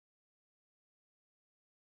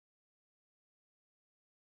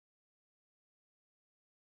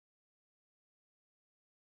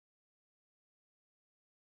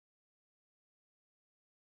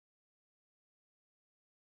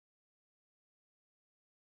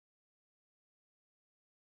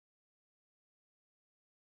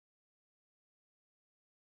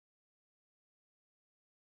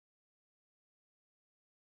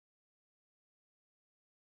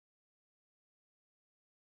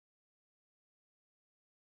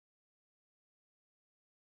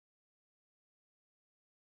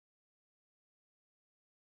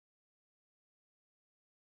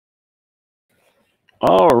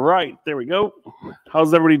All right, there we go.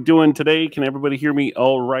 How's everybody doing today? Can everybody hear me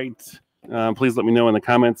all right? Please let me know in the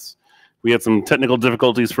comments. We had some technical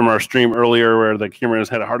difficulties from our stream earlier where the cameras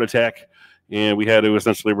had a heart attack, and we had to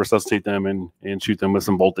essentially resuscitate them and shoot them with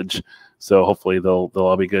some voltage. So hopefully they'll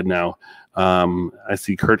all be good now. I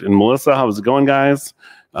see Kurt and Melissa. How's it going, guys?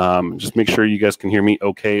 Just make sure you guys can hear me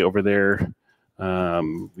okay over there.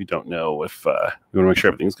 We don't know if we want to make sure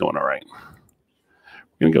everything's going all right.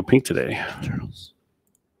 We're going to go pink today.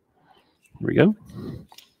 Here we go.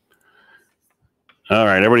 All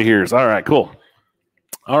right, everybody hears. All right, cool.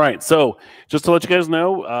 All right, so just to let you guys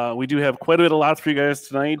know, we do have quite a bit of lots for you guys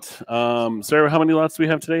tonight. Sarah, how many lots do we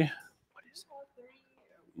have today?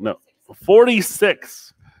 No,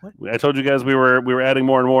 46. What? I told you guys we were adding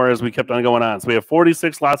more and more as we kept on going on. So we have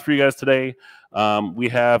 46 lots for you guys today. We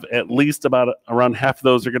have at least around half of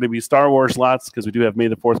those are going to be Star Wars lots because we do have May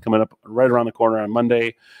the 4th coming up right around the corner on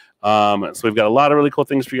Monday. So we've got a lot of really cool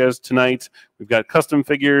things for you guys tonight. We've got custom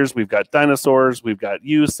figures, we've got dinosaurs, we've got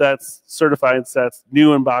used sets, certified sets,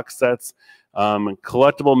 new unboxed sets,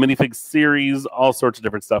 collectible minifig series, all sorts of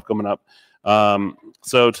different stuff coming up.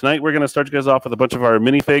 So tonight we're going to start you guys off with a bunch of our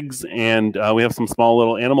minifigs, and we have some small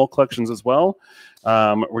little animal collections as well.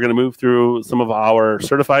 We're going to move through some of our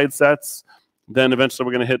certified sets. Then eventually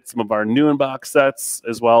we're going to hit some of our new unboxed sets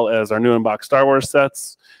as well as our new unboxed Star Wars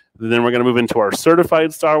sets. Then we're going to move into our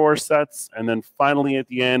certified Star Wars sets. And then finally at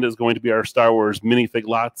the end is going to be our Star Wars minifig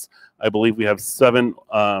lots. I believe we have 7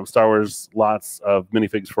 Star Wars lots of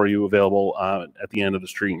minifigs for you available at the end of the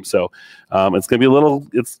stream. So it's going to be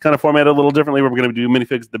it's kind of formatted a little differently. We're going to do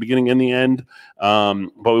minifigs at the beginning and the end.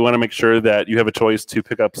 But we want to make sure that you have a choice to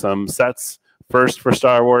pick up some sets first for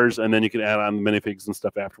Star Wars, and then you can add on minifigs and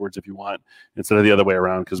stuff afterwards if you want, instead of the other way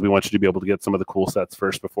around, because we want you to be able to get some of the cool sets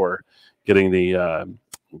first before getting the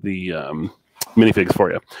minifigs for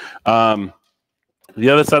you. The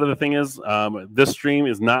other side of the thing is this stream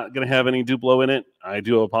is not going to have any Duplo in it. I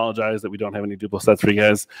do apologize that we don't have any Duplo sets for you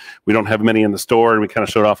guys. We don't have many in the store, and we kind of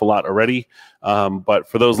showed off a lot already. But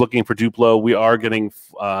for those looking for Duplo, we are getting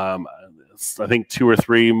I think 2 or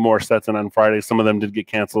 3 more sets in on Friday. Some of them did get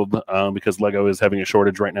canceled because Lego is having a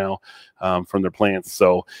shortage right now from their plants.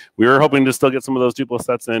 So we were hoping to still get some of those Duplo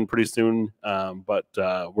sets in pretty soon, but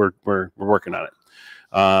we're working on it.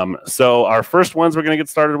 So our first ones we're going to get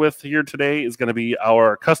started with here today is going to be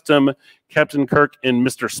our custom Captain Kirk and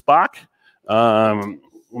Mr. Spock.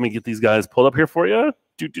 Let me get these guys pulled up here for you.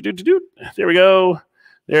 There we go.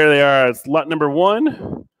 There they are. It's lot number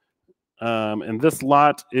 1. And this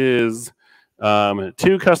lot is 2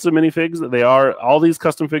 custom minifigs. All these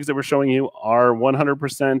custom figs that we're showing you are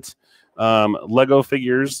 100% Lego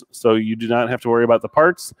figures, so you do not have to worry about the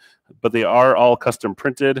parts, but they are all custom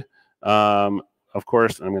printed. Of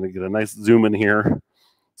course, I'm going to get a nice zoom in here.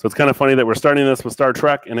 So it's kind of funny that we're starting this with Star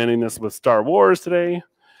Trek and ending this with Star Wars today.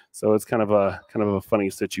 So it's kind of a funny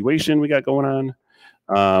situation we got going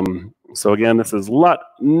on. So again, this is lot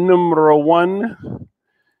number 1. Let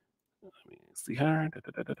me see here.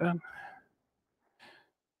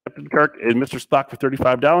 Captain Kirk and Mr. Spock for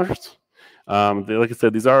 $35. Like I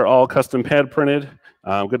said, these are all custom pad printed,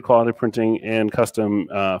 good quality printing, and custom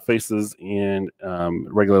faces and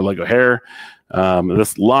regular Lego hair.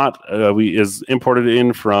 This lot is imported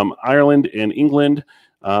in from Ireland and England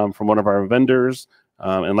from one of our vendors.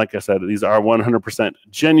 And like I said, these are 100%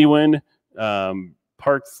 genuine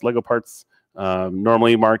parts, Lego parts,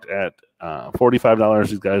 normally marked at $45.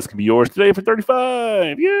 These guys can be yours today for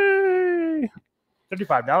 $35. Yay!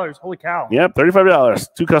 $35. Holy cow. Yep, $35.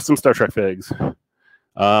 2 custom Star Trek figs.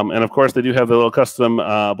 And of course, they do have the little custom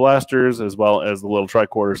blasters as well as the little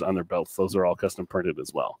tricorders on their belts. Those are all custom printed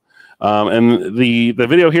as well. And the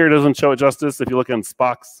video here doesn't show it justice. If you look on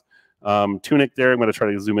Spock's tunic there, I'm going to try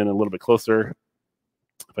to zoom in a little bit closer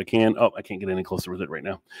if I can. Oh, I can't get any closer with it right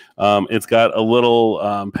now. It's got a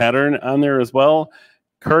little pattern on there as well.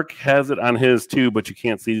 Kirk has it on his too, but you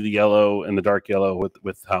can't see the yellow and the dark yellow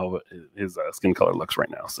with how his skin color looks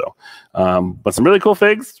right now. So, but some really cool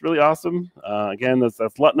figs, really awesome. Again, that's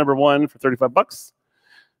lot number 1 for $35.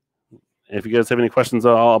 If you guys have any questions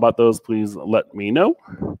at all about those, please let me know.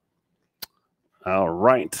 All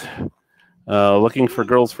right. Looking for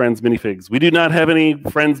girls' friends minifigs. We do not have any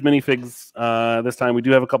friends minifigs this time. We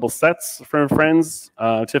do have a couple sets from friends.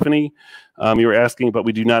 Tiffany, you were asking, but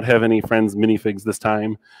we do not have any friends minifigs this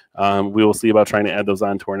time. We will see about trying to add those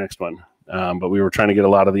on to our next one. But we were trying to get a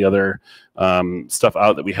lot of the other stuff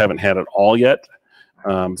out that we haven't had at all yet,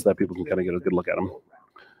 so that people can kind of get a good look at them.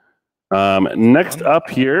 Next up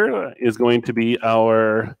here is going to be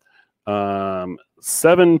our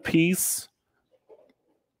 7-piece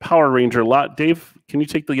Power Ranger lot. Dave, can you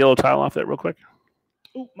take the yellow tile off that real quick?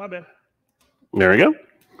 Oh, my bad. There we go.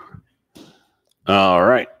 All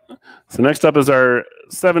right. So next up is our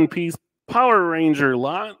 7-piece Power Ranger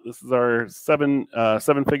lot. This is our seven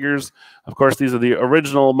figures. Of course, these are the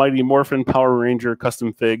original Mighty Morphin Power Ranger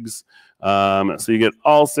custom figs. So you get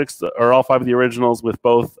all 6 or all 5 of the originals with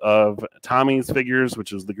both of Tommy's figures,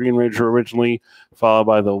 which is the Green Ranger originally, followed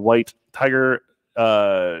by the White Tiger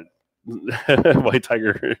White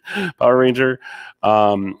Tiger Power Ranger.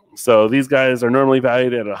 So these guys are normally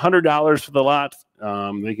valued at $100 for the lot.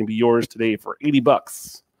 They can be yours today for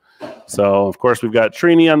 $80. So of course we've got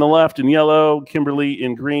Trini on the left in yellow, Kimberly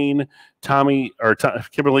in green,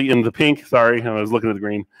 Kimberly in the pink. Sorry, I was looking at the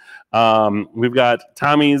green. We've got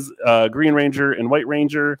Tommy's Green Ranger and White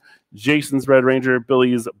Ranger, Jason's Red Ranger,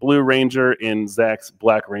 Billy's Blue Ranger, and Zach's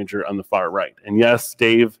Black Ranger on the far right. And yes,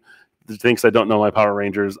 Dave thinks I don't know my Power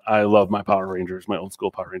Rangers. I love my Power Rangers, my old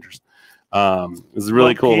school Power Rangers. This is a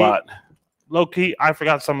really cool lot. Low key, I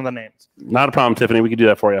forgot some of the names. Not a problem, Tiffany. We can do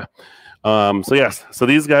that for you. So yes, so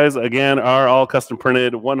these guys again are all custom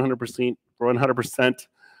printed, 100%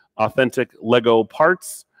 authentic Lego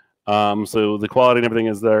parts. So the quality and everything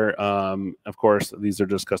is there. Of course, these are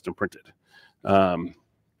just custom printed. And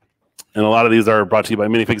a lot of these are brought to you by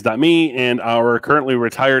minifigs.me and are currently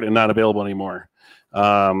retired and not available anymore.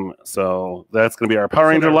 So that's going to be our Power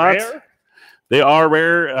Ranger lot. Rare? They are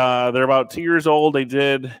rare. They're about 2 years old.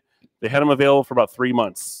 They had them available for about 3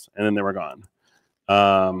 months and then they were gone.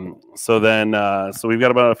 So we've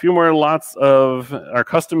got about a few more lots of our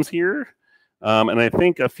customs here. And I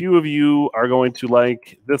think a few of you are going to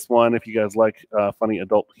like this one if you guys like funny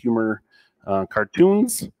adult humor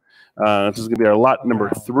cartoons. This is going to be our lot number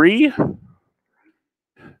 3.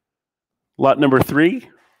 Lot number 3.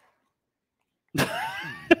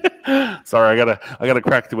 Sorry, I gotta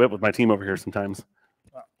crack the whip with my team over here sometimes.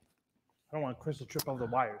 I don't want Chris to trip over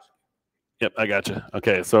the wires. Yep, I gotcha.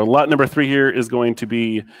 Okay, so lot number 3 here is going to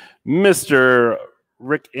be Mr.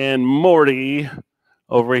 Rick and Morty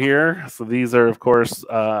over here. So these are, of course,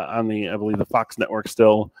 on the, I believe, the Fox network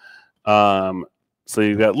still. So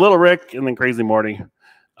you've got Little Rick and then Crazy Morty.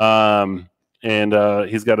 And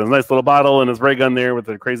he's got his nice little bottle and his ray gun there with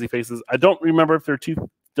the crazy faces. I don't remember if they're 2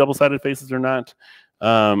 double-sided faces or not.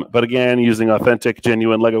 But again, using authentic,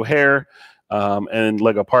 genuine Lego hair and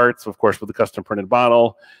Lego parts, of course, with the custom printed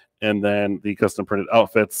bottle. And then the custom printed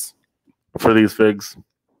outfits for these figs.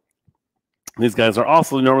 These guys are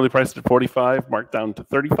also normally priced at $45, marked down to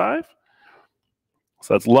 $35.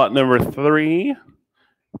 So that's lot number 3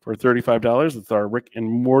 for $35. It's our Rick and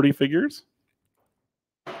Morty figures.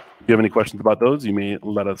 If you have any questions about those, you may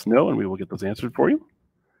let us know and we will get those answered for you.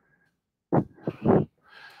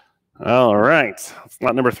 All right. That's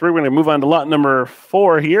lot number 3. We're going to move on to lot number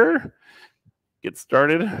 4 here. Get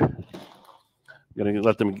started. I'm gonna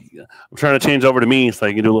let them. I'm trying to change over to me so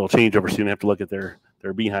I can do a little changeover so you don't have to look at their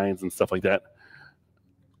behinds and stuff like that.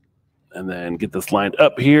 And then get this lined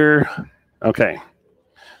up here. Okay.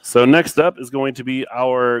 So next up is going to be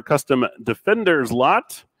our custom Defenders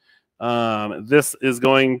lot. This is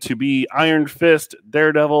going to be Iron Fist,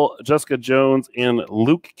 Daredevil, Jessica Jones, and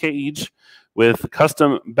Luke Cage with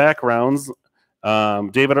custom backgrounds.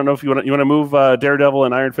 Dave, I don't know if you want to move Daredevil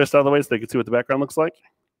and Iron Fist out of the way so they can see what the background looks like.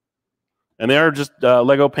 And they are just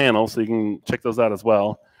Lego panels, so you can check those out as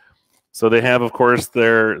well. So they have, of course,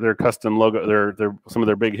 their custom logo, their some of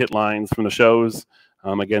their big hit lines from the shows.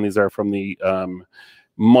 Again, these are from the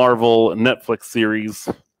Marvel Netflix series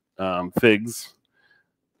figs.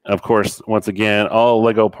 Of course, once again, all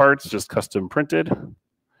Lego parts, just custom printed.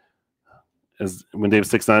 As when Dave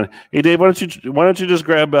sticks on, hey Dave, why don't you just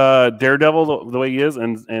grab Daredevil the way he is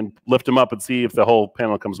and lift him up and see if the whole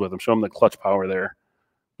panel comes with him. Show him the clutch power there.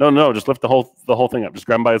 No, just lift the whole thing up. Just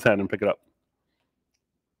grab him by his head and pick it up.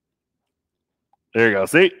 There you go.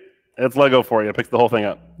 See? It's Lego for you. It picks the whole thing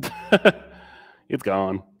up. It's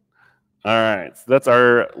gone. All right. So that's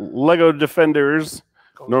our Lego Defenders.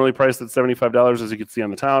 Normally priced at $75, as you can see on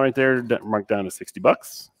the tile right there. Marked down to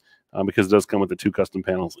 $60 because it does come with the 2 custom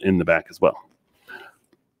panels in the back as well.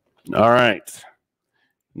 All right.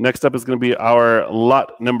 Next up is going to be our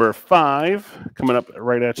lot number 5 coming up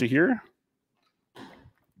right at you here.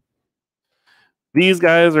 These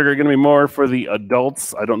guys are going to be more for the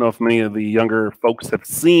adults. I don't know if many of the younger folks have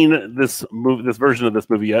seen this version of this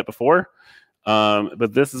movie yet before.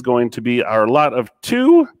 But this is going to be our lot of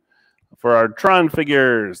 2 for our Tron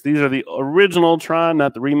figures. These are the original Tron,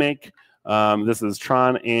 not the remake. This is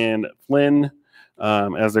Tron and Flynn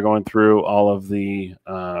as they're going through all of the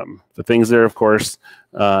things there, of course.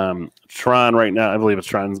 Tron right now, I believe it's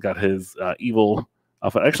Tron's got his evil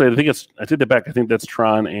outfit. Actually, I take that back. I think that's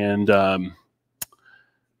Tron and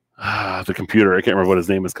the computer. I can't remember what his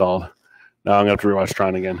name is called. Now I'm going to have to rewatch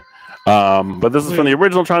Tron again. But this is from the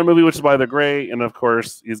original Tron movie, which is why they're gray. And, of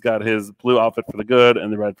course, he's got his blue outfit for the good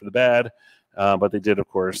and the red for the bad. But they did, of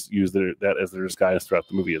course, use that as their disguise throughout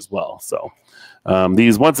the movie as well. So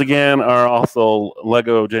these, once again, are also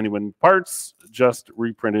Lego genuine parts, just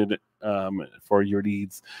reprinted for your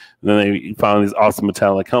needs. And then they found these awesome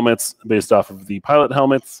metallic helmets based off of the pilot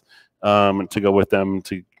helmets to go with them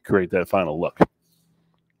to create that final look.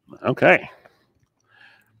 Okay.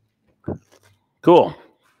 Cool.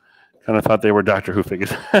 Kind of thought they were Doctor Who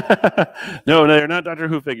figures. No, they're not Doctor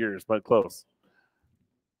Who figures, but close.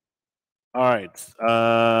 All right.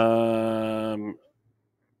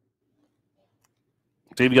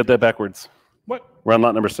 Dave, you got that backwards. What? We're on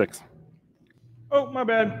lot number 6. Oh, my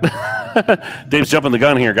bad. Dave's jumping the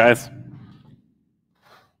gun here, guys.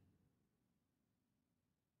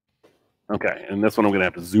 Okay, and this one I'm going to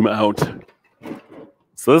have to zoom out.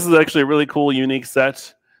 So this is actually a really cool, unique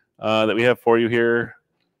set that we have for you here.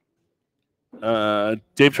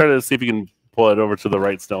 Dave, try to see if you can pull it over to the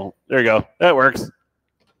right still. There you go. That works.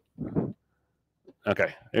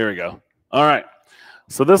 Okay, here we go. All right.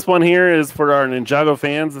 So this one here is for our Ninjago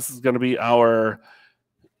fans. This is going to be our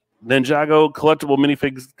Ninjago collectible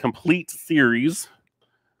minifigs complete series.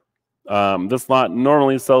 This lot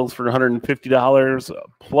normally sells for $150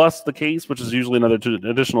 plus the case, which is usually another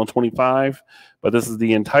additional $25. But this is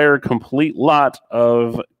the entire complete lot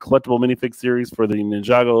of collectible minifig series for the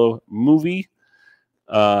Ninjago movie,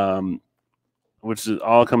 which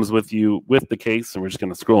all comes with you with the case. And we're just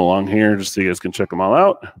going to scroll along here just so you guys can check them all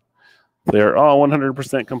out. They're all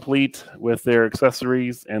 100% complete with their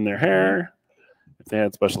accessories and their hair, if they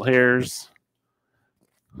had special hairs.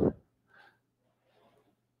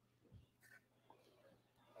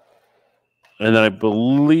 And then I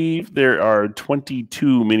believe there are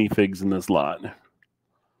 22 minifigs in this lot.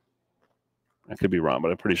 I could be wrong,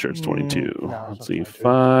 but I'm pretty sure it's 22. No, Let's see.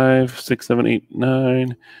 5, 6, 7, 8,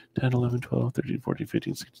 9, 10, 11, 12, 13, 14,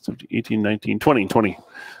 15, 16, 17, 18, 19, 20.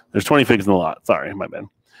 There's 20 figs in the lot. Sorry, my bad.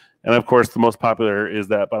 And, of course, the most popular is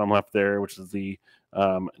that bottom left there, which is the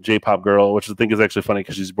J-pop girl, which I think is actually funny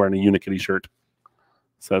because she's wearing a Unikitty shirt.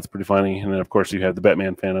 So that's pretty funny. And then, of course, you have the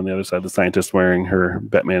Batman fan on the other side, the scientist wearing her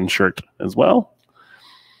Batman shirt as well.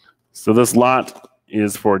 So this lot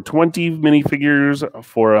is for 20 minifigures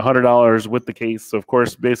for $100 with the case. So, of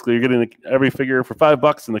course, basically you're getting every figure for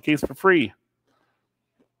 $5 and the case for free.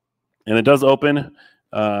 And it does open.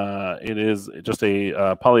 It is just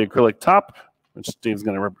a polyacrylic top, which Dave's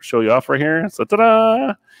going to show you off right here. So,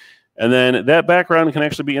 ta-da! And then that background can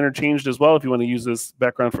actually be interchanged as well if you want to use this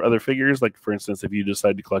background for other figures. Like, for instance, if you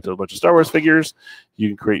decide to collect a bunch of Star Wars figures, you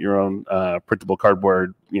can create your own printable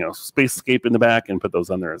cardboard, spacescape in the back and put those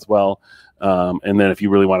on there as well. And then if you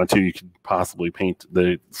really wanted to, you could possibly paint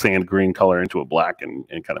the sand green color into a black and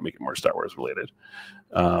kind of make it more Star Wars related.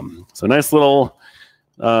 So nice little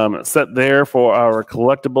set there for our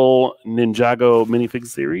collectible Ninjago minifig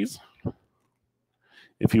series.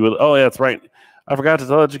 If you would, oh, yeah, that's right. I forgot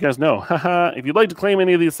to let you guys know. If you'd like to claim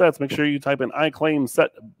any of these sets, make sure you type in I claim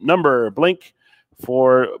set number blank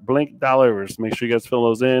for blank dollars. Make sure you guys fill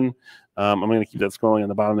those in. I'm going to keep that scrolling on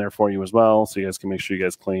the bottom there for you as well, so you guys can make sure you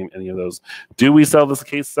guys claim any of those. Do we sell this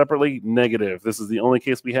case separately? Negative. This is the only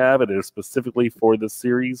case we have. It is specifically for this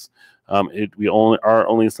series. We are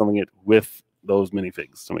only selling it with those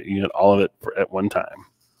minifigs, so you get all of it at one time.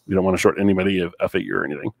 We don't want to short anybody of a figure or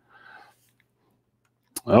anything.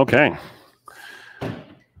 Okay.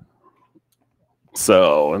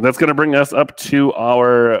 So that's going to bring us up to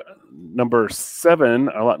our number 7,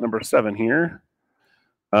 our lot number 7 here.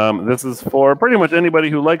 This is for pretty much anybody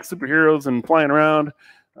who likes superheroes and flying around.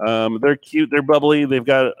 They're cute, they're bubbly, they've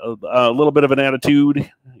got a little bit of an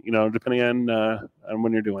attitude, depending on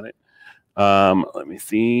when you're doing it. Let me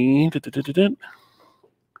see.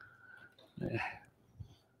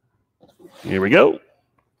 Here we go.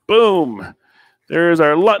 Boom. There's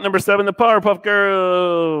our lot number 7, the Powerpuff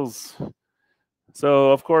Girls.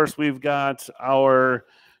 So, of course, we've got our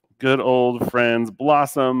good old friends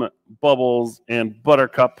Blossom, Bubbles, and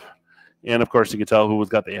Buttercup. And, of course, you can tell who has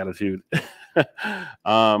got the attitude.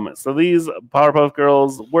 So these Powerpuff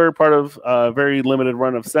Girls were part of a very limited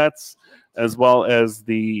run of sets, as well as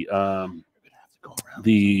the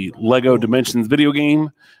Lego Dimensions video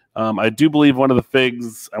game. I do believe one of the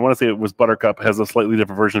figs, I want to say it was Buttercup, has a slightly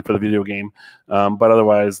different version for the video game, but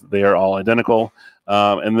otherwise they are all identical.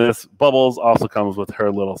 And this Bubbles also comes with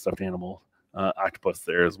her little stuffed animal octopus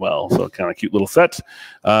there as well. So kind of cute little set.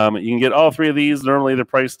 You can get all 3 of these. Normally they're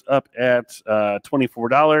priced up at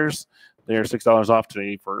 $24. They are $6 off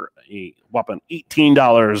today for a whopping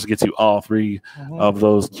 $18. Gets you all three of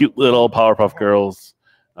those cute little Powerpuff Girls.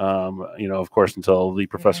 You know, of course, until the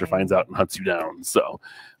professor finds out and hunts you down. So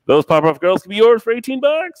those Powerpuff Girls can be yours for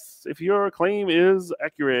 $18 if your claim is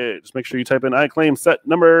accurate. Just make sure you type in I claim set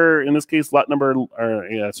number, in this case, lot number, or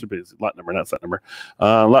yeah, it should be lot number, not set number.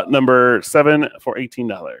 Lot number 7 for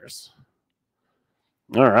 $18.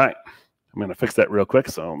 All right. I'm going to fix that real quick.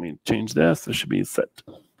 So let me change this. This should be set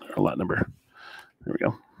or lot number. There we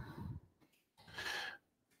go.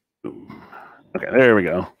 Okay, there we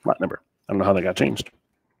go. Lot number. I don't know how that got changed.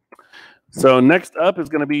 So next up is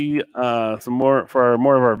going to be some more for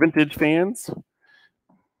more of our vintage fans.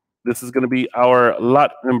 This is going to be our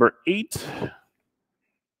lot number 8.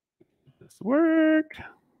 This work.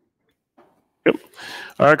 Yep.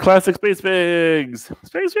 Our classic Space Figs.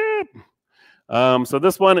 Spaceship. So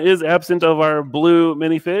this one is absent of our blue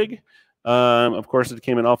minifig. Of course, it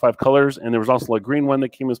came in all 5 colors, and there was also a green one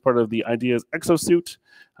that came as part of the Ideas exosuit.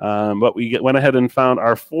 But we went ahead and found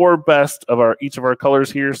our 4 best of each of our colors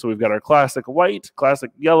here. So we've got our classic white,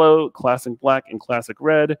 classic yellow, classic black, and classic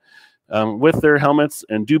red with their helmets.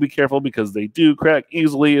 And do be careful because they do crack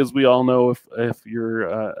easily, as we all know if you're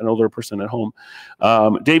an older person at home.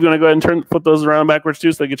 Dave, you want to go ahead and flip those around backwards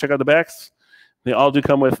too so they can check out the backs? They all do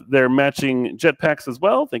come with their matching jetpacks as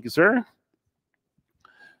well. Thank you, sir.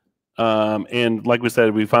 And like we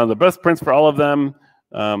said, we found the best prints for all of them.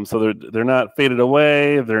 So they're not faded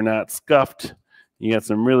away. They're not scuffed. You got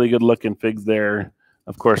some really good looking figs there.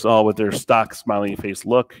 Of course, all with their stock smiley face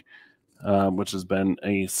look, which has been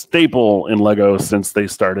a staple in Lego since they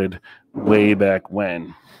started way back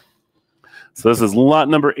when. So this is lot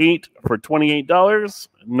number 8 for $28.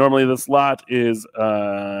 Normally this lot is,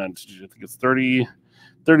 I think it's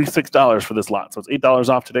 $36 for this lot. So it's $8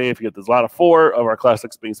 off today if you get this lot of 4 of our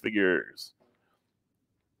classic Space figures.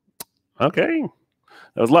 Okay.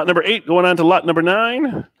 That was lot number 8. Going on to lot number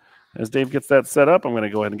 9. As Dave gets that set up, I'm going to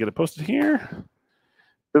go ahead and get it posted here.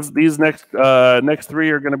 These next 3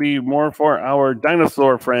 are going to be more for our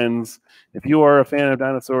dinosaur friends. If you are a fan of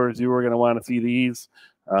dinosaurs, you are going to want to see these.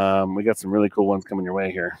 We got some really cool ones coming your way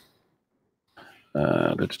here.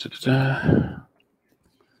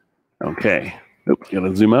 Okay. Oops,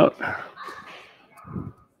 gotta zoom out.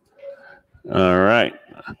 All right.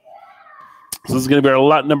 So this is going to be our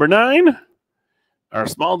lot number 9, our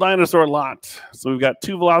small dinosaur lot. So we've got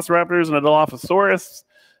 2 Velociraptors and a Dilophosaurus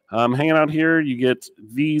hanging out here. You get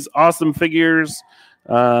these awesome figures,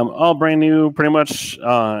 all brand new, pretty much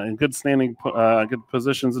in good standing, good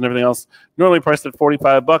positions and everything else. Normally priced at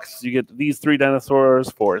 $45. You get these 3 dinosaurs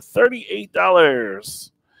for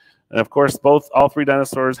 $38. And of course, all 3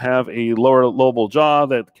 dinosaurs have a lower lobal jaw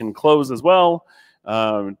that can close as well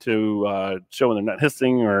to show when they're not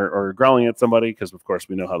hissing or growling at somebody, because of course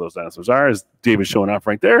we know how those dinosaurs are, as Dave is showing off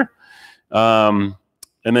right there. And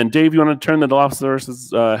then Dave, you want to turn the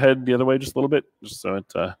Dilophosaurus's head the other way just a little bit, just so it,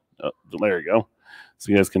 there you go. So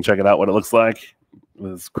you guys can check it out, what it looks like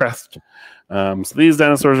with its crest. So these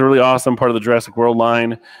dinosaurs are really awesome, part of the Jurassic World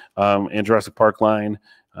line and Jurassic Park line.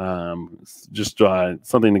 Just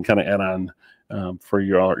something to kind of add on for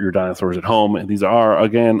your dinosaurs at home. And these are,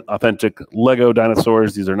 again, authentic Lego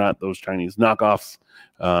dinosaurs. These are not those Chinese knockoffs.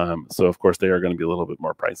 So, of course, they are going to be a little bit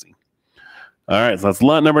more pricey. All right, so that's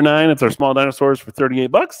lot number 9. It's our small dinosaurs for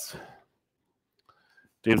 $38.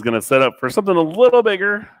 Dave's going to set up for something a little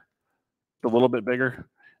bigger. A little bit bigger.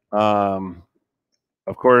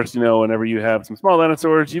 Of course, you know, whenever you have some small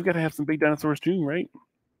dinosaurs, you've got to have some big dinosaurs too, right?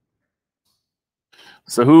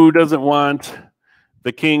 So who doesn't want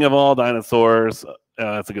the king of all dinosaurs?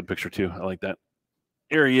 That's a good picture too. I like that.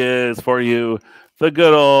 Here he is for you, the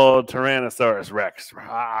good old Tyrannosaurus Rex.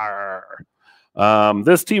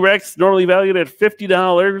 This T-Rex, normally valued at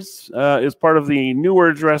 $50, is part of the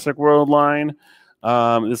newer Jurassic World line.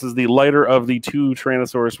 This is the lighter of the 2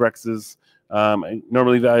 Tyrannosaurus Rexes.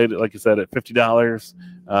 Normally valued, like I said, at $50.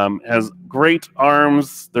 Has great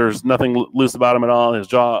arms. There's nothing loose about him at all. His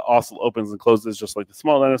jaw also opens and closes just like the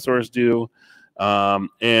small dinosaurs do.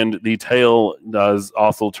 And the tail does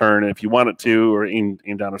also turn if you want it to, or aim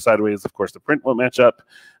down or sideways. Of course, the print won't match up.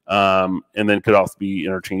 And then could also be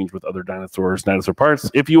interchanged with other dinosaur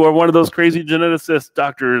parts. If you are one of those crazy geneticist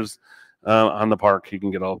doctors on the park, you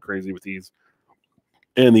can get all crazy with these.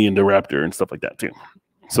 And the Indoraptor and stuff like that too.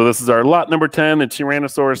 So this is our lot number 10, the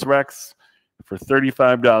Tyrannosaurus Rex, for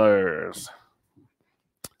 $35.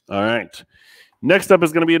 All right. Next up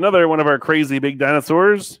is going to be another one of our crazy big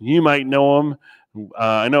dinosaurs. You might know him.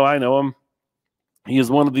 I know him. He is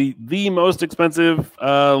one of the most expensive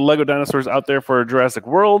Lego dinosaurs out there for Jurassic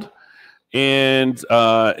World, and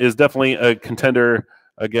is definitely a contender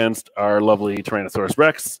against our lovely Tyrannosaurus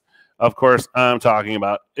Rex. Of course, I'm talking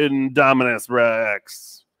about Indominus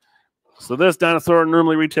Rex. So this dinosaur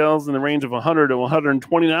normally retails in the range of $100 to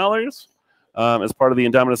 $120. As part of the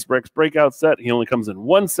Indominus Rex breakout set, he only comes in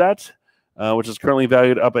one set, which is currently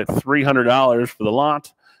valued up at $300 for the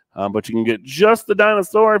lot. But you can get just the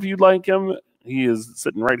dinosaur if you'd like him. He is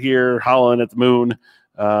sitting right here, howling at the moon,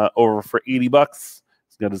 over for $80.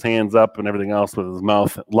 He's got his hands up and everything else with his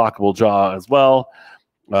mouth, lockable jaw as well.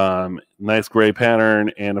 Nice gray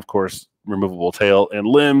pattern, and of course, removable tail and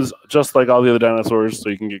limbs, just like all the other dinosaurs, so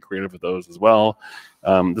you can get creative with those as well.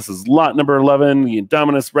 This is lot number 11, the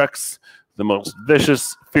Indominus Rex, the most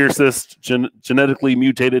vicious, fiercest, genetically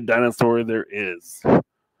mutated dinosaur there is. This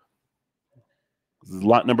is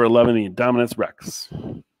lot number 11, the Indominus Rex.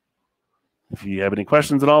 If you have any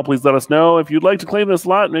questions at all, please let us know. If you'd like to claim this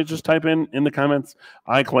lot, just type in the comments,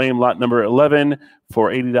 I claim lot number 11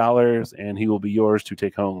 for $80, and he will be yours to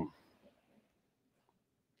take home.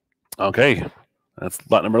 Okay, that's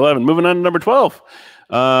lot number 11. Moving on to number 12.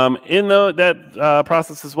 In that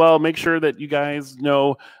process as well, make sure that you guys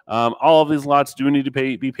know all of these lots do need to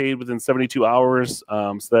be paid within 72 hours.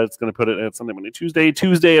 So that's going to put it at Sunday, Monday,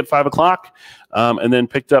 Tuesday at 5 o'clock, and then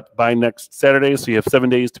picked up by next Saturday. So you have 7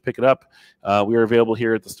 days to pick it up. We are available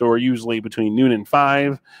here at the store usually between noon and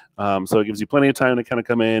 5. So it gives you plenty of time to kind of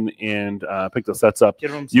come in and pick the sets up.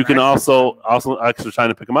 You can also extra time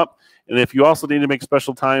to pick them up. And if you also need to make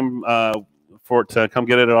special time to come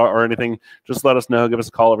get it or anything, just let us know. Give us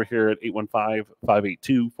a call over here at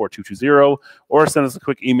 815-582-4220, or send us a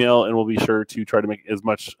quick email, and we'll be sure to try to make as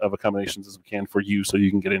much of accommodations as we can for you so you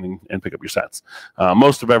can get in and pick up your sets.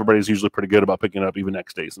 Most of everybody's usually pretty good about picking it up even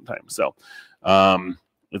next day sometimes. So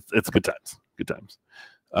it's good times. Good times.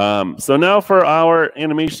 So now for our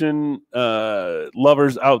animation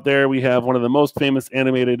lovers out there, we have one of the most famous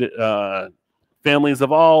animated families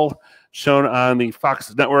of all, shown on the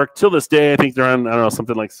Fox network till this day. I think they're on, I don't know,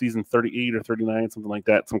 something like season 38 or 39, something like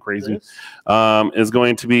that, some crazy. Is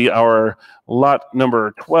going to be our lot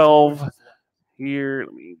number 12 here.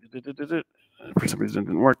 Let me, for some reason it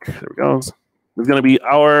didn't work. There it goes. It's going to be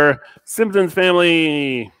our Simpsons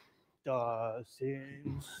family. Dave,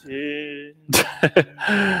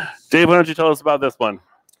 why don't you tell us about this one?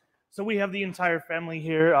 So we have the entire family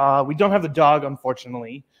here. We don't have the dog,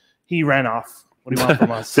 unfortunately. He ran off. What do you want from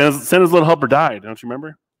us? Santa's little helper died. Don't you remember?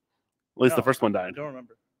 At least the first one died. I don't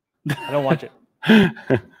remember. I don't watch it.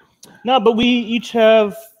 No, but we each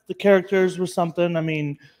have the characters with something. I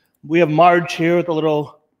mean, we have Marge here with a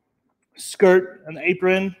little skirt and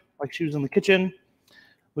apron, like she was in the kitchen.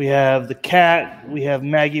 We have the cat. We have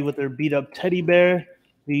Maggie with her beat-up teddy bear.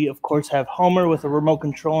 We, of course, have Homer with a remote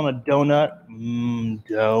control and a donut.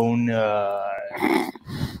 Donut.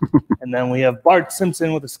 And then we have Bart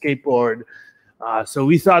Simpson with a skateboard. So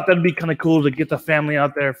we thought that'd be kind of cool to get the family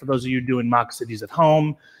out there for those of you doing mock cities at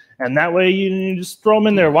home. And that way you just throw them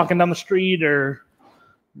in there walking down the street, or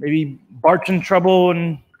maybe Bart's in trouble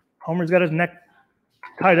and Homer's got his neck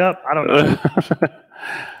tied up. I don't know.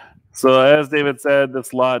 So as David said,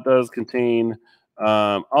 this lot does contain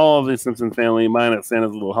all of the Simpson family minus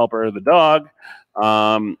Santa's little helper, the dog.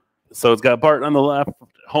 So it's got Bart on the left,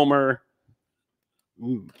 Homer,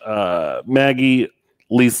 Maggie,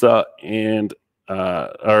 Lisa, and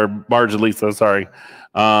or Marge and Lisa, sorry.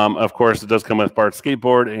 Of course, it does come with Bart's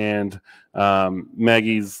skateboard and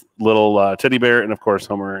Maggie's little teddy bear, and of course,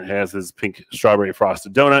 Homer has his pink strawberry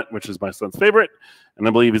frosted donut, which is my son's favorite, and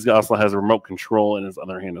I believe he also has a remote control in his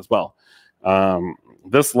other hand as well.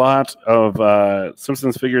 This lot of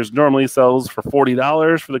Simpsons figures normally sells for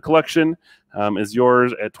 $40 for the collection. Is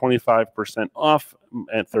yours at 25% off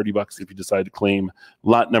at $30 if you decide to claim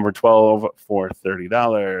lot number 12 for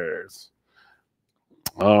 $30.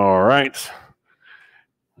 All right.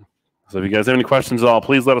 So if you guys have any questions at all,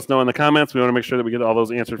 please let us know in the comments. We want to make sure that we get all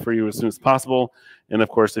those answered for you as soon as possible. And of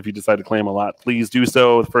course, if you decide to claim a lot, please do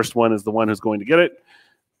so. The first one is the one who's going to get it.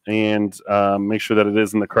 And make sure that it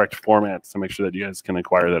is in the correct format, so make sure that you guys can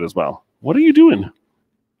acquire that as well. What are you doing?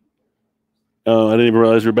 Oh, I didn't even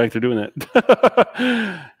realize you were back there doing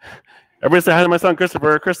that. Everybody say hi to my son,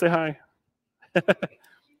 Christopher. Chris, say hi.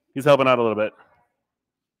 He's helping out a little bit.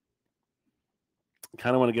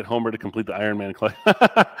 Kind of want to get Homer to complete the Iron Man clay.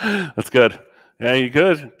 That's good. Yeah, you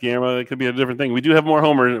could, Guillermo. It could be a different thing. We do have more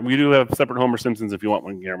Homer. We do have separate Homer Simpsons. If you want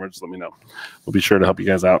one, Guillermo, just let me know. We'll be sure to help you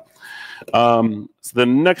guys out. So the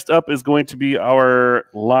next up is going to be our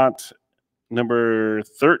lot number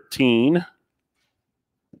 13. Do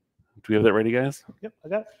we have that ready, guys? Yep, I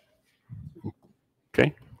got it.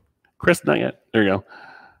 Okay. Chris, not yet. There you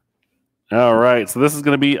go. All right. So this is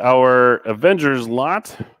going to be our Avengers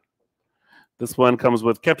lot. This one comes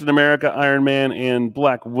with Captain America, Iron Man, and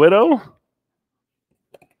Black Widow.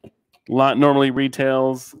 Lot normally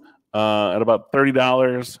retails at about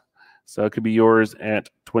 $30. So it could be yours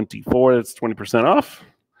at $24. That's 20% off.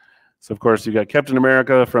 So, of course, you've got Captain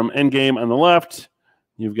America from Endgame on the left.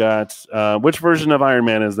 You've got, which version of Iron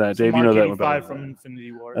Man is that, Dave? You know that one better. from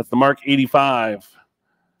Infinity War. That's the Mark 85.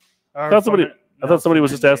 I thought somebody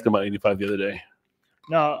was just asking about 85 the other day.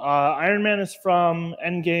 No, Iron Man is from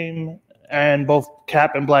Endgame, and both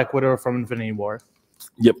Cap and Black Widow are from Infinity War.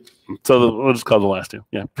 Yep. So we'll just call the last two.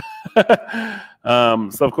 Yeah.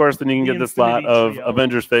 So, of course, then you can get this lot of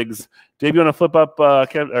Avengers figs. Dave, you want to flip up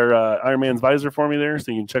Iron Man's visor for me there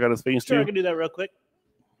so you can check out his face too? Sure, I can do that real quick.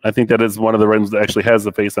 I think that is one of the ones that actually has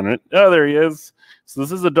the face on it. Oh, there he is. So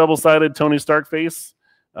this is a double-sided Tony Stark face.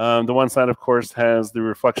 The one side, of course, has the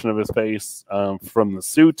reflection of his face from the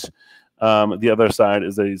suit. The other side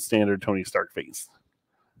is a standard Tony Stark face.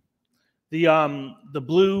 The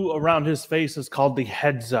blue around his face is called the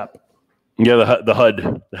heads up. Yeah, the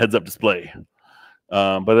HUD, the heads up display.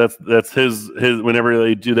 But that's his. Whenever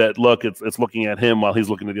they do that look, it's looking at him while he's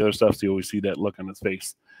looking at the other stuff. So you always see that look on his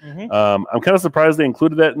face. Mm-hmm. I'm kind of surprised they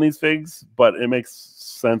included that in these figs, but it makes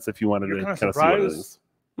sense if you wanted to kind of see what it is.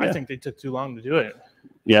 Yeah. I think they took too long to do it.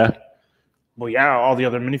 Yeah. Well, yeah, all the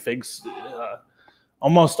other minifigs,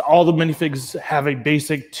 almost all the minifigs have a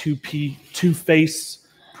basic two-face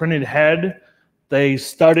printed head. They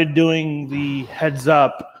started doing the heads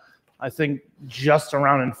up, I think, just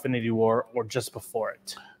around Infinity War or just before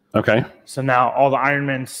it. Okay. So now all the Iron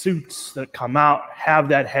Man suits that come out have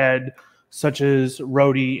that head, such as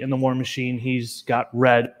Rhodey in the War Machine. He's got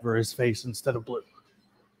red for his face instead of blue.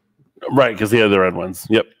 Right, because he had the red ones.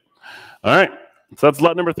 Yep. All right. So that's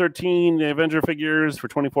lot number 13, the Avenger figures for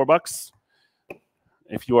 $24.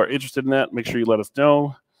 If you are interested in that, make sure you let us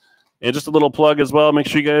know. And just a little plug as well. Make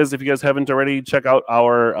sure you guys, if you guys haven't already, check out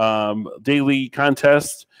our daily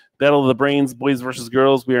contest, Battle of the Brains, Boys versus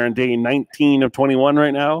Girls. We are on day 19 of 21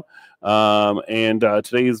 right now. And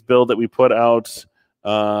today's build that we put out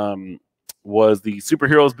was the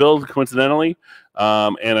superheroes build, coincidentally.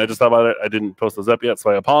 And I just thought about it. I didn't post those up yet, so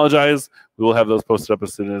I apologize. We will have those posted up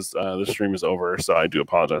as soon as the stream is over, so I do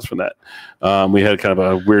apologize for that. We had kind of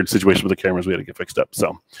a weird situation with the cameras we had to get fixed up.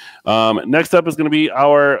 So next up is going to be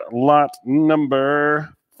our lot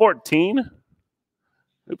number 14.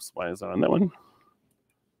 Oops, why is that on that one?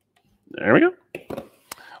 There we go.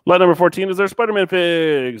 Lot number 14 is our Spider-Man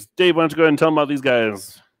figs. Dave, why don't you go ahead and tell them about these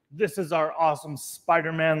guys? This is our awesome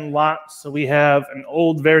Spider-Man lot. So we have an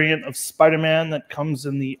old variant of Spider-Man that comes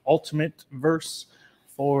in the Ultimate Verse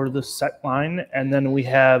for the set line. And then we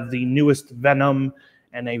have the newest Venom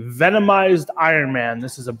and a Venomized Iron Man.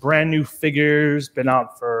 This is a brand new figure. It's been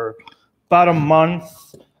out for about a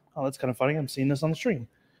month. Oh, that's kind of funny. I'm seeing this on the stream.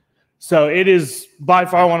 So it is by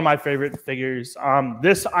far one of my favorite figures.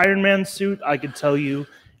 This Iron Man suit, I could tell you,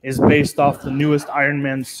 is based off the newest Iron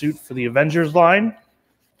Man suit for the Avengers line.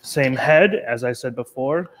 Same head, as I said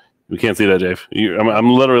before. We can't see that, Dave.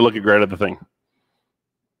 I'm literally looking right at the thing.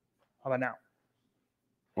 How about now?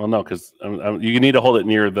 Well, no, because you need to hold it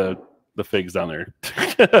near the figs down there.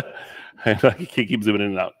 You can't keep zooming in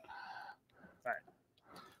and out. All right.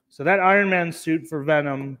 So that Iron Man suit for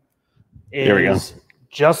Venom is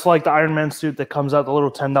just like the Iron Man suit that comes out the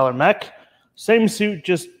little $10 mech. Same suit,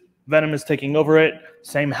 just Venom is taking over it.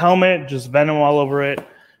 Same helmet, just Venom all over it.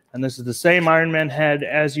 And this is the same Iron Man head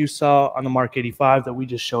as you saw on the Mark 85 that we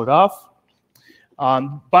just showed off.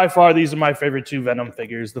 By far, these are my favorite two Venom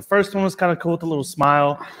figures. The first one was kind of cool with a little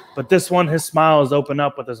smile, but this one, his smile is open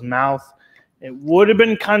up with his mouth. It would have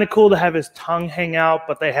been kind of cool to have his tongue hang out,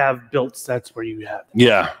 but they have built sets where you have it.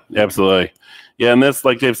 Yeah, absolutely. Yeah, and this,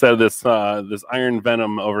 like Dave said, this Iron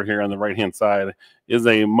Venom over here on the right-hand side is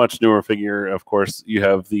a much newer figure. Of course, you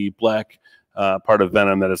have the black part of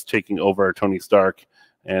Venom that is taking over Tony Stark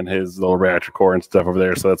and his little reactor core and stuff over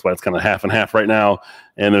there. So that's why it's kind of half and half right now.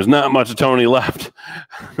 And there's not much of Tony left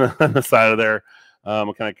on the side of there.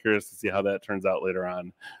 I'm kind of curious to see how that turns out later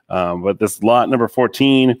on. But this lot number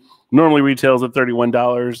 14 normally retails at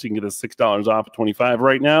 $31. You can get a $6 off at $25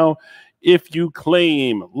 right now. If you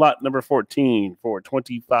claim lot number 14 for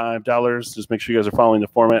 $25, just make sure you guys are following the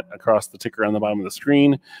format across the ticker on the bottom of the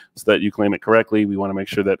screen so that you claim it correctly. We want to make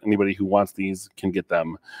sure that anybody who wants these can get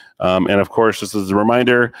them. And of course, just as a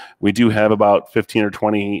reminder, we do have about 15 or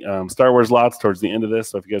 20 Star Wars lots towards the end of this.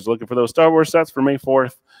 So if you guys are looking for those Star Wars sets for May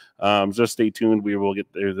 4th, just stay tuned. We will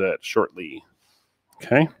get there that shortly.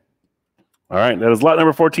 Okay. All right. That is lot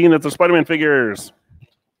number 14. That's the Spider-Man figures.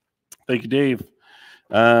 Thank you, Dave.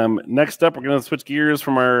 Next up, we're going to switch gears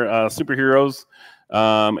from our superheroes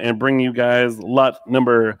and bring you guys lot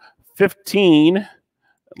number 15,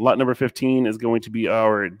 lot number 15 is going to be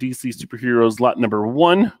our DC Superheroes lot number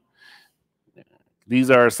 1. These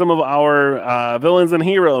are some of our villains and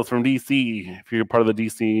heroes from DC, if you're part of the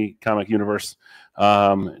DC comic universe.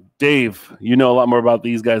 Dave, you know a lot more about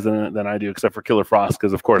these guys than I do, except for Killer Frost,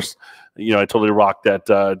 because, of course, you know, I totally rocked that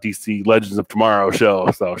DC Legends of Tomorrow show,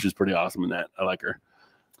 so she's pretty awesome in that. I like her.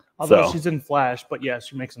 Although she's in Flash, but yes,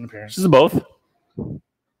 she makes an appearance. She's in both.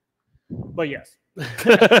 But yes.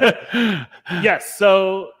 Yes,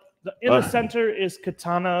 so in the center is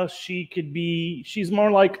Katana. She's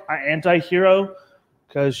more like an anti-hero,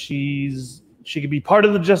 because she could be part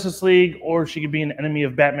of the Justice League, or she could be an enemy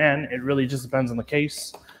of Batman. It really just depends on the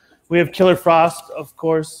case. We have Killer Frost, of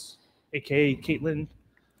course, a.k.a. Caitlin,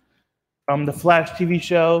 from the Flash TV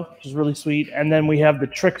show, which is really sweet. And then we have the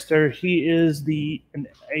Trickster. He is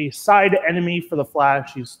a side enemy for the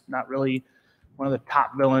Flash. He's not really one of the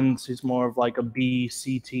top villains. He's more of like a B,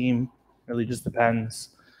 C team. Really just depends.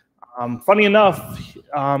 Funny enough,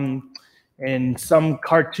 in some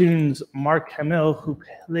cartoons, Mark Hamill, who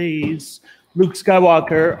plays Luke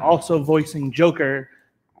Skywalker, also voicing Joker,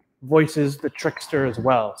 voices the Trickster as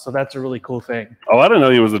well. So that's a really cool thing. Oh, I didn't know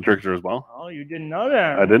he was a Trickster as well. Oh, you didn't know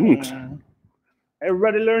that? I didn't.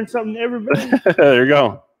 Everybody learned something, everybody. There you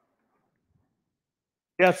go.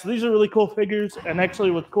 Yeah, so these are really cool figures. And actually,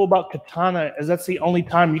 what's cool about Katana is that's the only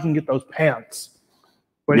time you can get those pants.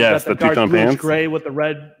 Where Yes, the the two-tone pants. Gray with the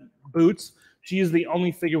red boots. She is the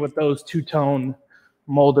only figure with those two-tone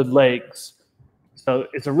molded legs. So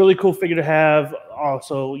it's a really cool figure to have.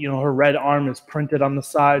 Also, you know, her red arm is printed on the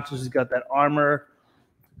side, so she's got that armor.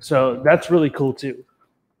 So that's really cool too.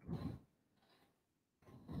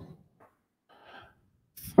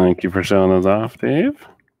 Thank you for showing those off, Dave.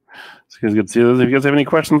 So you guys get to see those. If you guys have any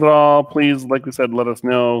questions at all, please, like we said, let us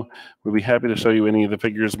know. We'll be happy to show you any of the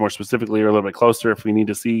figures more specifically or a little bit closer if we need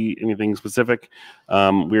to see anything specific.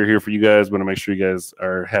 We're here for you guys. We want to make sure you guys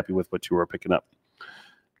are happy with what you are picking up.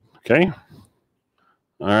 Okay.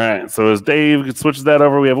 All right. So as Dave switches that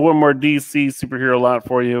over, we have one more DC superhero lot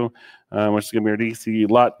for you, which is going to be our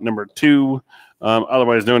DC lot number 2.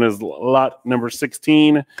 Otherwise known as lot number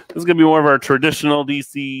 16. This is going to be more of our traditional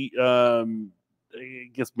DC, I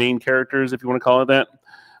guess, main characters, if you want to call it that.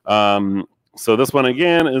 So this one,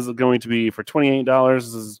 again, is going to be for $28.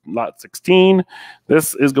 This is lot 16.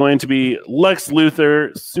 This is going to be Lex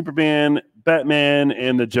Luthor, Superman, Batman,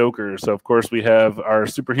 and the Joker. So, of course, we have our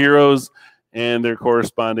superheroes and their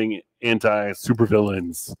corresponding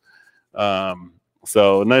anti-supervillains.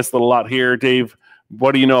 So, nice little lot here. Dave,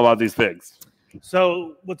 what do you know about these figs?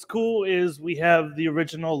 So what's cool is we have the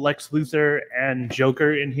original Lex Luthor and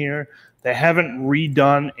Joker in here. They haven't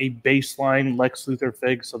redone a baseline Lex Luthor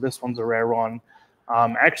fig, so this one's a rare one.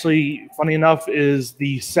 Actually, funny enough, is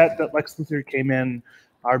the set that Lex Luthor came in,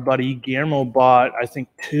 our buddy Guillermo bought, I think,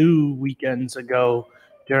 2 weekends ago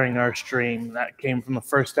during our stream. That came from the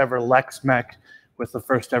first ever Lex mech with the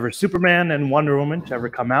first ever Superman and Wonder Woman to ever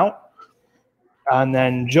come out. And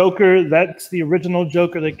then Joker, that's the original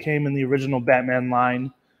Joker that came in the original Batman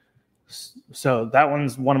line. So that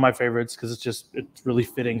one's one of my favorites because it's really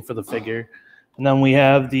fitting for the figure. And then we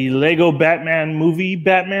have the Lego Batman movie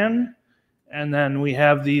Batman. And then we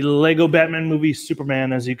have the Lego Batman movie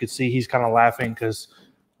Superman. As you can see, he's kind of laughing because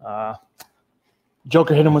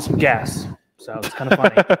Joker hit him with some gas. So it's kind of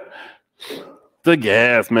funny. The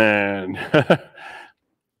gas man.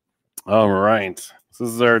 All right. This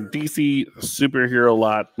is our DC superhero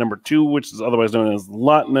lot number 2, which is otherwise known as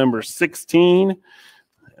lot number 16,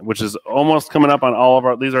 which is almost coming up on all of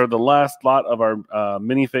our. These are the last lot of our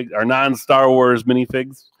minifigs, our non-Star Wars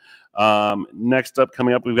minifigs. Next up,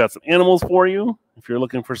 coming up, we've got some animals for you. If you're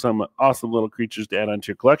looking for some awesome little creatures to add onto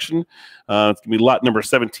your collection, it's going to be lot number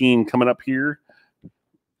 17 coming up here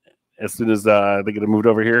as soon as they get moved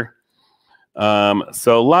over here.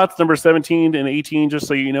 So lots number 17 and 18, just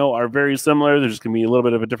so you know, are very similar. They're just going to be a little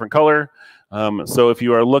bit of a different color. So if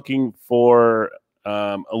you are looking for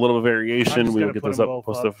a little variation, we will get this up,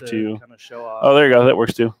 post stuff to you. Oh, there you go. That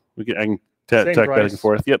works too. I can tack back and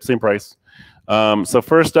forth. Yep, same price. So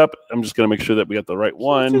first up, I'm just going to make sure that we got the right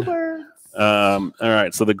one. All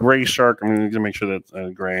right. So the gray shark, I'm going to make sure that's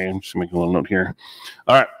gray. I'm just making a little note here.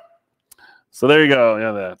 All right. So there you go.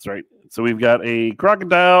 Yeah, that's right. So we've got a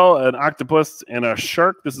crocodile, an octopus, and a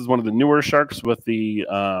shark. This is one of the newer sharks with the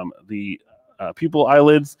pupil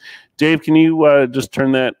eyelids. Dave, can you just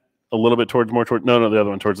turn that a little bit towards no, the other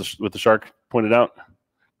one towards with the shark pointed out.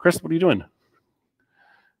 Chris, what are you doing?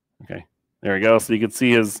 Okay, there we go. So you can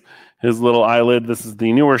see his little eyelid. This is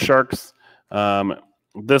the newer sharks.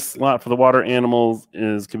 This lot for the water animals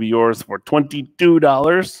can be yours for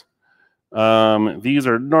 $22. These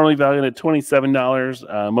are normally valued at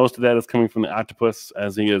 $27. Most of that is coming from the octopus,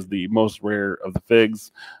 as he is the most rare of the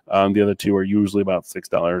figs. The other two are usually about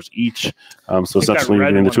 $6 each. So essentially, you're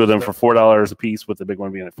getting the two of them for $4 a piece, with the big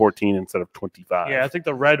one being at $14 instead of $25. Yeah, I think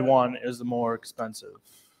the red one is the more expensive.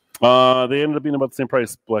 They ended up being about the same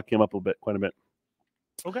price. Black came up quite a bit.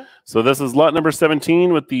 Okay. So this is lot number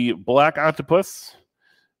 17 with the black octopus.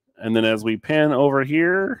 And then as we pan over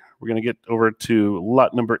here, we're going to get over to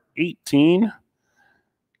lot number 18,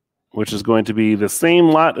 which is going to be the same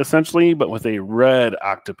lot essentially, but with a red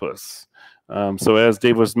octopus. So as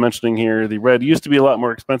Dave was mentioning here, the red used to be a lot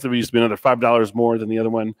more expensive. It used to be another $5 more than the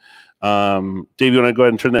other one. Dave, you want to go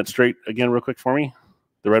ahead and turn that straight again real quick for me?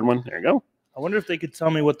 The red one. There you go. I wonder if they could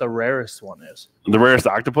tell me what the rarest one is. The rarest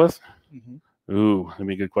octopus? Mm-hmm. Ooh, that'd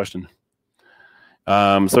be a good question.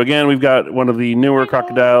 So again, we've got one of the newer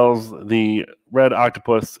crocodiles, the red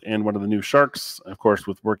octopus, and one of the new sharks, of course,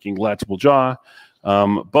 with working latchable jaw.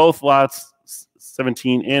 Both lots,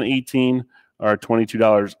 17 and 18, are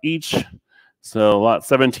 $22 each. So lot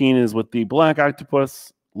 17 is with the black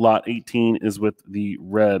octopus. Lot 18 is with the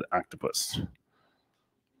red octopus.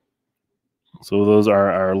 So those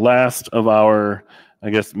are our last of our,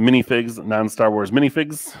 I guess, minifigs, non-Star Wars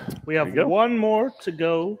minifigs. We have one more to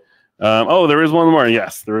go. Oh, there is one more.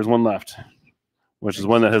 Yes, there is one left, which is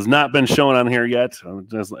one that has not been shown on here yet.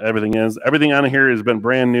 Everything on here has been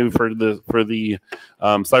brand new for the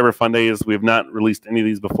Cyber Fundays. We have not released any of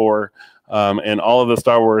these before, and all of the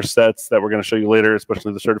Star Wars sets that we're going to show you later,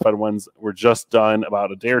 especially the certified ones, were just done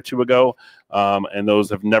about a day or two ago, and those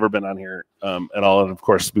have never been on here at all. And of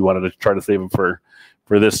course, we wanted to try to save them for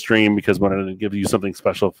this stream because we wanted to give you something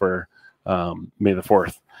special for May the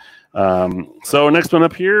 4th. So next one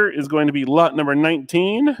up here is going to be lot number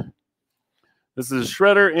 19. This is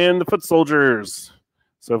Shredder and the Foot Soldiers.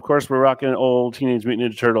 So of course we're rocking old Teenage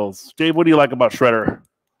Mutant Ninja Turtles. Dave, what do you like about Shredder?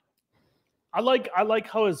 I like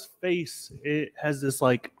how his face, it has this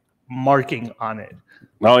like marking on it.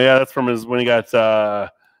 Oh yeah, that's from when he got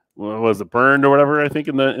what was it, burned or whatever, I think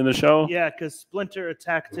in the show. Yeah, because Splinter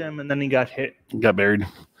attacked him and then he got hit. Got buried.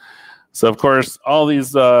 So, of course, all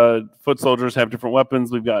these foot soldiers have different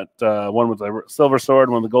weapons. We've got one with a silver sword,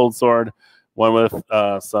 one with a gold sword, one with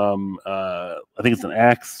some, I think it's an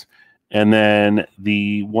axe. And then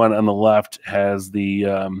the one on the left has the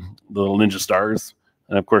little ninja stars.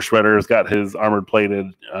 And, of course, Shredder's got his armored-plated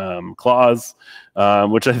claws,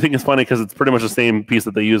 which I think is funny because it's pretty much the same piece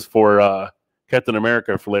that they use for Captain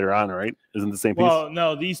America for later on, right? Isn't the same piece? Well,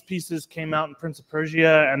 no, these pieces came out in Prince of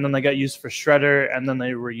Persia, and then they got used for Shredder, and then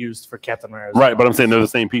they were used for Captain America. Right, but I'm saying they're the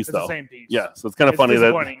same piece, though. The same piece. Yeah, so it's kind of funny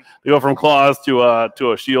that they go from claws to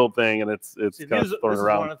a shield thing, and it's kind of thrown around. This is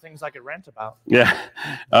one of the things I could rant about. Yeah.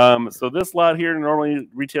 So this lot here normally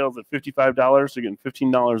retails at $55, so you're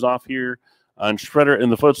getting $15 off here on Shredder and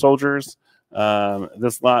the Foot Soldiers.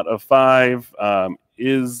 This lot of 5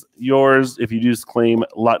 is yours if you do claim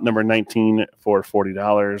lot number 19 for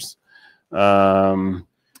 $40.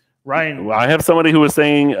 Ryan, I have somebody who was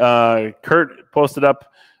saying, Kurt posted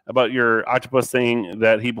up about your octopus saying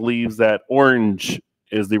that he believes that orange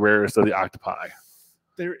is the rarest of the octopi.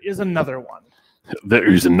 There is another one.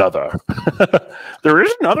 There is another. There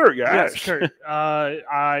is another, yes. Yes, Kurt.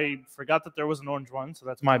 I forgot that there was an orange one, so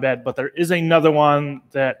that's my bad. But there is another one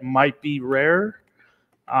that might be rare.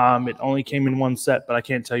 It only came in one set, but I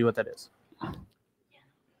can't tell you what that is.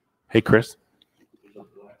 Hey, Chris.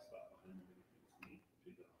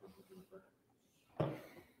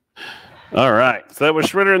 All right. So that was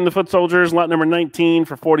Shredder and the Foot Soldiers, lot number 19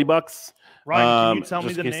 for $40. Ryan, can you tell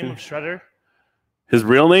me the name of Shredder? His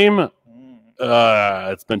real name?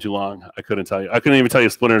 It's been too long. I couldn't tell you. I couldn't even tell you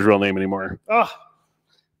Splinter's real name anymore.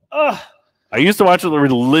 I used to watch it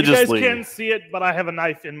religiously. You guys can't see it, but I have a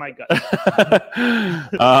knife in my gut.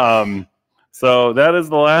 So that is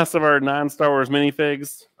the last of our non-Star Wars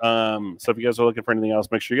minifigs. So if you guys are looking for anything else,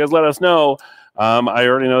 make sure you guys let us know. I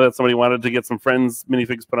already know that somebody wanted to get some Friends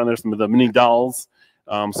minifigs put on there, some of the mini dolls.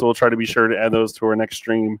 So we'll try to be sure to add those to our next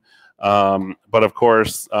stream. But of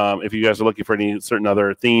course, if you guys are looking for any certain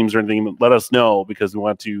other themes or anything, let us know because we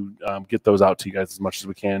want to get those out to you guys as much as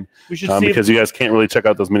we can. We should because you guys can't really check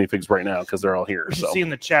out those minifigs right now because they're all here. We should see in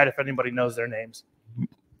the chat if anybody knows their names.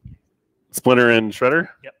 Splinter and Shredder?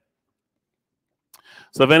 Yep.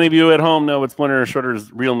 So if any of you at home know what Splinter or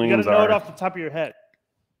Shredder's real names are, you got to know it off the top of your head.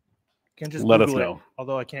 You can't just let Google us know. It,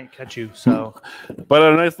 although I can't catch you. So, but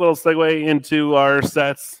a nice little segue into our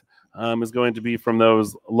sets. Is going to be from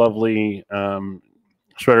those lovely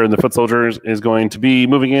Shredder and the Foot Soldiers is going to be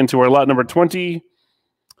moving into our lot number 20,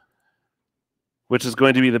 which is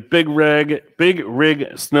going to be the Big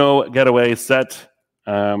Rig Snow Getaway set.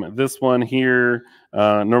 This one here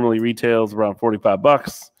normally retails around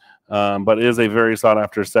 $45, but is a very sought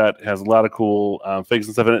after set. It has a lot of cool figs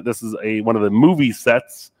and stuff in it. This is one of the movie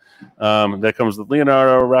sets that comes with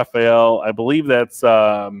Leonardo, Raphael. I believe that's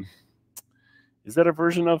is that a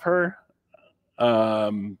version of her? Why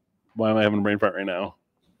am I having a brain fart right now?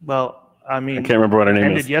 Well, I mean, I can't remember what her name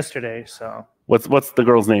ended is. yesterday, so What's the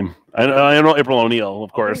girl's name? I know April O'Neil,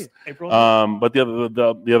 of course. Okay, April. But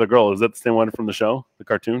the other girl, is that the same one from the show, the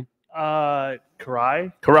cartoon?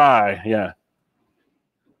 Karai, yeah.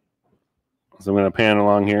 So I'm going to pan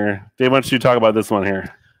along here. Dave, why don't you talk about this one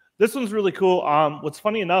here? This one's really cool. What's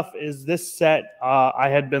funny enough is this set I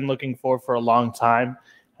had been looking for a long time,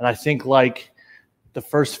 and I think like the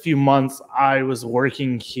first few months I was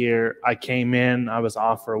working here, I came in, I was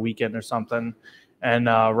off for a weekend or something, and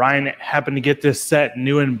Ryan happened to get this set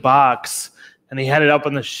new in box, and he had it up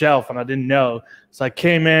on the shelf, and I didn't know. So I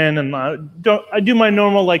came in, and I do my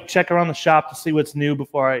normal like check around the shop to see what's new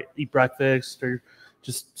before I eat breakfast or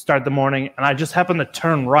just start the morning. And I just happened to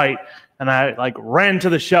turn right, and I like ran to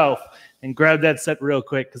the shelf and grabbed that set real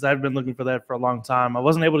quick because I've been looking for that for a long time. I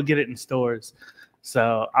wasn't able to get it in stores,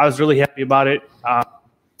 so I was really happy about it.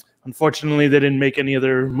 Unfortunately, they didn't make any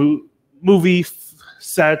other movie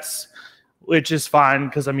sets, which is fine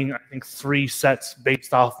because I mean I think 3 sets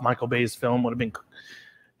based off Michael Bay's film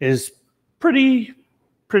is pretty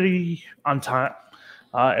on time.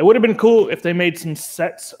 It would have been cool if they made some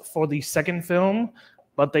sets for the second film,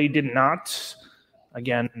 but they did not.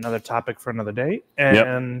 Again, another topic for another day.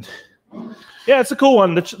 And yeah, it's a cool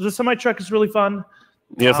one. The semi truck is really fun.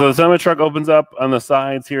 Yeah, so the semi truck opens up on the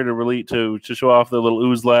sides here to show off the little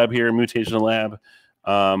ooze lab here, mutation lab.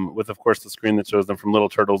 With, of course, the screen that shows them from Little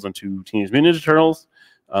Turtles into Teenage Mutant Ninja Turtles.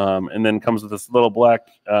 And then comes with this little black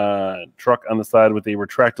truck on the side with a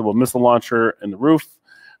retractable missile launcher in the roof.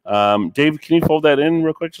 Dave, can you fold that in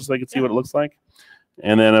real quick just so I can see what it looks like?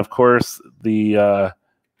 And then, of course, the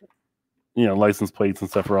license plates and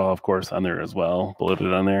stuff are all, of course, on there as well,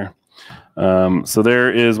 bulleted on there. So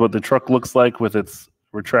there is what the truck looks like with its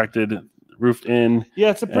retracted roofed in. Yeah,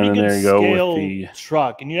 it's a pretty good scale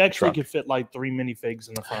truck, and you actually could fit like 3 minifigs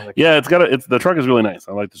in the front of the car. Yeah, the truck is really nice.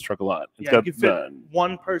 I like this truck a lot. You could fit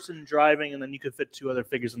one person driving, and then you could fit 2 other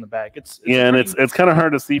figures in the back. It's kind of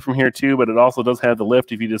hard to see from here too, but it also does have the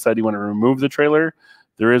lift if you decide you want to remove the trailer.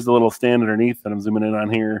 There is a little stand underneath that I'm zooming in on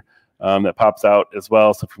here that pops out as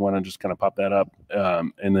well. So if you want to just kind of pop that up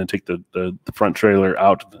and then take the front trailer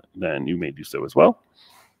out, then you may do so as well.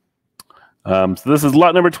 So this is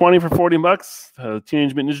lot number 20 for $40.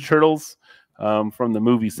 Teenage Mutant Ninja Turtles from the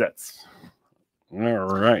movie sets. All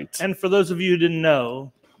right. And for those of you who didn't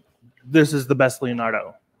know, this is the best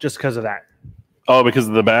Leonardo, just because of that. Oh, because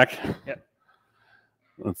of the back? Yep.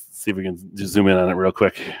 Let's see if we can just zoom in on it real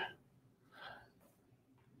quick.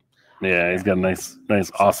 Yeah, he's got a nice,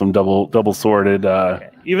 awesome double sworded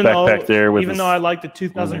backpack there. Even though I like the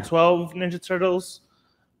 2012 Ninja Turtles,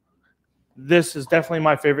 this is definitely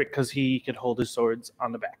my favorite because he could hold his swords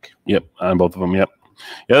on the back. Yep, on both of them. Yep.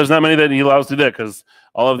 Yeah, there's not many that he allows to do that because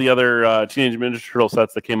all of the other Teenage Mutant Ninja Turtle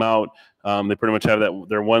sets that came out, they pretty much have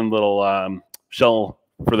their one little shell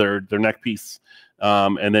for their neck piece.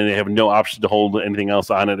 And then they have no option to hold anything else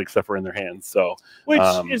on it except for in their hands. So, which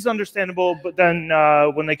is understandable. But then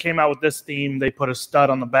when they came out with this theme, they put a stud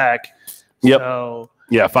on the back. Yep. So,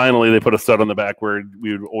 yeah, finally they put a stud on the back where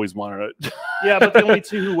we would always wanted it. Yeah, but the only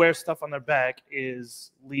 2 who wear stuff on their back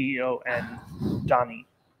is Leo and Donnie.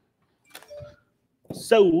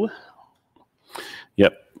 So.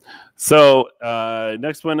 Yep. So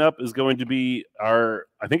next one up is going to be our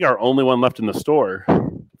only one left in the store,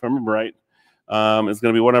 if I remember right. It's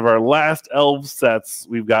going to be one of our last Elves sets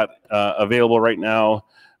we've got available right now.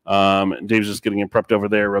 Dave's just getting it prepped over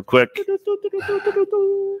there real quick.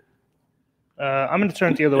 I'm going to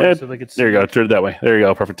turn it the other way so they can see. There you go. Turn it that way. There you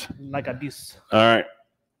go. Perfect. Like this. All right.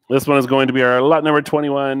 This one is going to be our lot number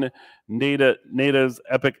 21, Nada's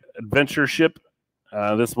Epic Adventure Ship.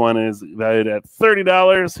 This one is valued at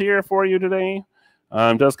 $30 here for you today.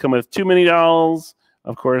 It does come with 2 mini dolls.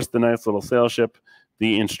 Of course, the nice little sail ship,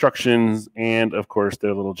 the instructions, and of course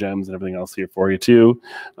their little gems and everything else here for you too.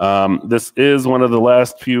 This is one of the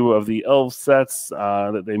last few of the Elf sets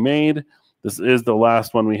that they made. This is the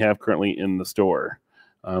last one we have currently in the store.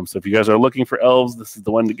 So if you guys are looking for Elves, this is the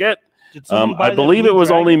one to get. I believe it was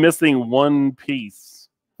only missing 1 piece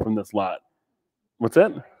from this lot. What's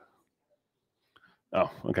that? Oh,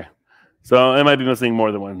 okay. So it might be missing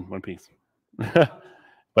more than one piece.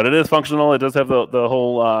 But it is functional. It does have the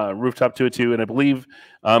whole rooftop to it too, and I believe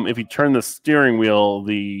if you turn the steering wheel,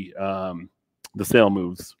 the sail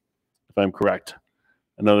moves. If I'm correct,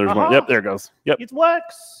 I know there's one. Yep, there it goes. Yep. It's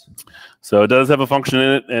wax. So it does have a function in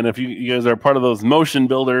it. And if you guys are part of those motion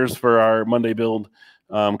builders for our Monday build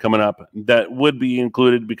coming up, that would be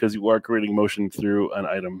included because you are creating motion through an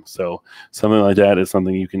item. So something like that is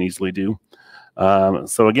something you can easily do.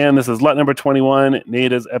 So again, this is lot number 21,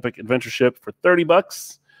 Nada's Epic Adventure Ship for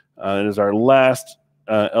 $30. It is our last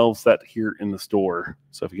elf set here in the store.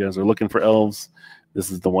 So if you guys are looking for elves,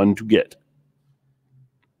 this is the one to get.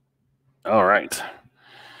 All right.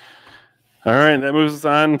 All right, that moves us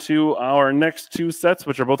on to our next two sets,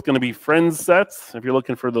 which are both going to be Friends sets. If you're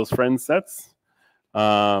looking for those Friends sets,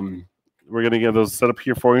 we're going to get those set up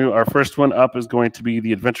here for you. Our first one up is going to be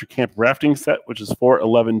the Adventure Camp Rafting set, which is for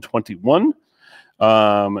 $11.21.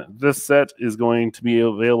 This set is going to be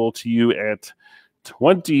available to you at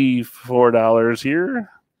 $24 here.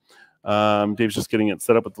 Dave's just getting it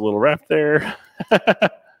set up with the little raft there.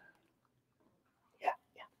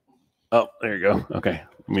 Oh, there you go. Okay.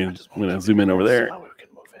 I'm going to zoom in over there.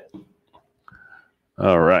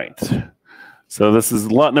 All right. So this is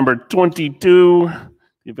lot number 22,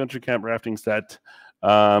 the Adventure Camp Rafting set.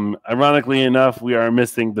 Ironically enough, we are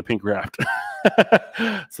missing the pink raft.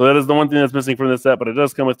 So that is the one thing that's missing from this set, but it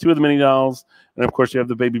does come with two of the mini dolls. And of course, you have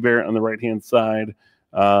the baby bear on the right-hand side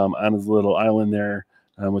on his little island there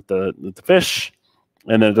with the fish.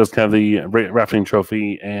 And then it does have the rafting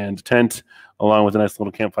trophy and tent, along with a nice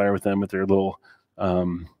little campfire with them with their little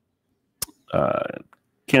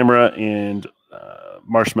camera and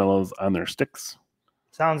marshmallows on their sticks.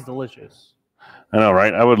 Sounds delicious. I know,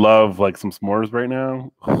 right? I would love like some s'mores right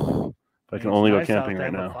now. If I can only go camping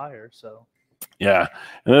right now. Fire, so. Yeah,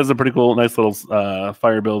 and that's a pretty cool, nice little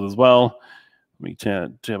fire build as well. Let me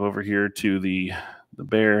tab over here to the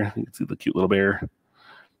bear. You can see the cute little bear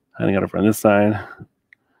hiding out over on this side.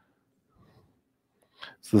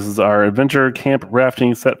 So this is our Adventure Camp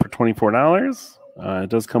Rafting set for $24. It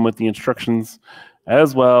does come with the instructions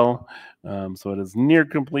as well. So it is near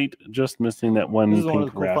complete, just missing that one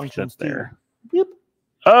pink raft that's there. Yep.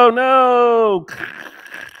 Oh, no!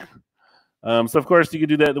 So, of course, you could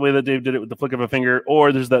do that the way that Dave did it with the flick of a finger,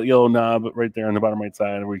 or there's that yellow knob right there on the bottom right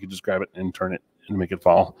side where you could just grab it and turn it and make it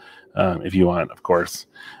fall if you want, of course.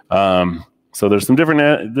 So there's some different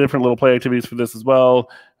little play activities for this as well.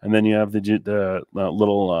 And then you have the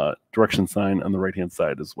little direction sign on the right-hand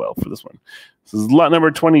side as well for this one. This is lot number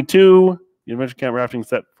 22, the Adventure Camp Rafting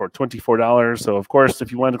set for $24. So, of course,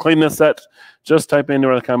 if you want to claim this set, just type into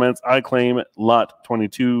the comments, I claim lot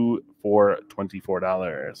 22 for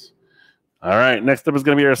 $24. All right, next up is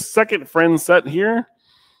going to be our second Friends set here.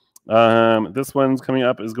 This one's coming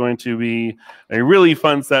up is going to be a really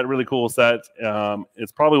fun set, really cool set.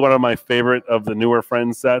 It's probably one of my favorite of the newer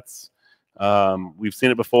Friends sets. We've seen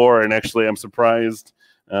it before, and actually I'm surprised.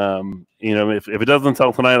 If it doesn't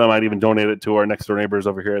sell tonight, I might even donate it to our next door neighbors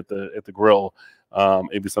over here at the grill.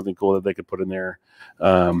 It'd be something cool that they could put in there.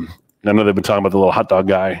 I know they've been talking about the little hot dog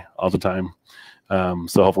guy all the time.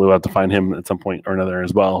 So hopefully we'll have to find him at some point or another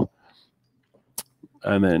as well.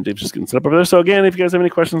 And then Dave's just getting set up over there. So again, if you guys have any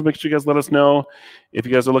questions, make sure you guys let us know. If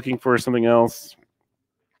you guys are looking for something else,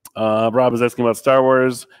 Rob is asking about Star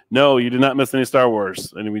Wars. No, you did not miss any Star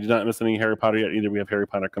Wars. And we did not miss any Harry Potter yet either. We have Harry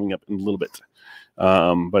Potter coming up in a little bit.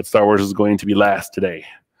 But Star Wars is going to be last today.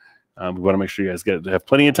 We want to make sure you guys have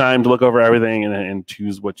plenty of time to look over everything and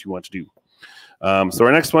choose what you want to do. So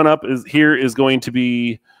our next one up is going to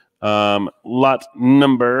be lot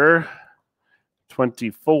number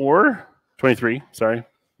 23, sorry,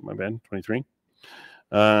 my bad, 23,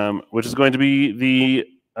 which is going to be the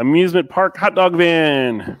amusement park hot dog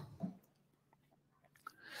van.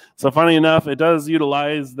 So funny enough, it does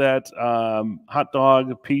utilize that hot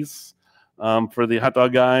dog piece for the hot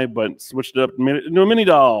dog guy, but switched it up and made it into a mini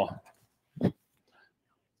doll.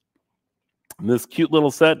 This cute little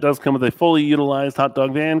set does come with a fully utilized hot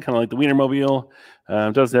dog van, kind of like the Wienermobile.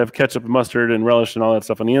 It does have ketchup and mustard and relish and all that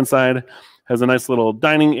stuff on the inside. Has a nice little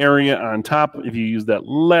dining area on top if you use that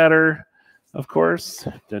ladder, of course.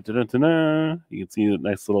 You can see the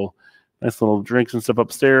nice little drinks and stuff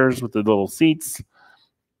upstairs with the little seats.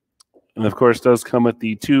 And of course, does come with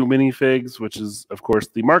the two minifigs, which is of course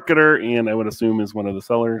the marketer, and I would assume is one of the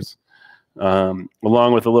sellers, along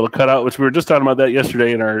with a little cutout, which we were just talking about that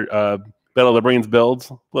yesterday in our Battle of the Brains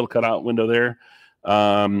builds. Little cutout window there.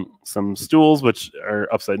 Some stools which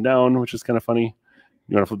are upside down, which is kind of funny.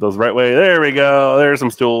 You want to flip those the right way. There we go. There's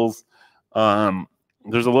some stools.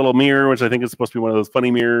 There's a little mirror, which I think is supposed to be one of those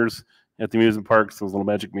funny mirrors at the amusement parks, those little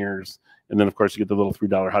magic mirrors. And then, of course, you get the little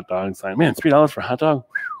 $3 hot dog sign. Man, $3 for a hot dog?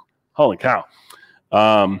 Whew. Holy cow.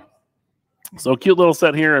 So cute little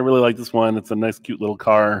set here. I really like this one. It's a nice, cute little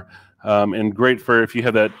car. and great for if you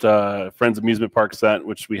have that Friends Amusement Park set,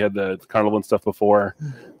 which we had the carnival and stuff before,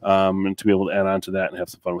 and to be able to add on to that and have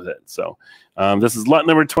some fun with it. So this is lot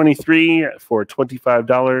number 23 for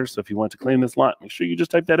 $25. So if you want to claim this lot, make sure you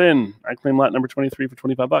just type that in. I claim lot number 23 for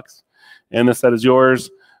 $25, and this set is yours.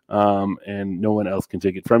 And no one else can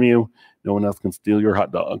take it from you. No one else can steal your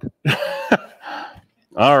hot dog.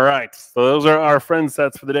 All right. So those are our friend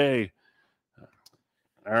sets for the day.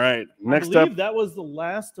 All right. Next up. That was the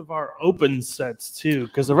last of our open sets, too,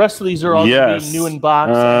 because the rest of these are all going to be new in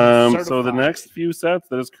box. And so the next few sets,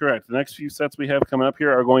 that is correct. The next few sets we have coming up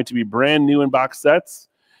here are going to be brand new in box sets.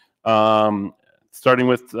 Starting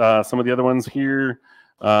with some of the other ones here.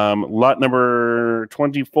 Lot number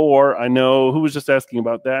 24. I know who was just asking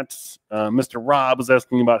about that. Mr. Rob was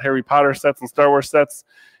asking about Harry Potter sets and Star Wars sets.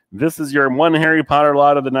 This is your one Harry Potter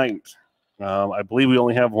lot of the night. I believe we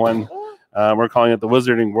only have one. We're calling it the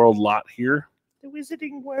Wizarding World lot here. The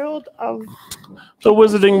Wizarding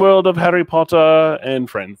World of Harry Potter and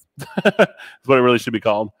Friends. That's what it really should be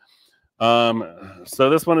called. So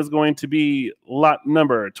this one is going to be lot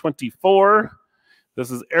number 24.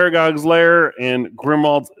 This is Aragog's Lair and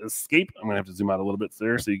Grimwald's Escape. I'm going to have to zoom out a little bit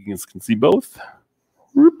there so you guys can see both.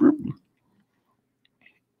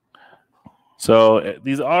 So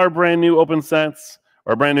these are brand new open sets,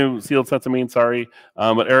 or brand new sealed sets, but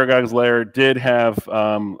Aragog's Lair did have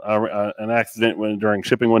an accident during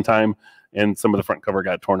shipping one time, and some of the front cover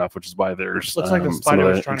got torn off, which is why there's looks like the spider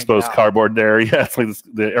was trying exposed to get out. cardboard there. Yeah, it's like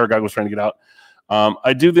the Aragog was trying to get out.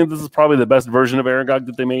 I do think this is probably the best version of Aragog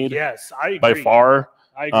that they made. Yes, I agree. By far.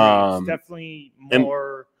 I agree. It's definitely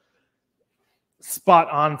more spot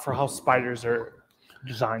on for how spiders are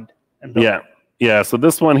designed and built. Yeah. So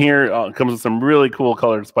this one here comes with some really cool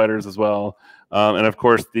colored spiders as well. And of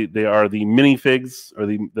course, they are the minifigs, or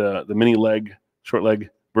the mini leg, short leg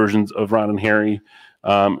versions of Ron and Harry.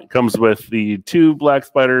 It comes with the 2 black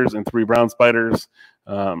spiders and 3 brown spiders,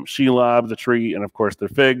 Shelob, the tree, and of course their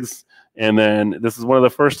figs. And then this is one of the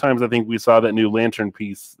first times I think we saw that new lantern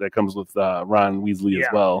piece that comes with Ron Weasley as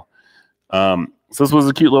well. So this was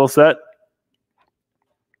a cute little set.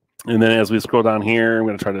 And then as we scroll down here, I'm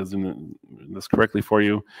going to try to zoom this correctly for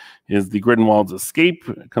you, is the Grindelwald's Escape.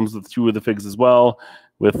 It comes with 2 of the figs as well.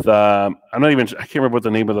 With I can't remember what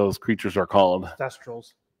the name of those creatures are called.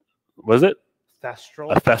 Thestrals. Was it?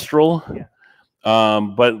 Thestral. A Thestral? Yeah.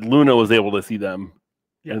 But Luna was able to see them.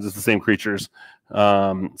 Yes. And it's the same creatures.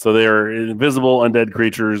 So they're invisible undead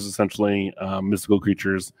creatures, essentially mystical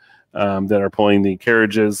creatures that are pulling the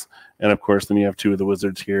carriages. And of course, then you have 2 of the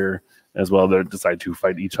wizards here as well that decide to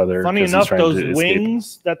fight each other. Funny enough, those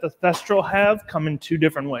wings that the Thestral have come in 2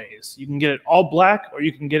 different ways. You can get it all black, or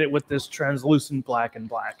you can get it with this translucent black and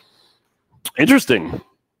black. Interesting.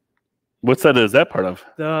 What set is that part of?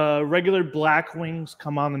 The regular black wings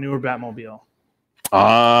come on the newer Batmobile.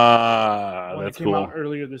 That's came cool. out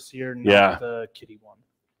earlier this year, not the kitty one.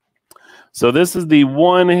 So this is the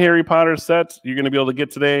one Harry Potter set you're going to be able to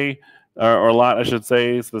get today, or lot, I should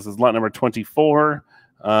say. So this is lot number 24.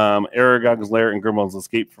 Aragog's Lair and Grimwald's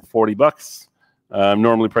Escape for $40.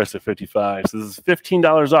 Normally priced at $55. So this is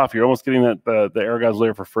 $15 off. You're almost getting that the Aragog's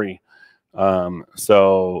Lair for free. Awesome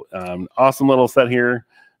little set here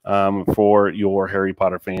for your Harry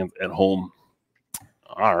Potter fans at home.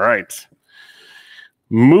 All right.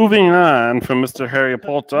 Moving on from Mr. Harry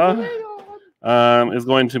Potter is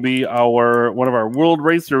going to be one of our World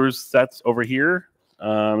Racers sets over here.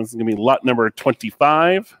 This is going to be lot number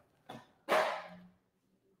 25.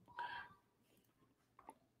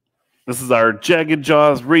 This is our Jagged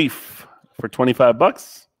Jaws Reef for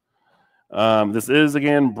 $25. This is,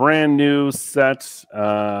 again, brand new set.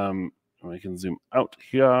 We can zoom out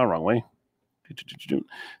here. Wrong way.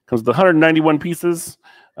 Comes with 191 pieces.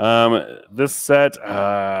 This set,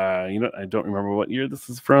 I don't remember what year this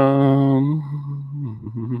is from.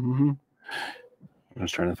 I'm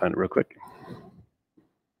just trying to find it real quick.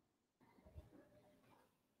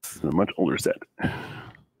 This is a much older set.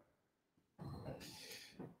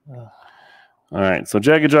 All right, so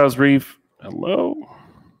Jagged Jaws Reef, hello.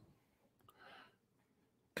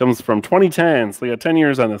 Comes from 2010, so we got 10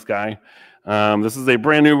 years on this guy. This is a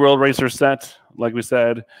brand new World Racer set, like we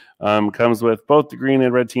said. Comes with both the green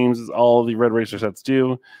and red teams, as all the Red Racer sets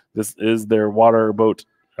do. This is their water boat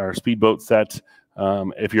or speedboat set.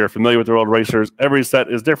 If you're familiar with the World Racers, every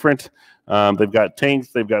set is different. They've got tanks,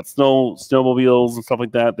 they've got snowmobiles and stuff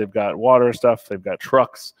like that. They've got water stuff, they've got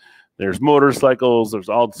trucks. There's motorcycles, there's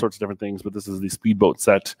all sorts of different things, but this is the speedboat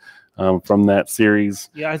set from that series.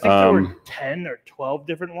 Yeah, I think there were 10 or 12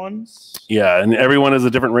 different ones. Yeah, and everyone is a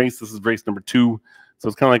different race. This is race number 2. So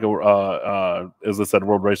it's kind of like as I said,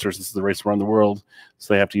 world racers. This is the race around the world,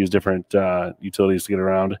 so they have to use different utilities to get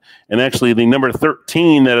around. And actually, the number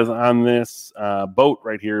 13 that is on this boat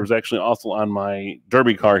right here is actually also on my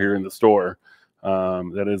derby car here in the store.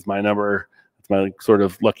 That is my number. It's my sort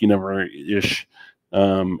of lucky number ish.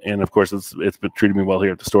 And of course, it's been treating me well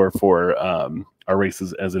here at the store for our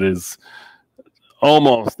races, as it is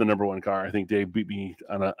almost the number 1 car. I think Dave beat me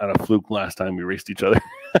on a fluke last time we raced each other.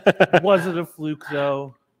 Was it a fluke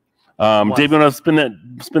though? Dave, you want to spin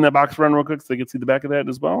that box around real quick so they can see the back of that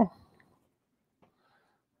as well?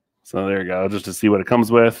 So there you go, just to see what it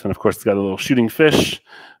comes with. And of course, it's got a little shooting fish,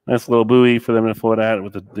 nice little buoy for them to float at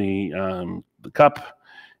with the cup,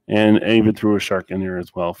 and even threw a shark in there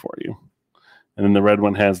as well for you. And then the red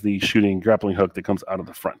one has the shooting grappling hook that comes out of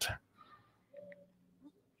the front,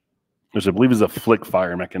 which I believe is a flick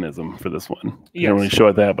fire mechanism for this one. You don't really show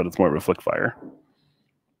it that, but it's more of a flick fire.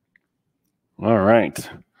 All right.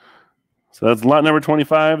 So that's lot number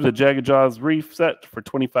 25, the Jagged Jaws Reef set for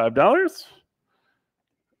 $25.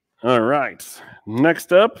 All right.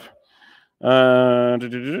 Next up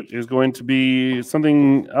is going to be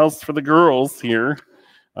something else for the girls here.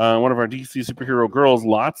 One of our DC Superhero Girls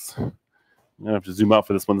lots. I'm going to have to zoom out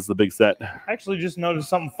for this one. This is the big set. I actually just noticed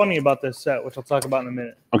something funny about this set, which I'll talk about in a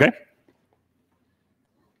minute. Okay.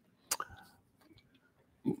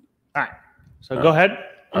 All right. So go ahead.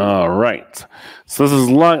 All right. So this is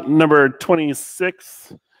lot number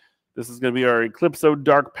 26. This is going to be our Eclipso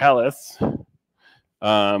Dark Palace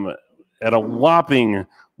at a whopping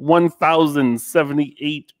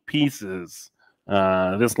 1,078 pieces.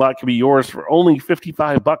 This lot can be yours for only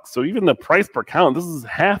 $55. So even the price per count, this is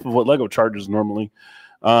half of what Lego charges normally.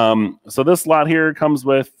 So this lot here comes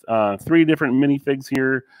with 3 different minifigs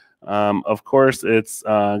here. Of course, it's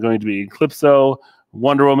going to be Eclipso,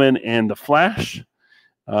 Wonder Woman, and the Flash.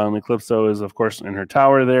 Eclipso is, of course, in her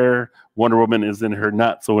tower there. Wonder Woman is in her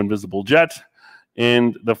not-so-invisible jet.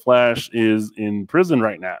 And the Flash is in prison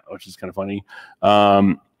right now, which is kind of funny.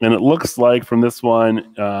 And it looks like from this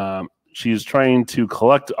one, she's trying to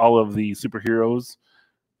collect all of the superheroes,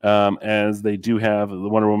 as they do have the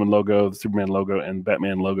Wonder Woman logo, the Superman logo, and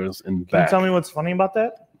Batman logos in the back. Can you tell me what's funny about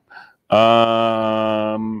that?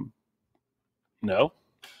 No.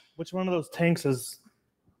 Which one of those tanks is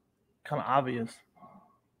kind of obvious?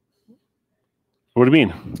 What do you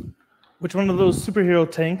mean? Which one of those superhero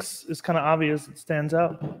tanks is kind of obvious? It stands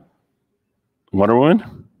out. Wonder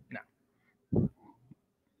Woman? No.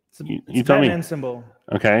 It's a tell me. Batman symbol.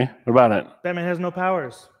 Okay. What about it? Batman has no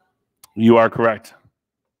powers. You are correct.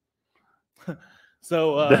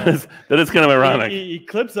 So that is kind of ironic.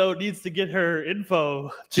 Eclipso needs to get her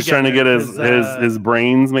info. She's trying to get his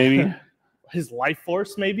brains, maybe. His life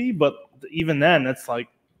force, maybe. But even then, it's like,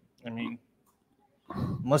 I mean,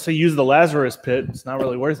 unless they use the Lazarus pit, it's not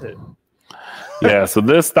really worth it. Yeah, so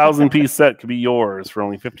this 1,000-piece set could be yours for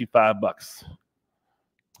only $55.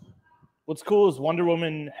 What's cool is Wonder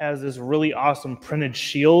Woman has this really awesome printed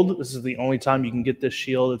shield. This is the only time you can get this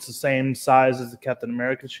shield. It's the same size as the Captain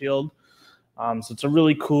America shield. So it's a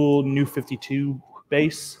really cool new 52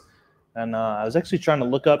 base. And I was actually trying to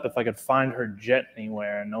look up if I could find her jet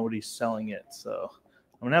anywhere, and nobody's selling it. So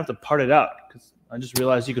I'm going to have to part it out because I just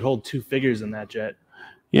realized you could hold 2 figures in that jet.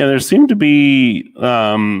 Yeah, there seem to be,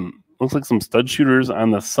 looks like some stud shooters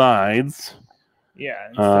on the sides. Yeah.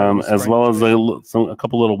 As well as a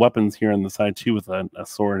couple little weapons here on the side, too, with a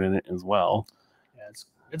sword in it as well. Yeah,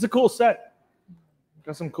 it's a cool set.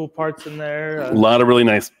 Got some cool parts in there. A lot of really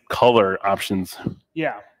nice color options.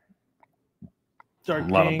 Yeah. Dark a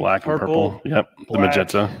lot pink, of black purple, and purple. Yep, black. The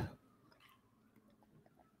magenta.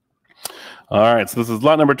 All right, so this is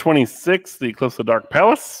lot number 26, the Eclipse Dark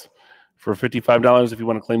Palace, for $55. If you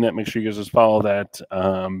want to claim that, make sure you guys just follow that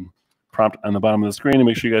prompt on the bottom of the screen and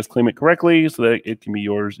make sure you guys claim it correctly so that it can be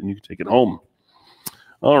yours and you can take it home.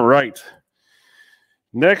 All right.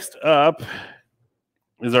 Next up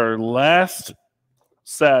is our last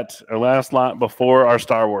set, our last lot before our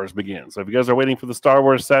Star Wars begins. So if you guys are waiting for the Star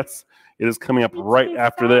Wars sets, it is coming up right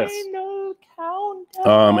after this.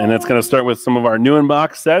 And it's going to start with some of our new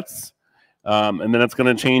in-box sets. And then it's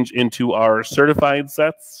going to change into our certified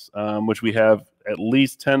sets, which we have at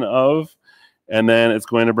least 10 of. And then it's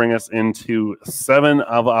going to bring us into 7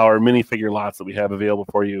 of our minifigure lots that we have available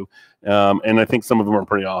for you. And I think some of them are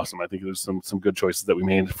pretty awesome. I think there's some good choices that we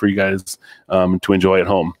made for you guys to enjoy at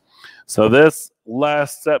home. So this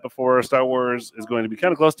last set before Star Wars is going to be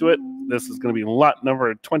kind of close to it. This is going to be lot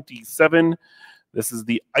number 27. This is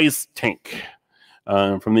the Ice Tank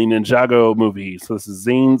from the Ninjago movie. So this is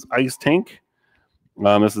Zane's Ice Tank.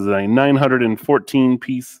 This is a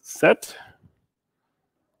 914-piece set.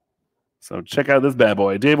 So check out this bad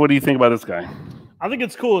boy. Dave, what do you think about this guy? I think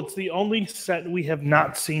it's cool. It's the only set we have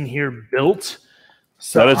not seen here built.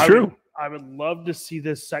 So that is true. I would love to see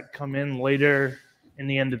this set come in later in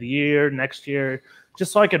the end of the year, next year,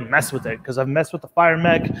 just so I can mess with it. Because I've messed with the Fire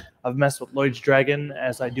Mech. I've messed with Lloyd's Dragon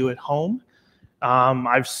as I do at home.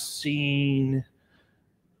 I've seen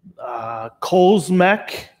Cole's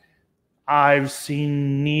Mech. I've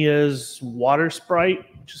seen Nia's Water Sprite,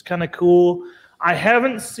 which is kind of cool. I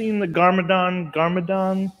haven't seen the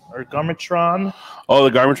Garmadon or Garmatron. Oh, the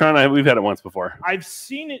Garmatron? We've had it once before. I've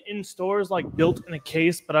seen it in stores, like built in a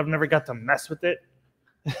case, but I've never got to mess with it.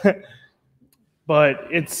 But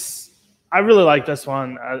I really like this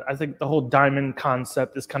one. I think the whole diamond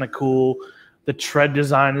concept is kind of cool. The tread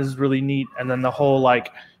design is really neat. And then the whole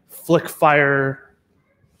like flick fire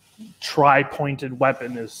tri-pointed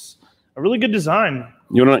weapon is a really good design.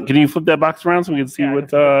 Can you flip that box around so we can see what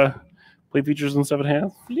play features and stuff it has?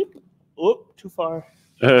 Flip. Oh, too far.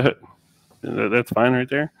 That's fine right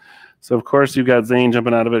there. So, of course, you've got Zane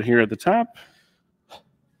jumping out of it here at the top.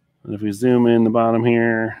 And if we zoom in the bottom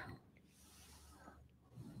here.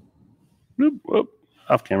 Whoop, whoop,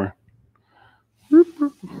 off camera. Whoop,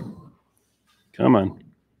 whoop. Come on.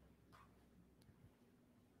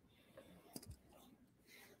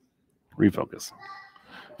 Refocus.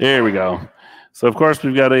 There we go. So, of course,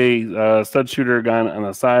 we've got a stud shooter gun on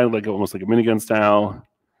the side, almost like a minigun style.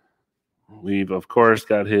 We've, of course,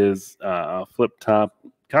 got his flip top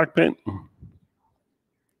cockpit.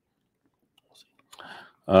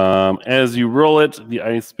 As you roll it, the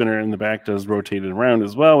ice spinner in the back does rotate it around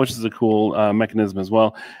as well, which is a cool mechanism as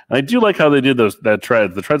well. And I do like how they did that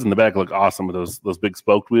treads. The treads in the back look awesome with those big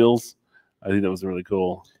spoked wheels. I think that was really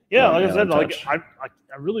cool. Yeah, like I said, I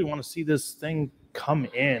really want to see this thing come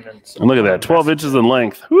in. And look at that, 12 inches in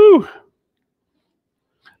length. Woo!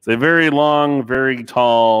 It's a very long, very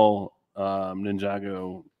tall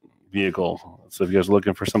Ninjago vehicle. So if you guys are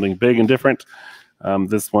looking for something big and different,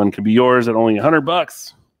 this one could be yours at only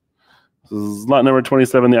 $100. This is lot number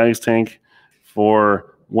 27, the ice tank,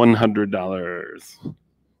 for $100. All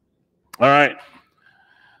right.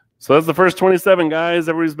 So that's the first 27, guys.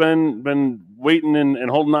 Everybody's been waiting and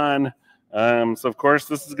holding on. So of course,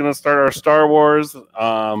 this is going to start our Star Wars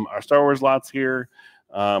lots here.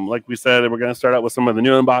 Like we said, we're going to start out with some of the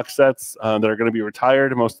new unboxed sets that are going to be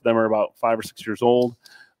retired. Most of them are about 5 or 6 years old.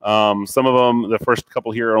 Some of them, the first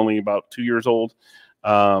couple here, are only about 2 years old.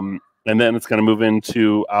 And then it's going to move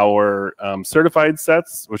into our certified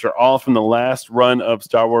sets, which are all from the last run of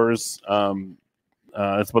Star Wars.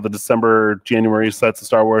 It's about the December, January sets of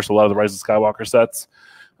Star Wars, so a lot of the Rise of Skywalker sets.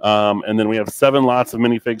 And then we have 7 lots of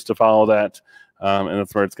minifigs to follow that. And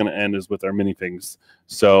that's where it's going to end, is with our minifigs.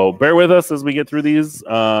 So bear with us as we get through these.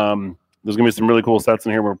 There's going to be some really cool sets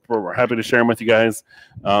in here. We're happy to share them with you guys.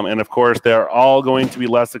 And, of course, they're all going to be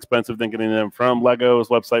less expensive than getting them from Lego's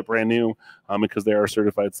website brand new, because they are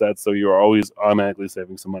certified sets, so you are always automatically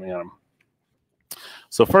saving some money on them.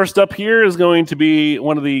 So first up here is going to be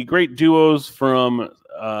one of the great duos from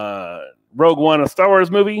Rogue One, a Star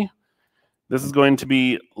Wars movie. This is going to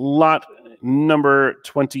be lot number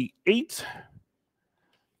 28.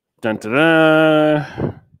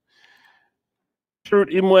 Dun-da-da. Trut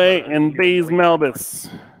Imwe and Baze Malbus.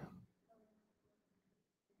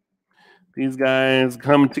 These guys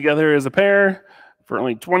come together as a pair for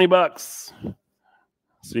only $20.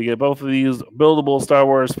 So you get both of these buildable Star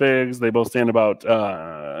Wars figs. They both stand about,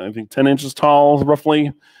 I think, 10 inches tall,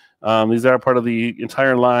 roughly. These are part of the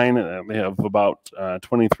entire line. They have about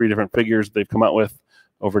 23 different figures they've come out with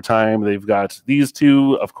over time. They've got these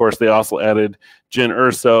two. Of course, they also added Jyn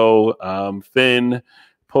Erso, Finn,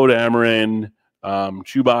 Poe Dameron,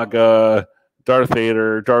 Chewbacca, Darth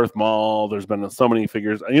Vader, Darth Maul. There's been so many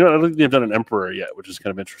figures. I don't think they've done an Emperor yet, which is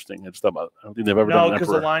kind of interesting. I don't think they've ever done an Emperor. No, because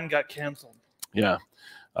the line got canceled. Yeah.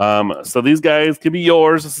 So these guys could be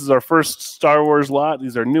yours. This is our first Star Wars lot.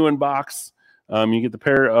 These are new in box. You get the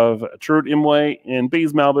pair of Trut Imwe and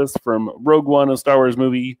Baze Malbus from Rogue One, a Star Wars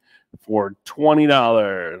movie, for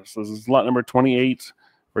 $20. So this is lot number 28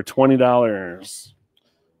 for $20.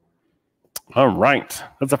 All right.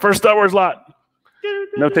 That's the first Star Wars lot.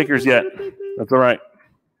 No takers yet. That's all right.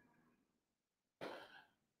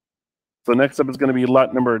 So next up is going to be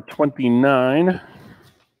lot number 29.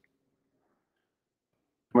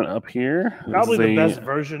 Coming up here. Probably the best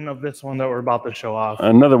version of this one that we're about to show off.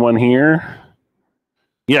 Another one here.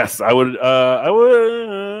 Yes, I would. I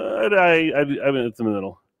mean, it's in the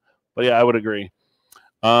middle, but yeah, I would agree.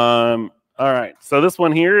 All right, so this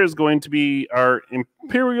one here is going to be our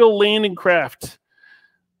Imperial Landing Craft.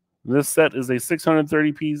 This set is a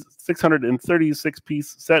 636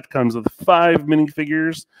 piece set. Comes with 5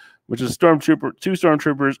 minifigures, which is two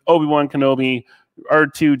Stormtroopers, Obi-Wan Kenobi,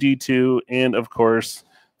 R2-D2, and of course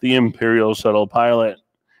the Imperial shuttle pilot,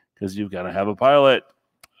 because you've got to have a pilot.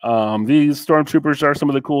 These Stormtroopers are some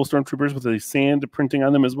of the cool Stormtroopers with the sand printing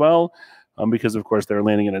on them as well, because of course they're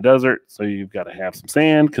landing in a desert, so you've got to have some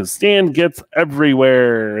sand, because sand gets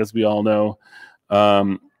everywhere, as we all know.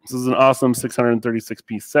 This is an awesome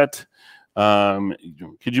 636-piece set.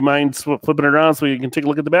 Could you mind flipping it around so you can take a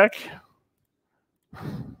look at the back?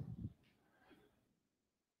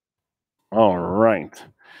 All right.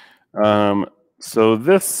 So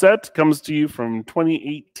this set comes to you from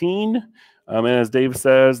 2018. And as Dave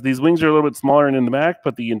says, these wings are a little bit smaller and in the back,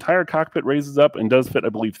 but the entire cockpit raises up and does fit, I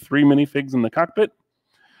believe, 3 minifigs in the cockpit.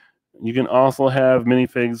 You can also have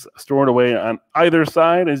minifigs stored away on either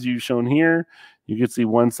side, as you've shown here. You can see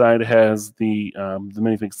one side has the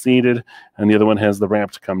minifig seated, and the other one has the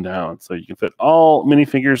ramp to come down. So you can fit all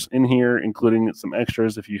minifigures in here, including some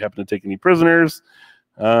extras if you happen to take any prisoners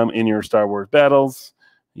in your Star Wars battles.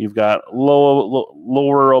 You've got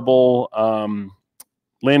lowerable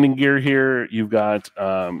landing gear here. You've got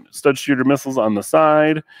stud shooter missiles on the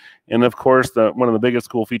side. And of course, one of the biggest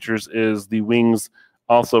cool features is the wings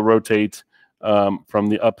also rotate from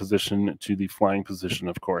the up position to the flying position,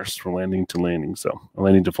 of course, from landing to landing. So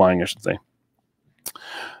landing to flying, I should say.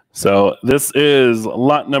 So this is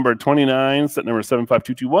lot number 29, set number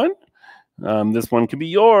 75221. This one could be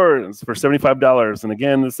yours for $75. And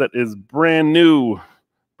again, this set is brand new,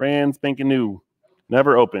 brand spanking new,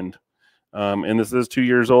 never opened. And this is 2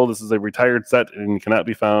 years old. This is a retired set and cannot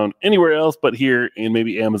be found anywhere else but here and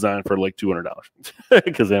maybe Amazon for like $200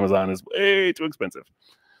 because Amazon is way too expensive.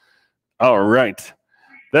 All right.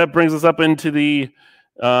 That brings us up into the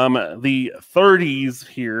 30s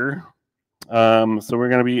here. So we're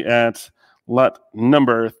going to be at lot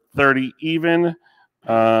number 30 even.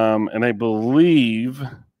 And I believe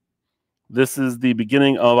this is the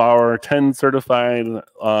beginning of our 10 certified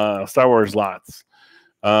Star Wars lots.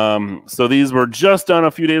 So these were just done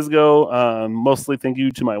a few days ago. Mostly thank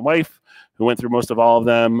you to my wife who went through most of all of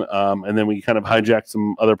them. And then we kind of hijacked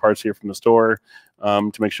some other parts here from the store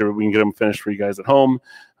to make sure we can get them finished for you guys at home.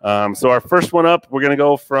 So our first one up, we're going to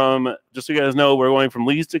go from, just so you guys know, we're going from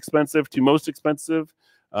least expensive to most expensive.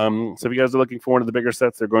 So if you guys are looking for one of the bigger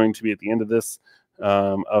sets, they're going to be at the end of this,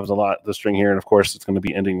 of the string here. And of course, it's going to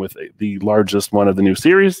be ending with the largest one of the new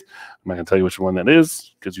series. I'm not going to tell you which one that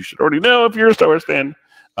is because you should already know if you're a Star Wars fan.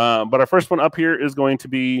 But our first one up here is going to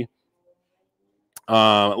be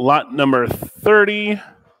lot number 30.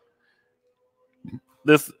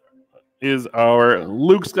 This is our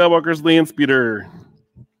Luke Skywalker's land speeder.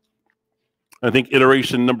 I think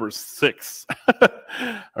iteration number 6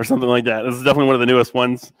 or something like that. This is definitely one of the newest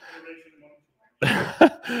ones.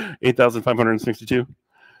 8,562.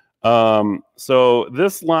 So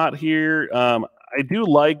this lot here, I do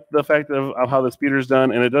like the fact of how the speeder is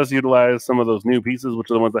done, and it does utilize some of those new pieces,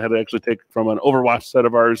 which are the ones I had to actually take from an Overwatch set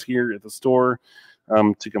of ours here at the store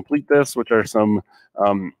to complete this, which are some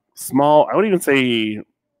small, I would even say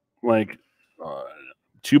like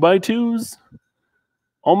 2x2s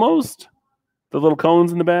almost. The little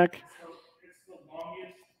cones in the back. So it's the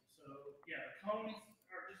longest. So yeah, the cones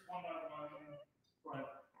are just 1x1, but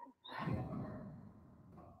in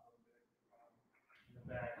the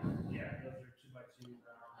back, yeah, those are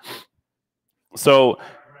 2x2. So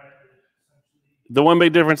the one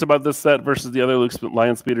big difference about this set versus the other Luke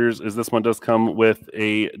Lion Speeders is this one does come with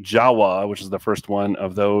a Jawa, which is the first one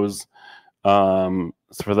of those. So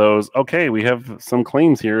for those, okay, we have some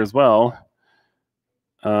claims here as well.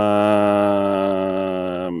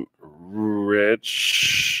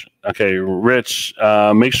 Rich. Okay, Rich.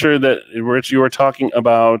 Make sure that, Rich, you are talking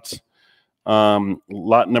about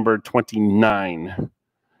lot number 29.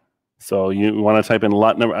 So you want to type in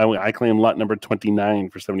lot number. I claim lot number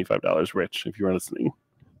 29 for $75, Rich, if you are listening.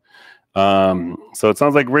 So it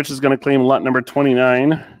sounds like Rich is going to claim lot number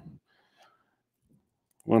 29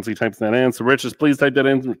 once he types that in. So Rich, just please type that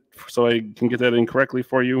in so I can get that in correctly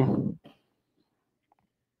for you.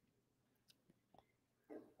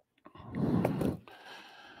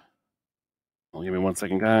 Well, give me 1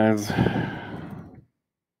 second, guys. Make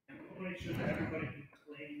sure that everybody can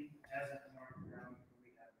claim has that marked down. We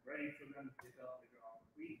have it ready for them to pick up later on the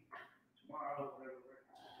week, tomorrow, whatever.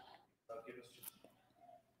 So give us just.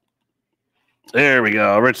 There we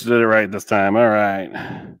go. Rich did it right this time. All right.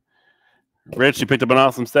 Rich, you picked up an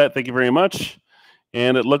awesome set. Thank you very much.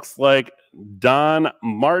 And it looks like Don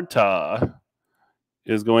Marta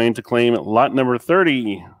is going to claim lot number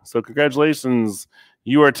 30. So congratulations.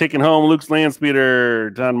 You are taking home Luke's land speeder,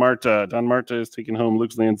 Don Marta. Don Marta is taking home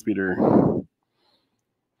Luke's land speeder.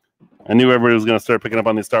 I knew everybody was going to start picking up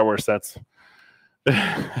on these Star Wars sets.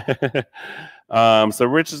 So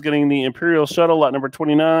Rich is getting the Imperial Shuttle, lot number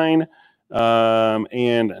 29.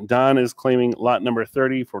 And Don is claiming lot number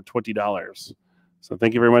 30 for $20. So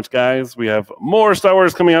thank you very much, guys. We have more Star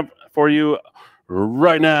Wars coming up for you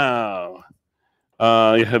right now.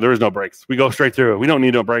 Yeah, there is no breaks. We go straight through it. We don't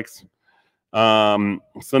need no breaks. So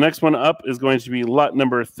next one up is going to be lot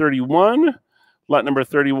number 31. Lot number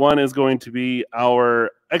 31 is going to be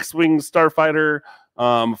our X-Wing Starfighter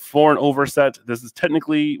 4 and over set. This is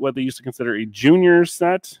technically what they used to consider a junior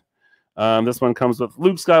set. This one comes with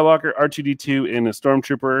Luke Skywalker, R2-D2, and a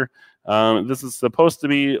Stormtrooper. This is supposed to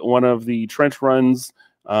be one of the trench runs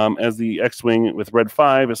as the X-Wing with Red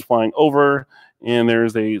 5 is flying over, and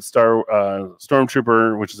there's a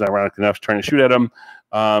Stormtrooper, which is ironic enough, trying to shoot at him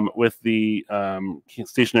with the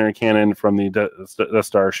stationary cannon from the Death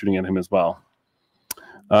Star shooting at him as well.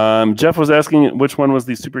 Jeff was asking which one was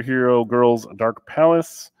the Superhero Girls Dark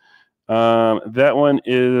Palace. That one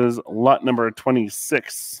is lot number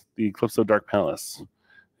 26, the Eclipso Dark Palace.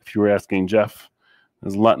 If you were asking Jeff,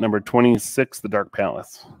 is lot number 26, the Dark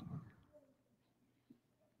Palace.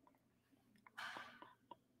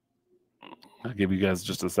 I'll give you guys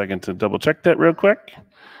just a second to double check that real quick.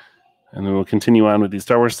 And then we'll continue on with these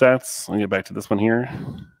Star Wars stats. I'll get back to this one here.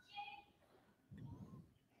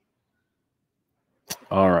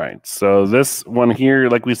 All right, so this one here,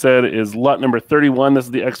 like we said, is lot number 31. This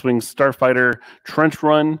is the X-Wing Starfighter Trench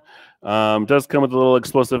Run. Does come with a little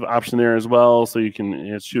explosive option there as well, so you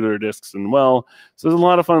can shoot our discs and well. So there's a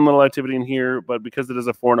lot of fun little activity in here, but because it is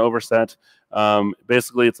a 4 and over set,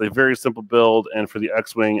 basically it's a very simple build, and for the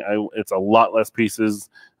X-Wing, it's a lot less pieces.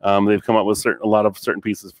 They've come up with a lot of certain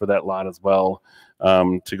pieces for that lot as well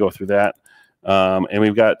to go through that. And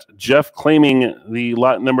we've got Jeff claiming the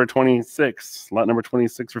lot number 26. Lot number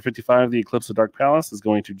 26 for 55, the Eclipse of Dark Palace, is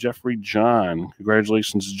going to Jeffrey John.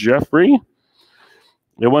 Congratulations, Jeffrey.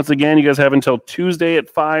 And once again, you guys have until Tuesday at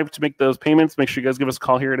 5 to make those payments. Make sure you guys give us a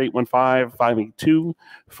call here at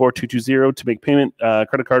 815-582-4220 to make payment,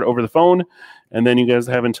 credit card over the phone. And then you guys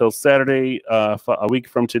have until Saturday, a week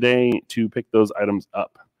from today, to pick those items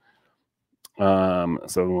up.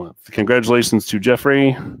 So congratulations to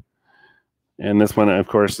Jeffrey. And this one, of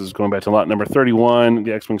course, is going back to lot number 31,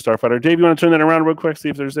 the X-Wing Starfighter. Dave, you want to turn that around real quick, see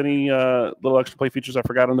if there's any little extra play features I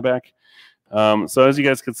forgot on the back? So as you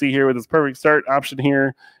guys can see here with this perfect start option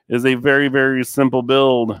here is a very, very simple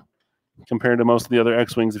build compared to most of the other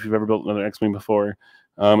X-Wings if you've ever built another X-Wing before.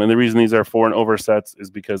 And the reason these are 4 and over sets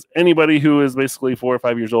is because anybody who is basically 4 or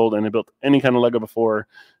 5 years old and have built any kind of Lego before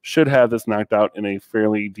should have this knocked out in a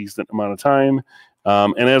fairly decent amount of time.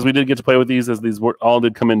 And as we did get to play with these, as these all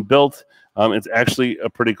did come in built, it's actually a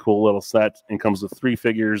pretty cool little set and comes with 3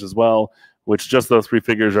 figures as well, which just those 3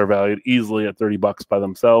 figures are valued easily at $30 by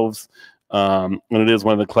themselves. And it is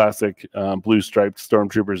one of the classic blue striped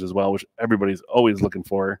Stormtroopers as well, which everybody's always looking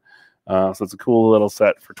for. So it's a cool little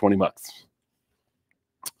set for $20.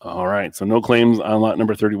 All right, so no claims on lot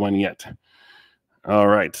number 31 yet. All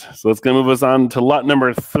right, so let's move us on to lot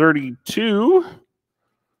number 32.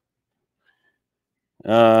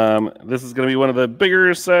 This is going to be one of the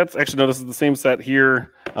bigger sets. Actually, no, this is the same set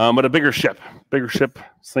here, but a bigger ship,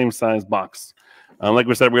 same size box. Like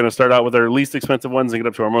we said, we're going to start out with our least expensive ones and get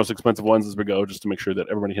up to our most expensive ones as we go, just to make sure that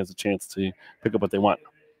everybody has a chance to pick up what they want.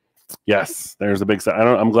 Yes, there's a big set.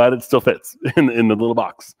 I'm glad it still fits in the little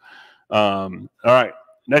box. All right,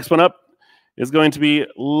 next one up is going to be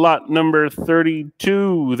lot number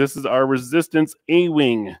 32. This is our Resistance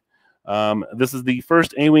A-Wing. This is the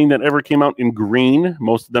first A-Wing that ever came out in green.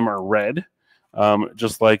 Most of them are red,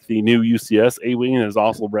 just like the new UCS A-Wing is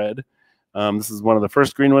also red. This is one of the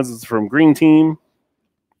first green ones. It's from Green Team.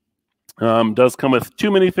 Does come with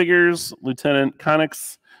 2 minifigures. Lieutenant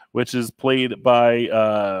Connix, which is played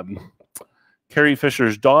by Carrie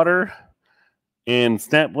Fisher's daughter, and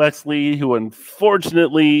Snap Wexley, who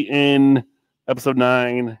unfortunately in episode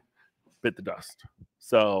 9 bit the dust.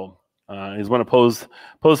 So he's one of Poe's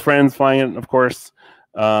friends flying it, of course.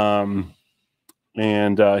 And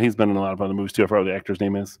he's been in a lot of other movies too. I forgot what the actor's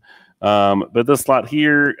name is. But this slot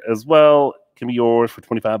here as well can be yours for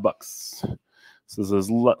 $25. So this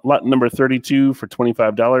is lot number 32 for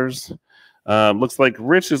 $25. Looks like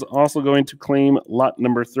Rich is also going to claim lot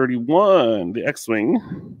number 31, the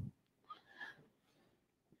X-Wing.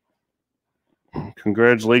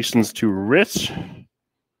 Congratulations to Rich.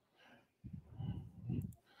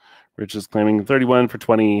 Rich is claiming 31 for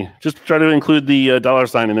 20. Just try to include the dollar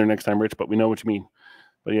sign in there next time, Rich, but we know what you mean.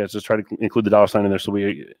 But yeah, just try to include the dollar sign in there so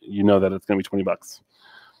you know that it's going to be $20.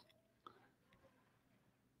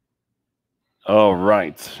 All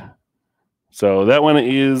right. So that one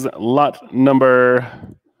is lot number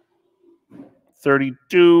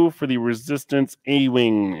 32 for the Resistance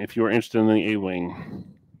A-Wing, if you're interested in the A-Wing.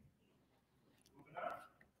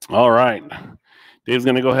 All right. Dave's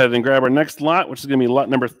going to go ahead and grab our next lot, which is going to be lot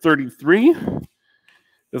number 33.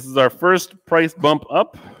 This is our first price bump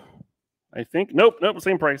up, I think. Nope,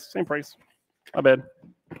 same price. My bad.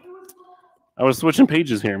 I was switching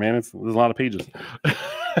pages here, man. There's a lot of pages.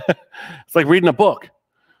 It's like reading a book.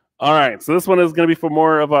 All right, so this one is going to be for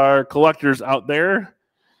more of our collectors out there.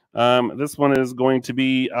 This one is going to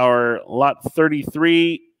be our lot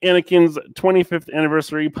 33, Anakin's 25th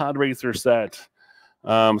anniversary pod racer set.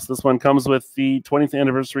 So this one comes with the 20th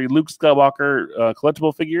anniversary Luke Skywalker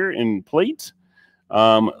collectible figure in plate.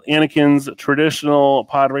 Anakin's traditional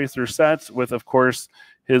pod racer set with, of course,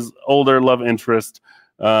 his older love interest,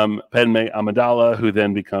 Padme Amidala, who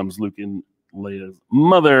then becomes Luke and Leia's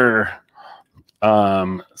mother.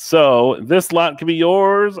 So this lot can be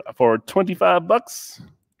yours for $25.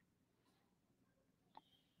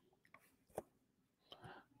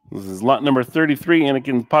 This is lot number 33,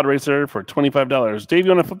 Anakin Pod Racer for $25. Dave,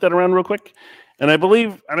 you want to flip that around real quick? And I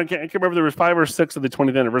believe, I can't remember, there was 5 or 6 of the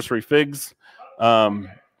 20th anniversary figs.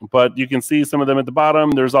 But you can see some of them at the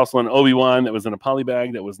bottom. There's also an Obi-Wan that was in a poly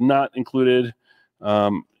bag that was not included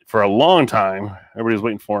for a long time. Everybody was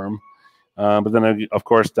waiting for him. But then, of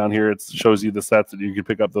course, down here it shows you the sets that you can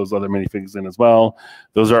pick up those other minifigs in as well.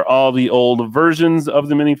 Those are all the old versions of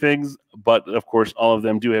the minifigs, but of course, all of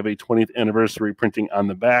them do have a 20th anniversary printing on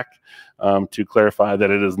the back to clarify that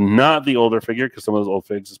it is not the older figure, because some of those old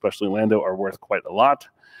figs, especially Lando, are worth quite a lot.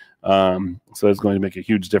 So it's going to make a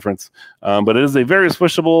huge difference. But it is a very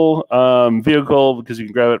swishable vehicle, because you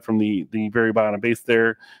can grab it from the very bottom base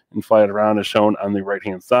there and fly it around, as shown on the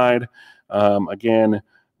right-hand side. Again,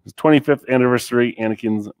 25th anniversary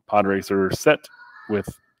Anakin's Pod Racer set with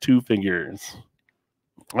 2 figures.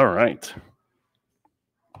 All right.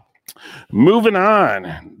 Moving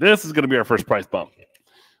on. This is going to be our first price bump.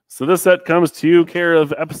 So this set comes to you care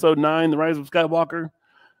of Episode 9, The Rise of Skywalker.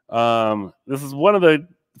 This is one of the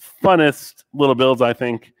funnest little builds, I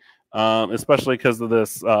think, especially because of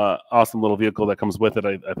this awesome little vehicle that comes with it.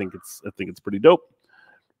 I think it's pretty dope.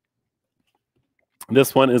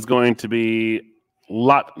 This one is going to be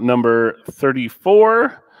lot number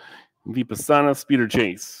 34, the Pisana Speeder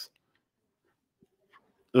Chase.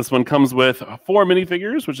 This one comes with 4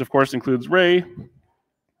 minifigures, which of course includes Rey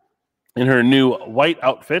in her new white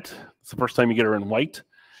outfit. It's the first time you get her in white.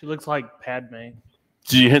 She looks like Padme.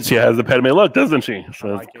 She has the Padme look, doesn't she?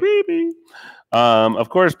 So it's creepy. Of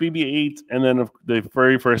course, BB-8, and then the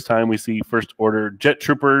very first time we see First Order Jet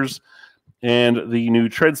Troopers and the new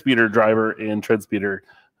Tread Speeder driver in Tread Speeder.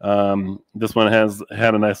 This one has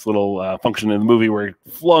had a nice little function in the movie where he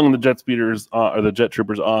flung the jet speeders or the jet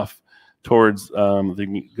troopers off towards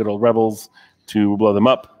the good old rebels to blow them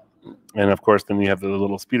up. And of course, then you have the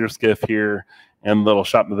little speeder skiff here and the little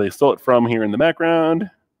shop that they stole it from here in the background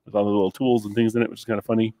with all the little tools and things in it, which is kind of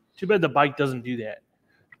funny. Too bad the bike doesn't do that.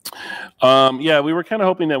 Yeah, we were kind of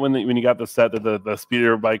hoping that when you got the set that the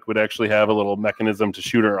speeder bike would actually have a little mechanism to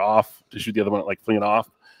shoot her off, to shoot the other one, like fling it off.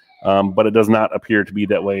 But it does not appear to be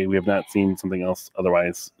that way. We have not seen something else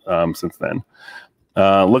otherwise since then.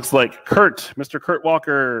 Looks like Mr. Kurt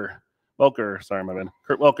Welker, sorry, my bad.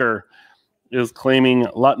 Kurt Welker is claiming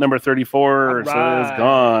lot number 34. Right. So it is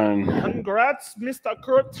gone. Congrats, Mr.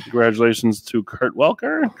 Kurt. Congratulations to Kurt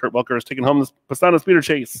Welker. Kurt Welker is taking home this Pisana Speeder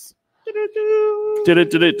Chase.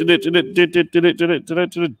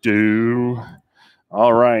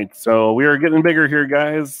 All right, so we are getting bigger here,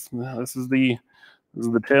 guys. This is the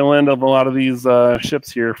tail end of a lot of these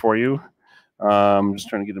ships here for you. I'm just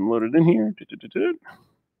trying to get them loaded in here.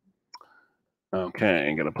 Okay,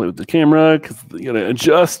 I got to play with the camera because you got to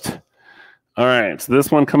adjust. All right, so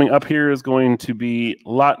this one coming up here is going to be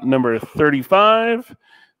lot number 35.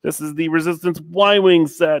 This is the Resistance Y-Wing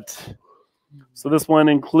set. So this one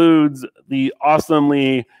includes the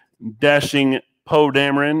awesomely dashing Poe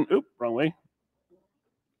Dameron. Oop, wrong way.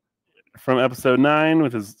 From Episode 9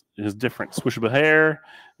 with his different swishable hair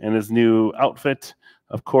and his new outfit.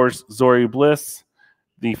 Of course, Zori Bliss,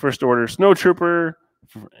 the First Order Snowtrooper,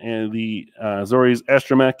 and the Zori's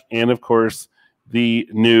astromech, and of course, the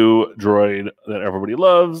new droid that everybody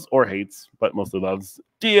loves or hates, but mostly loves,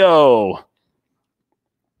 Dio.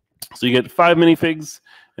 So you get 5 minifigs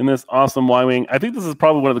in this awesome Y-Wing. I think this is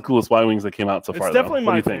probably one of the coolest Y-Wings that came out so far. It's definitely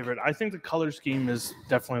my favorite. I think the color scheme is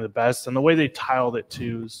definitely the best, and the way they tiled it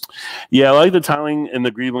too. Yeah, I like the tiling and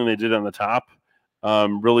the greebling they did on the top.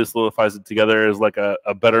 Really solidifies it together as like a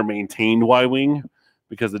better maintained Y-Wing,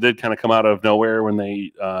 because it did kind of come out of nowhere when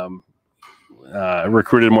they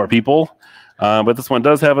recruited more people. But this one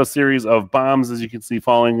does have a series of bombs, as you can see,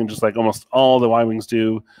 falling, and just like almost all the Y-Wings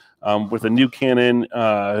do, with a new cannon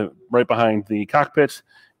right behind the cockpit.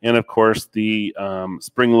 And, of course, the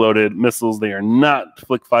spring-loaded missiles. They are not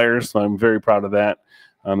flick fires, so I'm very proud of that,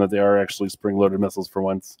 that they are actually spring-loaded missiles for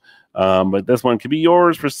once. But this one could be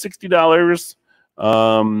yours for $60.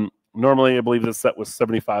 Normally, I believe this set was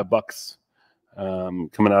 $75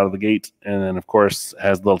 coming out of the gate. And then, of course,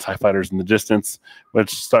 has little TIE fighters in the distance,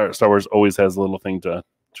 which Star Wars always has a little thing to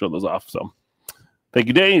show those off. So thank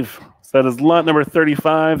you, Dave. So that is lot number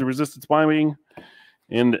 35, the Resistance Y-Wing.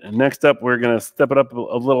 And next up, we're going to step it up a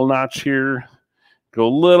little notch here, go a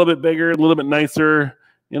little bit bigger, a little bit nicer,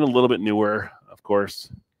 and a little bit newer, of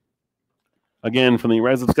course. Again, from the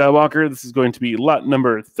Rise of Skywalker, this is going to be lot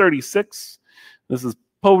number 36. This is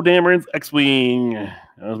Poe Dameron's X-Wing,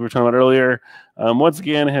 as we were talking about earlier. Once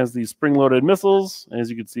again, it has these spring-loaded missiles, as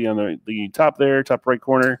you can see on the top there, top right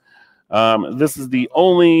corner. This is the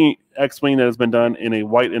only X-Wing that has been done in a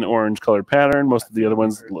white and orange colored pattern. Most of the other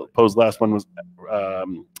ones, Poe's last one was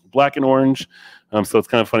black and orange. So it's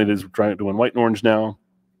kind of funny that he's trying to do white and orange now.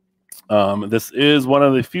 This is one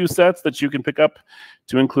of the few sets that you can pick up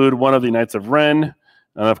to include one of the Knights of Ren.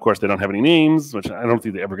 Of course, they don't have any names, which I don't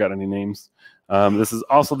think they ever got any names. This is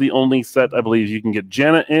also the only set, I believe, you can get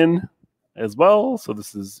Janna in as well. So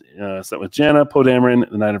this is set with Janna, Poe Dameron,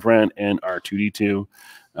 the Knight of Ren, and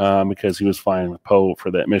R2-D2, because he was flying with Poe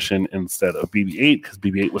for that mission instead of BB-8, because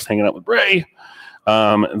BB-8 was hanging out with Rey.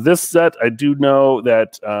 This set, I do know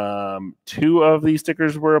that 2 of these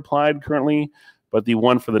stickers were applied currently, but the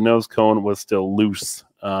one for the nose cone was still loose.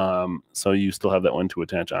 So you still have that one to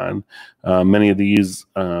attach on. Many of these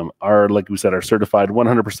are, like we said, are certified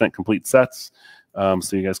 100% complete sets. So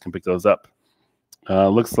you guys can pick those up.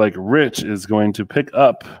 Looks like Rich is going to pick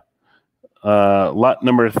up lot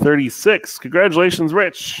number 36. Congratulations,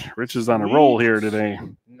 Rich. Rich is on a roll here today.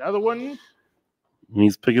 Another one.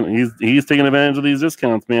 He's taking advantage of these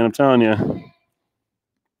discounts, man. I'm telling you.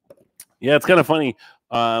 Yeah, it's kind of funny.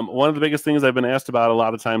 One of the biggest things I've been asked about a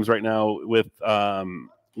lot of times right now with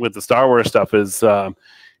the Star Wars stuff is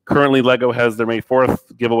currently Lego has their May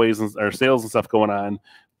 4th giveaways or sales and stuff going on,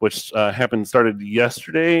 which started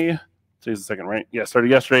yesterday. Today's the 2nd, right? Yeah,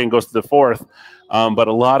 started yesterday and goes to the 4th. But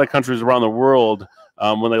a lot of countries around the world,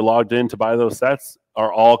 when they logged in to buy those sets,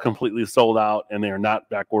 are all completely sold out, and they are not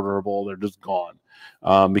back orderable. They're just gone.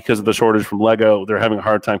 Because of the shortage from Lego, they're having a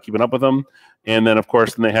hard time keeping up with them. And then, of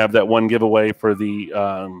course, they have that one giveaway for the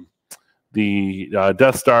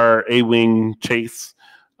Death Star A-Wing chase,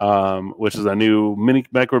 which is a new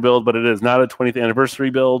micro build, but it is not a 20th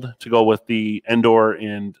anniversary build to go with the Endor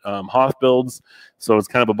and Hoth builds. So it's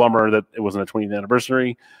kind of a bummer that it wasn't a 20th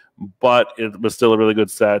anniversary, but it was still a really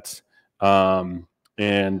good set. And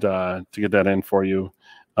to get that in for you,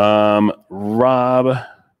 Rob.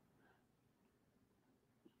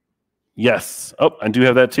 Yes. Oh, I do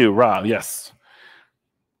have that too. Rob, yes.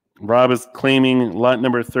 Rob is claiming lot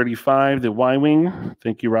number 35, the Y-Wing.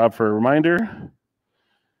 Thank you, Rob, for a reminder.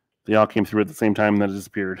 They all came through at the same time and then it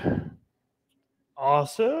disappeared.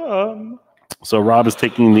 Awesome. So Rob is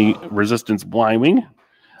taking the Resistance Y-Wing.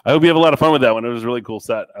 I hope you have a lot of fun with that one. It was a really cool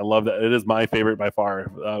set. I love that. It is my favorite by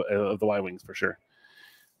far of the Y-Wings for sure.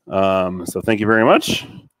 So thank you very much.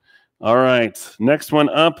 All right. Next one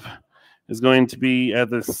up is going to be at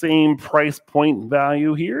the same price point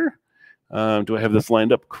value here. Do I have this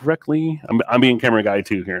lined up correctly? I'm being camera guy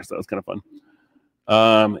too here, so it's kind of fun.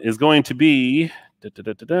 Is going to be Oop,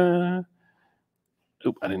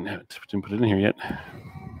 I didn't put it in here yet.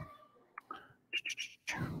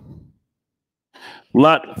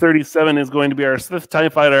 Lot 37 is going to be our Sith TIE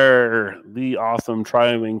Fighter, the awesome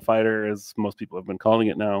tri-wing fighter, as most people have been calling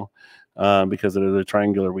it now, because it is a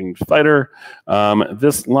triangular winged fighter.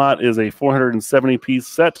 This lot is a 470-piece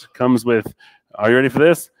set. Comes with, are you ready for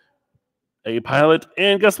this? A pilot,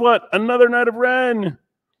 and guess what? Another Knight of Ren.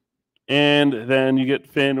 And then you get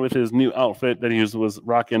Finn with his new outfit that he was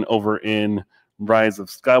rocking over in Rise of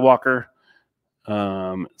Skywalker.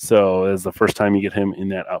 So it's the first time you get him in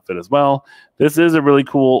that outfit as well. This is a really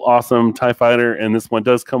cool, awesome TIE Fighter, and this one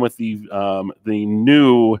does come with the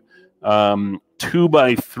new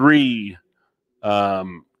 2x3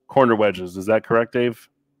 corner wedges. Is that correct, Dave?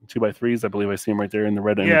 2x3s, I believe I see them right there in the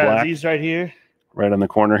red and the black. Yeah, these right here. Right on the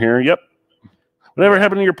corner here. Yep. Whatever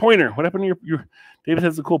happened to your pointer? What happened to your David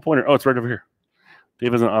has a cool pointer. Oh, it's right over here.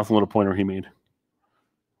 Dave has an awesome little pointer he made.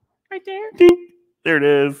 Right there. Ding. There it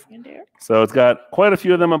is. In there. So it's got quite a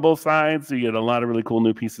few of them on both sides. So you get a lot of really cool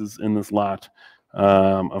new pieces in this lot.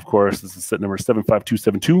 Of course, this is set number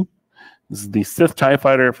 75272. This is the Sith TIE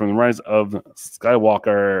Fighter from the Rise of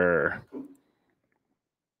Skywalker.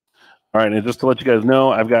 All right, and just to let you guys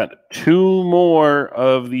know, I've got 2 more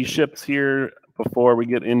of the ships here before we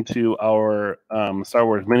get into our Star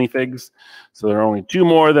Wars minifigs. So there are only 2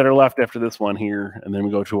 more that are left after this one here, and then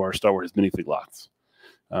we go to our Star Wars minifig lots.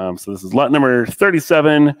 So this is lot number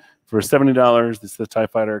 37 for $70. This is the TIE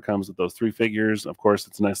Fighter. Comes with those 3 figures. Of course,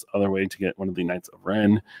 it's a nice other way to get one of the Knights of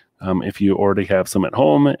Ren. If you already have some at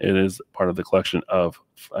home, it is part of the collection of,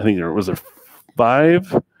 I think there was 5.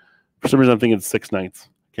 For some reason, I'm thinking it's 6 Knights.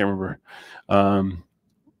 Can't remember.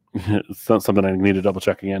 It's not something I need to double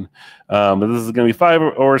check again. But this is going to be 5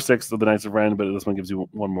 or 6 of the Knights of Ren, but this one gives you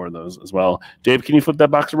 1 more of those as well. Dave, can you flip that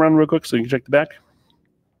box around real quick so you can check the back?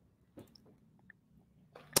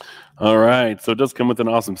 All right, so it does come with an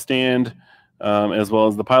awesome stand, as well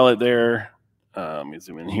as the pilot there. Let me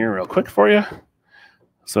zoom in here real quick for you.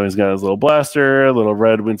 So he's got his little blaster, a little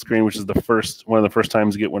red windscreen, which is one of the first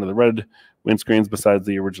times you get one of the red windscreens besides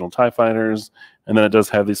the original TIE Fighters. And then it does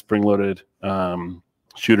have these spring-loaded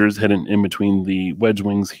shooters hidden in between the wedge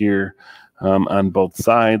wings here on both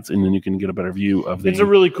sides, and then you can get a better view of the It's a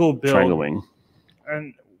really cool build. triangle wing.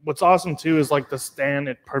 And what's awesome too is like the stand,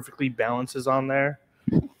 it perfectly balances on there.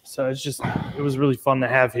 So it was really fun to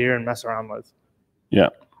have here and mess around with. Yeah.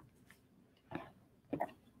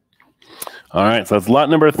 All right, so that's lot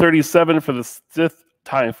number 37 for the Sith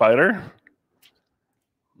TIE Fighter.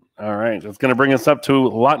 All right, that's going to bring us up to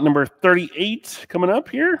lot number 38 coming up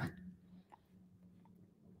here.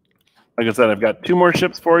 Like I said, I've got 2 more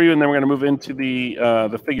ships for you, and then we're going to move into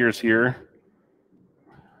the figures here.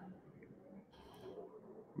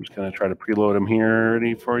 I'm just going to try to preload them here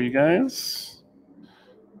ready for you guys.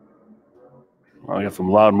 Well, I got some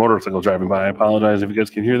loud motorcycle driving by. I apologize if you guys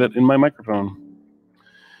can hear that in my microphone.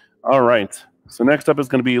 All right. So next up is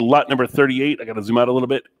going to be lot number 38. I got to zoom out a little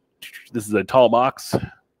bit. This is a tall box.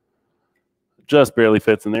 Just barely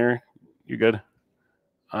fits in there. You're good.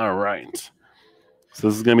 All right. So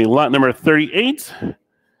this is going to be lot number 38.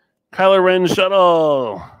 Kylo Ren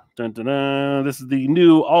shuttle. Dun, dun, dun. This is the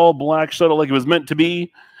new all-black shuttle like it was meant to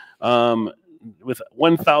be, with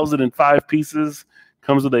 1,005 pieces.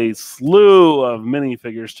 Comes with a slew of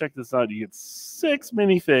minifigures. Check this out. You get 6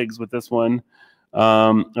 minifigs with this one.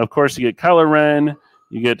 Of course, you get Kylo Ren.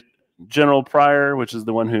 You get General Pryor, which is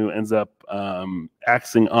the one who ends up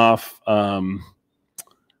axing off. No,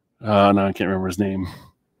 I can't remember his name.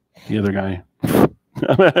 The other guy.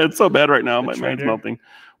 It's so bad right now. My mind's melting.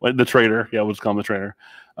 The traitor. Yeah, we'll just call him the traitor.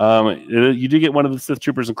 You do get one of the Sith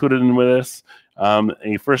Troopers included in with this.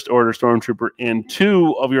 A First Order Stormtrooper and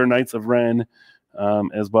 2 of your Knights of Ren.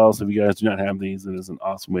 As well. So if you guys do not have these, it is an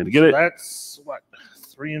awesome way to get it. That's what,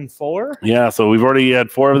 3 and 4? Yeah, so we've already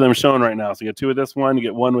had 4 of them shown right now. So you get 2 with this one, you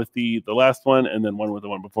get 1 with the last one, and then 1 with the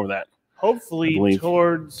one before that. Hopefully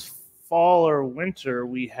towards fall or winter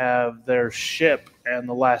we have their ship and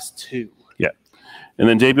the last 2. Yeah. And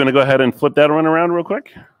then Dave, you want to go ahead and flip that one around real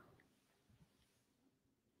quick?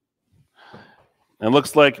 It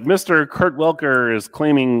looks like Mr. Kurt Welker is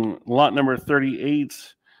claiming lot number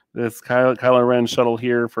 38. This Kylo Ren shuttle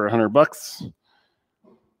here for $100.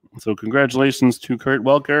 So congratulations to Kurt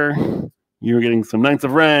Welker. You're getting some Knights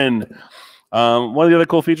of Ren. One of the other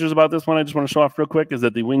cool features about this one I just want to show off real quick is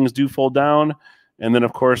that the wings do fold down. And then,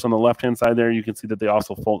 of course, on the left-hand side there, you can see that they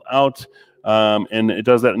also fold out. And it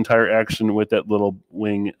does that entire action with that little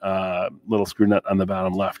wing, little screw nut on the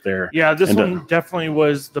bottom left there. Yeah, this one definitely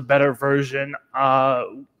was the better version.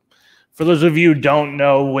 For those of you who don't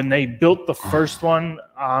know, when they built the first one,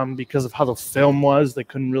 because of how the film was, they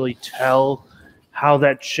couldn't really tell how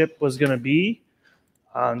that ship was going to be,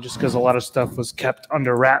 just because a lot of stuff was kept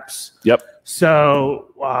under wraps. Yep.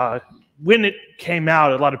 So when it came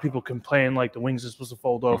out, a lot of people complained like the wings are supposed to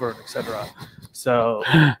fold over, etc. So,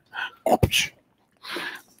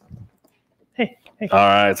 hey. All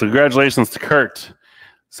right. So congratulations to Kurt.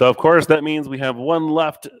 So, of course, that means we have one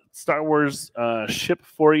left Star Wars ship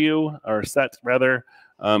for you, or set, rather.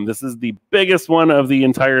 This is the biggest one of the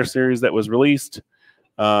entire series that was released.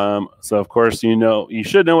 So, of course, you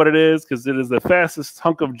should know what it is because it is the fastest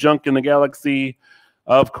hunk of junk in the galaxy.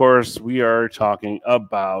 Of course, we are talking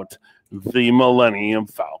about the Millennium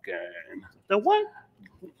Falcon. The what?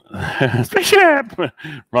 Spaceship!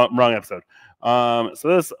 wrong episode. So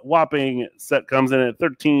this whopping set comes in at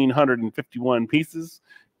 1,351 pieces.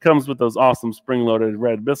 Comes with those awesome spring-loaded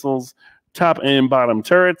red missiles, top and bottom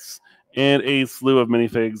turrets, and a slew of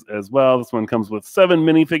minifigs as well. This one comes with 7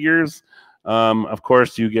 minifigures. Of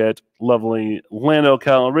course, you get lovely Lando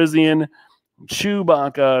Calrissian,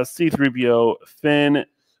 Chewbacca, C-3PO, Finn,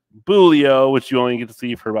 Bulio, which you only get to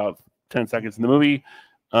see for about 10 seconds in the movie,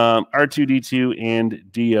 R2-D2, and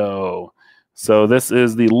Dio. So this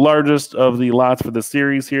is the largest of the lots for the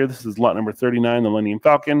series here. This is lot number 39, the Millennium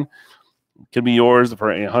Falcon. Can be yours for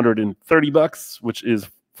 $130, which is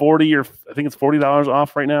 40 or I think it's $40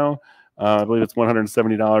 off right now. I believe it's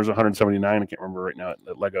 $170 or $179. I can't remember right now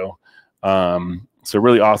at Lego. So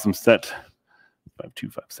really awesome set.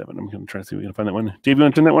 5257. I'm going to try to see if we can find that one. Dave, you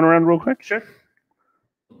want to turn that one around real quick? Sure.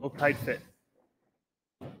 A little tight fit.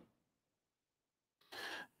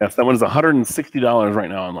 Yes, that one's $160 right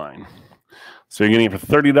now online. So you're getting it for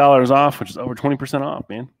 $30 off, which is over 20% off,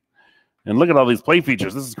 man. And look at all these play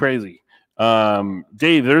features. This is crazy.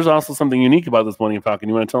 Dave, there's also something unique about this Millennium Falcon.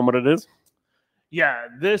 You want to tell them what it is? Yeah,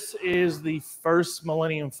 this is the first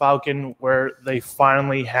Millennium Falcon where they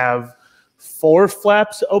finally have 4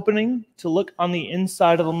 flaps opening to look on the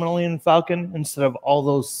inside of the Millennium Falcon instead of all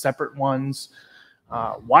those separate ones.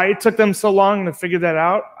 Why it took them so long to figure that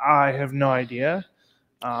out, I have no idea.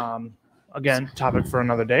 Again, topic for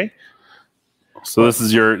another day. So this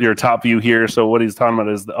is your top view here. So what he's talking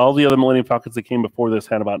about is all the other Millennium Falcons that came before this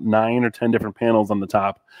had about 9 or 10 different panels on the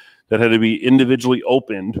top that had to be individually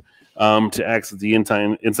opened to access the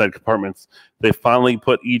inside compartments. They finally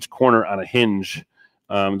put each corner on a hinge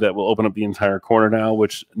that will open up the entire corner now,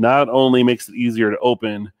 which not only makes it easier to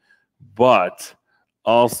open, but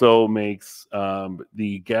also makes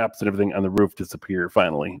the gaps and everything on the roof disappear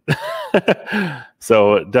finally.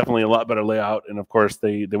 So definitely a lot better layout. And of course,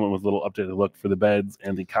 they went with a little updated look for the beds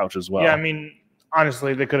and the couch as well. Yeah, I mean,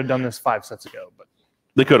 honestly, they could have done this 5 sets ago, but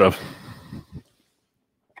they could have.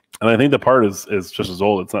 And I think the part is just as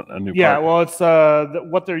old. It's not a new part. Yeah, well, it's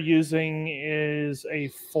what they're using is a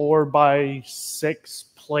 4x6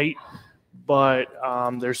 plate, but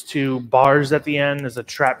there's 2 bars at the end. There's a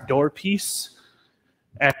trap door piece,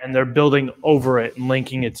 and they're building over it and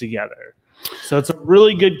linking it together. So it's a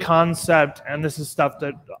really good concept, and this is stuff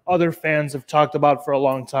that other fans have talked about for a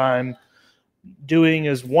long time. Doing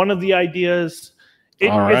is one of the ideas.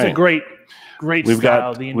 It's a great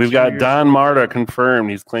style. We've got Don Marta confirmed.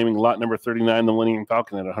 He's claiming lot number 39, the Millennium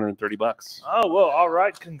Falcon, at $130. Oh, well, all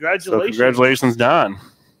right. Congratulations. So congratulations, Don.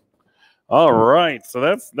 All right. So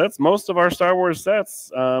that's most of our Star Wars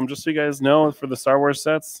sets. Just so you guys know, for the Star Wars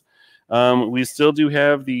sets, we still do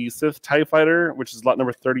have the Sith TIE Fighter, which is lot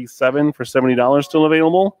number 37 for $70 still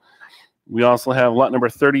available. We also have lot number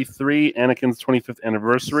 33, Anakin's 25th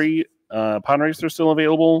anniversary pod racer still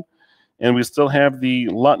available. And we still have the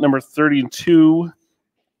lot number 32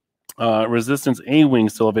 Resistance A-Wing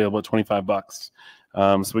still available at $25.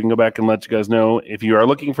 So we can go back and let you guys know. If you are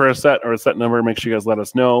looking for a set or a set number, make sure you guys let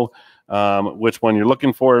us know which one you're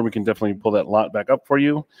looking for. We can definitely pull that lot back up for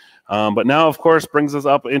you. But now, of course, brings us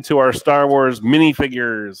up into our Star Wars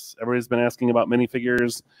minifigures. Everybody's been asking about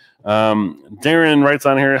minifigures. Darren writes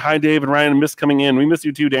on here, "Hi, Dave and Ryan. Miss coming in. We miss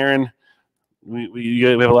you too, Darren. We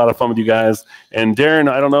have a lot of fun with you guys." And Darren,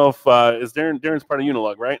 I don't know if is Darren's part of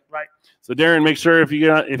Unilug, right? Right. So Darren, make sure if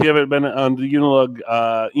you haven't been on the Unilug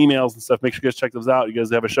emails and stuff, make sure you guys check those out. You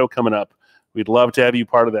guys have a show coming up. We'd love to have you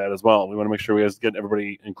part of that as well. We want to make sure we guys get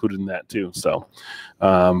everybody included in that too. So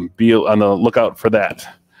be on the lookout for that.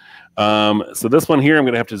 So this one here, I'm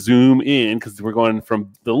going to have to zoom in because we're going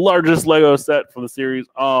from the largest Lego set from the series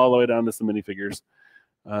all the way down to some minifigures.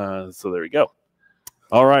 So there we go.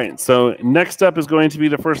 All right, so next up is going to be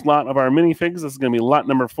the first lot of our minifigs. This is going to be lot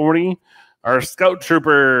number 40, our Scout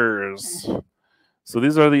Troopers. So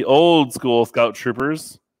these are the old school Scout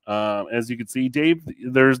Troopers. As you can see, Dave,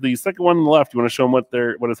 there's the second one on the left. You want to show them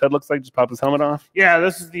what his head looks like? Just pop his helmet off. Yeah,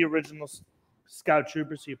 this is the original Scout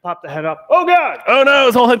Trooper. So you pop the head up. Oh, God! Oh, no,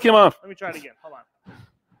 his whole head came off. Let me try it again. Hold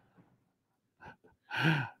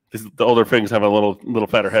on. The older figs have a little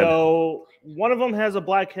fatter head. So one of them has a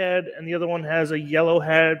black head, and the other one has a yellow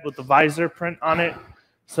head with the visor print on it.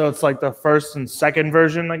 So it's like the first and second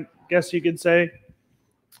version, I guess you could say.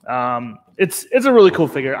 It's a really cool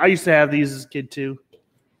figure. I used to have these as a kid too.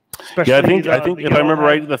 Yeah, I think if I remember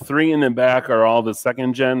right, the 3 in the back are all the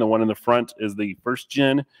second gen. The one in the front is the first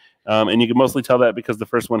gen, and you can mostly tell that because the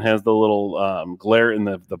first one has the little glare in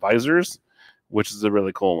the visors, which is a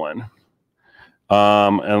really cool one.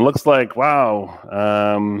 And it looks like,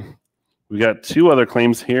 wow, we got 2 other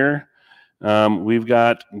claims here. We've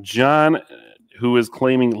got John, who is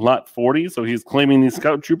claiming lot 40. So he's claiming these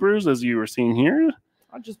Scout Troopers, as you were seeing here.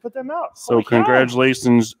 I'll just put them out. So holy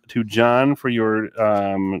congratulations to John for your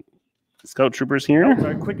Scout Troopers here. That was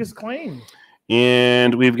our quickest claim.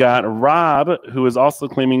 And we've got Rob, who is also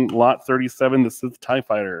claiming lot 37, the Sith TIE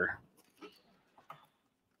Fighter.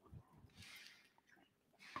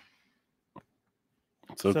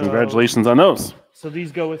 So congratulations on those. So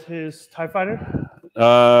these go with his TIE Fighter?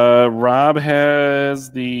 Rob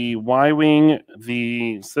has the Y-Wing,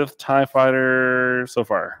 the Sith TIE Fighter so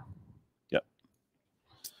far. Yep.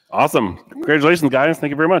 Awesome. Congratulations, guys.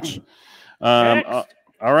 Thank you very much. All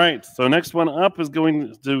right. So next one up is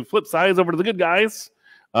going to flip sides over to the good guys.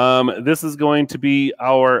 This is going to be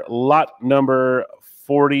our lot number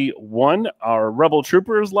 41, our Rebel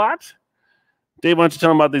Troopers lot. Dave, why don't you tell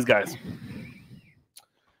them about these guys?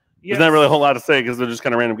 Yes. There's not really a whole lot to say because they're just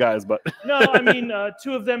kind of random guys, but no, I mean,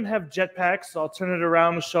 2 of them have jetpacks, so I'll turn it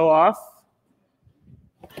around to show off.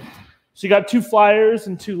 So you got 2 flyers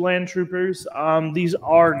and 2 land troopers. These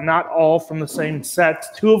are not all from the same set.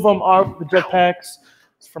 2 of them are the jetpacks.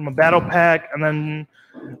 It's from a battle pack, and then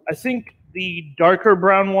I think the darker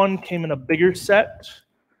brown one came in a bigger set.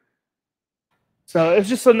 So it's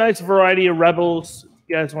just a nice variety of rebels.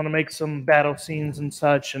 You guys want to make some battle scenes and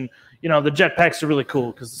such, and you know the jetpacks are really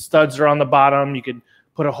cool because the studs are on the bottom. You could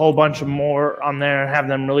put a whole bunch of more on there, have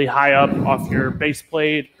them really high up off your base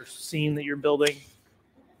plate or scene that you're building.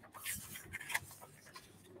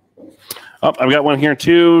 Oh, I've got one here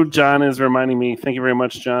too. John is reminding me. Thank you very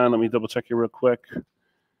much, John. Let me double check here real quick.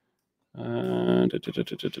 Give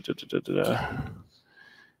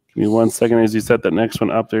me 1 second as you set that next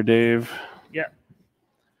one up there, Dave. Yeah.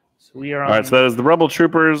 So we are on. All right, so that is the Rebel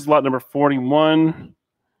Troopers, lot number 41.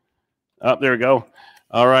 Oh, there we go.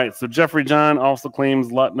 All right, so Jeffrey John also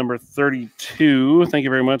claims lot number 32. Thank you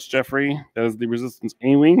very much, Jeffrey. That is the Resistance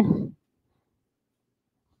A-Wing.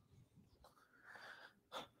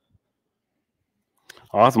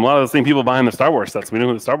 Awesome. A lot of the same people behind the Star Wars sets. We know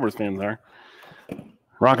who the Star Wars fans are.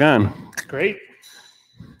 Rock on. Great.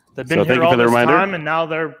 They've been here all this time, and now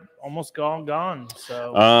they're almost gone.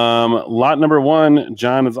 So, lot number 1,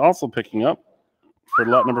 John is also picking up for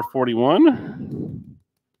lot number 41.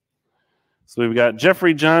 So we've got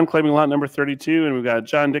Jeffrey John claiming lot number 32, and we've got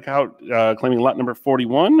John Dickhout claiming lot number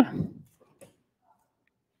 41.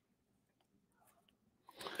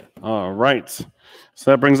 All right.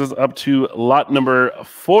 So that brings us up to lot number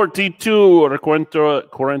 42, or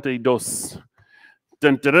 42.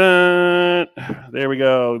 Dun, dun, dun. There we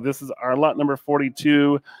go. This is our lot number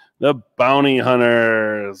 42, the Bounty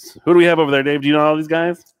Hunters. Who do we have over there, Dave? Do you know all these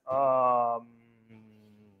guys?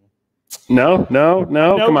 No.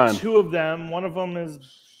 Come on. 2 of them. One of them is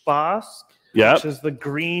Bosk, which is the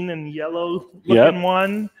green and yellow looking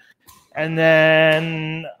one, and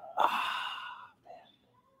then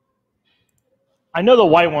I know the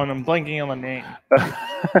white one. I'm blanking on the name.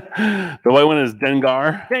 The white one is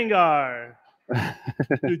Dengar.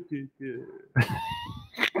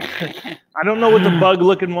 I don't know what the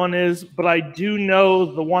bug-looking one is, but I do know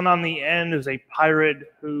the one on the end is a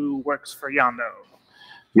pirate who works for Yando.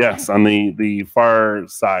 Yes, on the far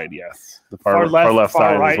side, yes. The far left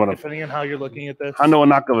far side right, is one of depending on how you're looking at this. Hondo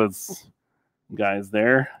Anaka's guys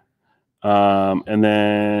there. And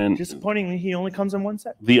then disappointingly, he only comes in one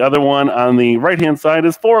set. The other one on the right-hand side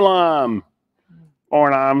is Forlom.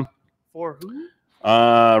 For who?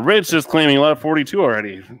 Rich is claiming lot 42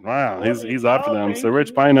 already. Wow, he's after them. So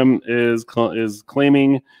Rich Bynum is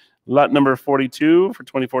claiming lot number 42 for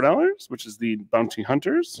 $24, which is the Bounty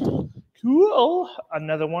Hunters. Cool.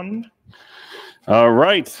 Another one. All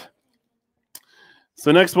right.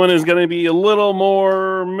 So next one is going to be a little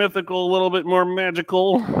more mythical, a little bit more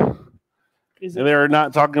magical. They're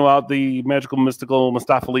not talking about the magical, mystical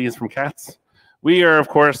Mustapheles from Cats. We are, of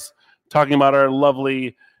course, talking about our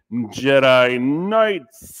lovely Jedi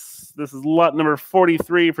Knights. This is lot number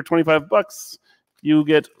 43 for $25. You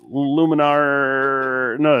get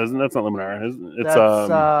Luminar. No, that's not Luminar. It's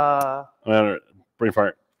brain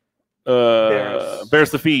fart.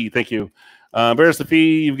 Barriss Offee. Thank you. Barriss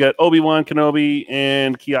Offee. You've got Obi-Wan Kenobi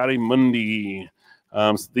and Ki-Adi-Mundi.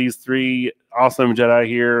 So these 3 awesome Jedi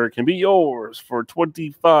here can be yours for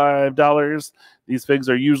 $25. These figs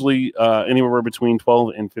are usually anywhere between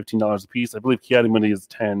 $12 and $15 a piece. I believe Ki-Adi-Mundi is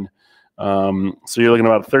 $10. So you're looking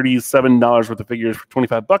at about $37 worth of figures for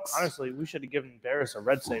 $25. Honestly, we should have given Barriss a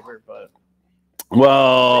red saber, but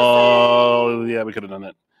yeah, we could have done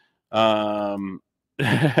it.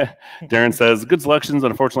 Darren says good selections.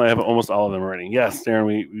 Unfortunately, I have almost all of them already. Yes, Darren,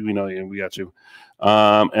 we know you. We got you.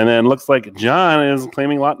 And then looks like John is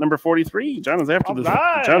claiming lot number 43. John is after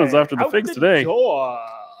the figs today.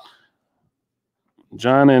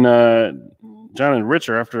 John and Rich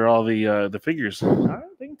are after all the figures. All right,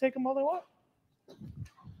 they can take them all they want.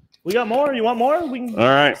 We got more. You want more? We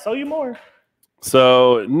can sell you more.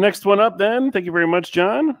 So next one up then, thank you very much,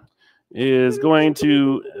 John, is going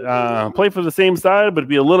to play for the same side, but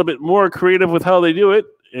be a little bit more creative with how they do it.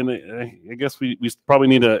 And I guess we probably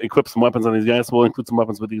need to equip some weapons on these guys, so we'll include some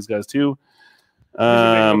weapons with these guys too.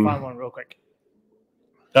 Find one real quick.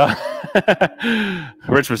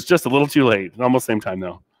 Rich was just a little too late. Almost same time,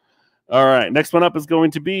 though. All right. Next one up is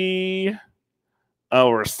going to be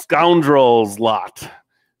our Scoundrels lot.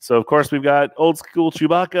 So, of course, we've got old school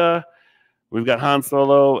Chewbacca. We've got Han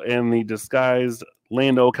Solo and the disguised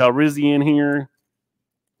Lando Calrissian here.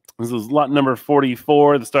 This is lot number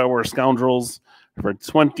 44, the Star Wars Scoundrels, for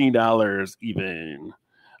 $20 even.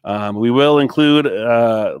 We will include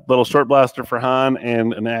a little short blaster for Han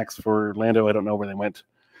and an axe for Lando. I don't know where they went,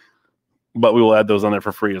 but we will add those on there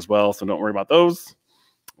for free as well, so don't worry about those.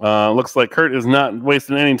 Looks like Kurt is not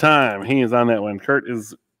wasting any time. He is on that one. Kurt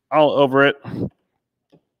is all over it.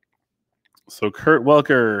 So Kurt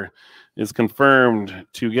Welker is confirmed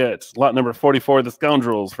to get lot number 44, the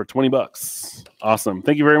Scoundrels, for $20. Awesome.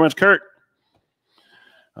 Thank you very much, Kurt.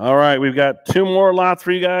 All right, we've got 2 more lots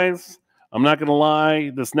for you guys. I'm not going to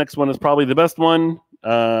lie. This next one is probably the best one.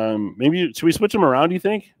 Maybe should we switch them around, do you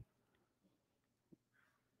think?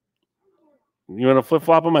 You want to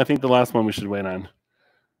flip-flop them? I think the last one we should wait on.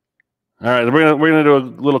 All right, we're gonna do a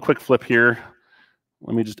little quick flip here.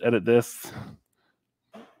 Let me just edit this.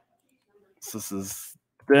 So this is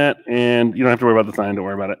that, and you don't have to worry about the sign. Don't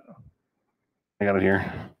worry about it. I got it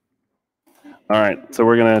here. All right, so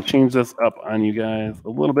we're gonna change this up on you guys a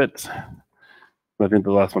little bit. I think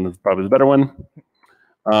the last one is probably the better one.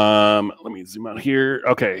 Let me zoom out here.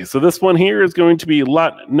 Okay, so this one here is going to be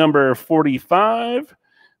lot number 45.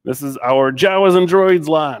 This is our Jawas and Droids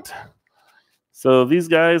lot. So these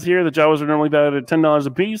guys here, the Jawas are normally valued at $10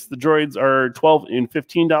 a piece. The droids are $12 and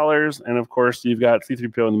 $15, and of course you've got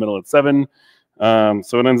C-3PO in the middle at $7.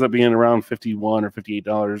 So it ends up being around $51 or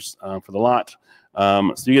 $58 for the lot.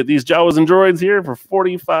 So you get these Jawas and droids here for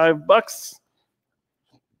 $45.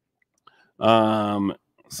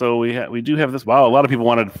 So we do have this. Wow, a lot of people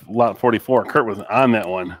wanted lot 44. Kurt was on that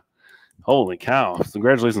one. Holy cow!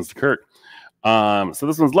 Congratulations to Kurt. So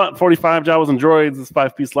this one's lot 45 Jawas and droids. This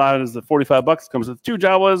 5-piece lot is at $45. Comes with 2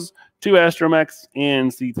 Jawas, 2 astromechs,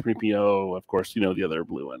 and C-3PO. Of course, you know the other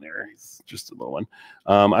blue one there. He's just a little one.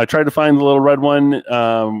 I tried to find the little red one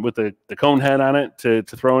with the cone head on it to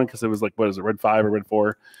throw in because it was like, what is it, red 5 or red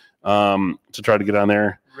 4? To try to get on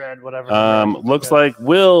there. Red, whatever. Looks like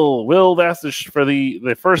Will Vastish for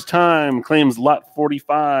the first time claims lot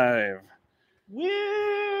 45.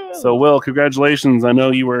 Will. So Will, congratulations! I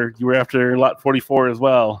know you were after lot 44 as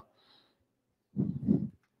well.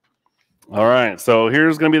 All right, so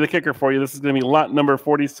here's going to be the kicker for you. This is going to be lot number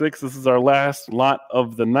 46. This is our last lot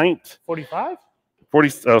of the night. 45?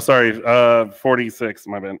 40. Oh, sorry, 46.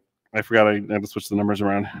 My bad. I forgot I had to switch the numbers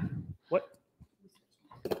around. What?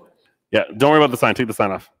 Yeah, don't worry about the sign. Take the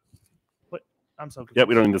sign off. What? I'm so confused. Yep,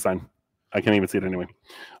 we don't need the sign. I can't even see it anyway.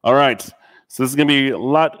 All right. So this is going to be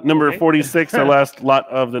lot number 46, our last lot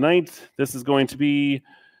of the night. This is going to be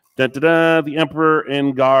the Emperor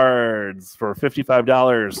and Guards for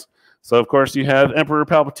 $55. So, of course, you have Emperor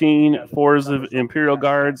Palpatine, 4 of Imperial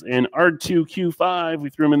Guards, and R2-Q5. We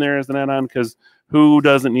threw him in there as an add-on because who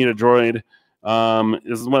doesn't need a droid?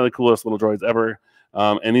 This is one of the coolest little droids ever.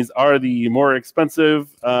 And these are the more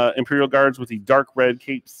expensive Imperial Guards with the dark red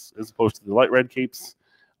capes as opposed to the light red capes.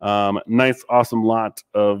 Nice, awesome lot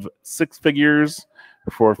of 6 figures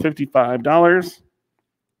for $55.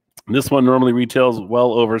 This one normally retails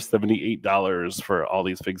well over $78 for all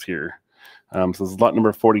these figs here. So this is lot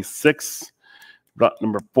number 46. Lot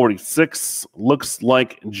number 46 looks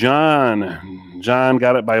like John. John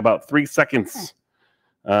got it by about 3 seconds.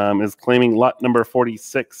 Is claiming lot number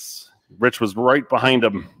 46. Rich was right behind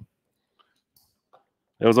him.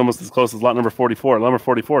 It was almost as close as lot number 44. Lot number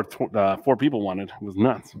 44, 4 people wanted. It was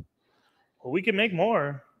nuts. Well, we can make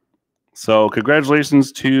more. So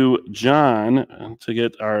congratulations to John to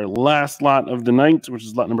get our last lot of the night, which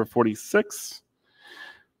is lot number 46.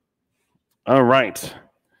 All right.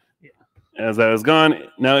 As that is gone.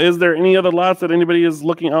 Now, is there any other lots that anybody is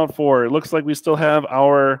looking out for? It looks like we still have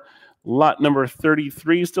our lot number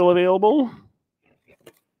 33 still available,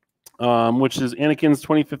 which is Anakin's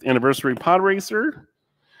 25th anniversary pod racer.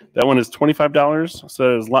 That one is $25.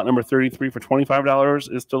 So lot number 33 for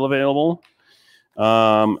 $25 is still available.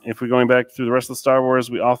 If we're going back through the rest of the Star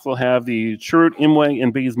Wars, we also have the Chirrut Imwe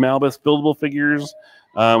and Baze Malbus buildable figures,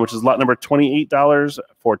 which is lot number $28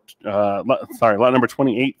 for lot number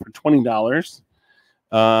 28 for $20.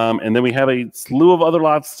 And then we have a slew of other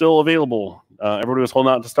lots still available. Everybody was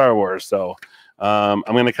holding out to Star Wars, so I'm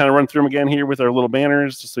going to kind of run through them again here with our little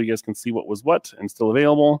banners, just so you guys can see what was what and still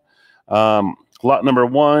available. Lot number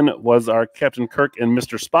 1 was our Captain Kirk and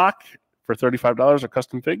Mr. Spock for $35, our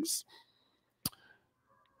custom figs.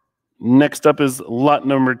 Next up is lot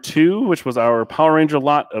number 2, which was our Power Ranger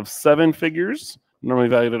lot of 7 figures, normally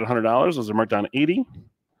valued at $100. Those are marked down at $80.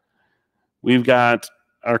 We've got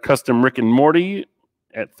our custom Rick and Morty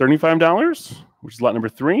at $35, which is lot number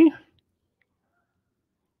 3.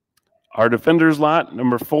 Our Defenders lot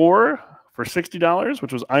number 4 for $60,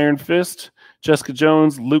 which was Iron Fist, Jessica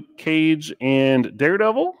Jones, Luke Cage, and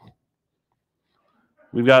Daredevil.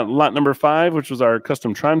 We've got lot number 5, which was our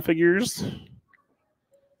custom Tron figures.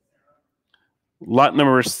 Lot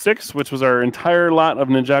number 6, which was our entire lot of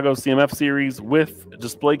Ninjago CMF series with a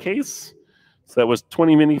display case. So that was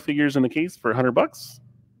 20 minifigures in the case for $100.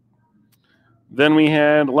 Then we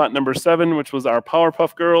had lot number 7, which was our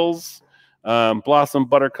Powerpuff Girls, Blossom,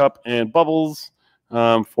 Buttercup, and Bubbles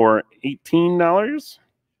for $18.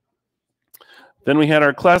 Then we had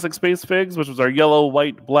our classic Space Figs, which was our yellow,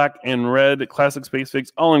 white, black, and red classic Space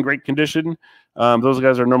Figs, all in great condition. Those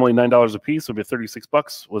guys are normally $9 a piece, so it'd be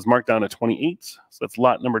 $36. Was marked down to $28. So that's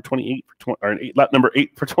lot number 28 lot number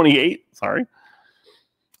 8 for $28. Sorry.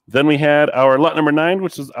 Then we had our lot number 9,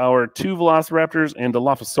 which is our 2 Velociraptors and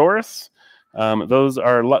Dilophosaurus. Those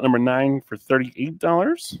are lot number 9 for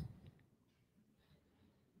 $38.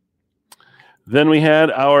 Then we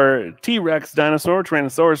had our T-Rex dinosaur,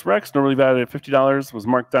 Tyrannosaurus Rex, normally valued at $50, was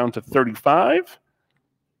marked down to $35.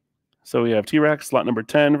 So we have T-Rex, lot number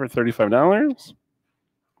 10 for $35.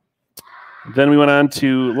 Then we went on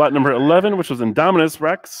to lot number 11, which was Indominus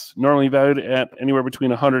Rex, normally valued at anywhere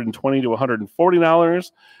between $120 to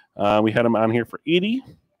 $140. We had him on here for $80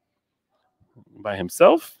 by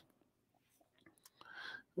himself.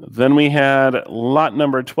 Then we had lot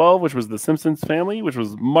number 12, which was the Simpsons family, which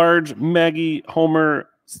was Marge, Maggie, Homer,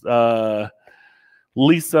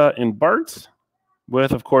 Lisa, and Bart,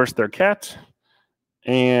 with, of course, their cat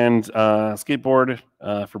and skateboard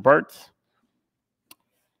for Bart.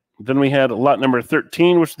 Then we had lot number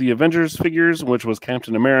 13, which was the Avengers figures, which was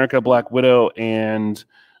Captain America, Black Widow, and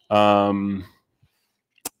where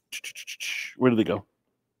did they go?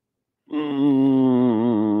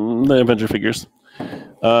 The Avenger figures.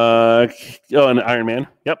 And Iron Man.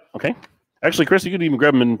 Yep. Okay. Actually, Chris, you could even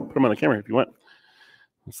grab them and put them on the camera if you want,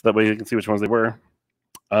 so that way you can see which ones they were.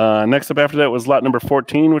 Next up after that was lot number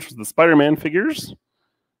 14, which was the Spider-Man figures.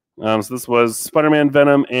 So this was Spider-Man,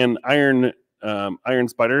 Venom, and Iron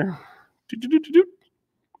Spider.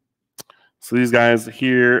 So these guys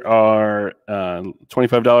here are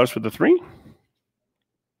 $25 for the 3.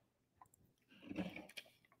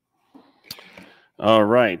 All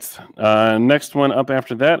right. Next one up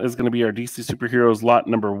after that is going to be our DC Superheroes lot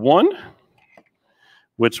number 1,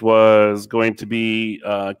 which was going to be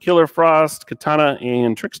Killer Frost, Katana,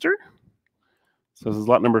 and Trickster. So this is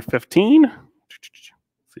lot number 15. See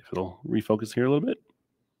if it'll refocus here a little bit.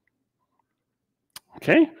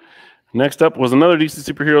 Okay. Next up was another DC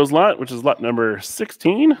Superheroes lot, which is lot number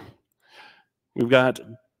 16. We've got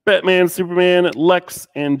Batman, Superman, Lex,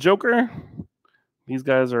 and Joker. These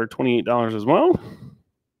guys are $28 as well.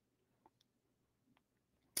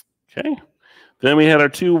 Okay. Then we had our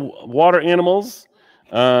 2 water animals,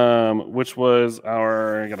 which was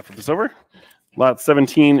our, I got to flip this over, lot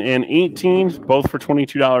 17 and 18, both for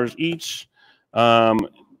 $22 each.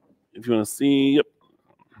 If you want to see, yep.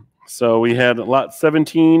 So we had lot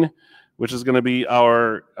 17, which is going to be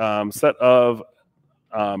our set of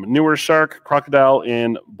newer shark, crocodile,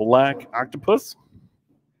 and black octopus.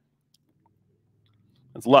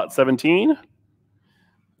 That's lot 17.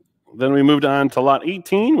 Then we moved on to lot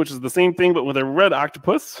 18, which is the same thing, but with a red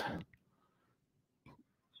octopus.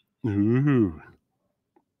 Ooh.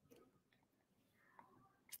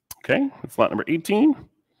 Okay, that's lot number 18.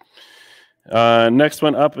 Next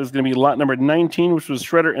one up is going to be lot number 19, which was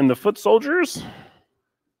Shredder and the Foot Soldiers.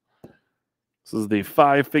 This is the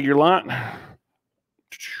 5-figure lot.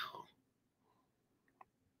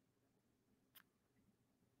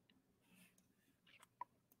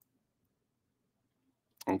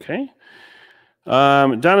 Okay.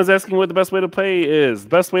 Don is asking what the best way to pay is. The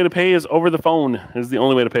best way to pay is over the phone. Is the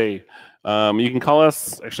only way to pay. You can call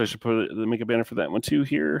us. Actually, I should make a banner for that one too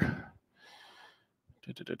here.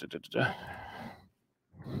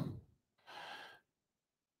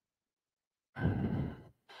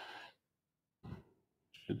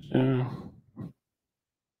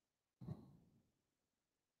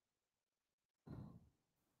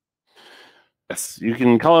 Yes, you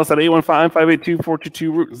can call us at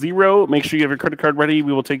 815-582-4220. Make sure you have your credit card ready.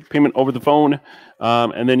 We will take payment over the phone.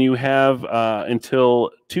 And then you have until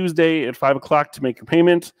Tuesday at 5 o'clock to make your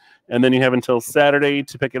payment. And then you have until Saturday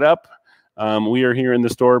to pick it up. We are here in the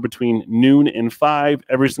store between noon and 5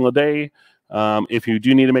 every single day. If you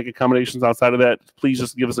do need to make accommodations outside of that, please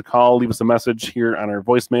just give us a call, leave us a message here on our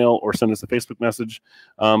voicemail, or send us a Facebook message.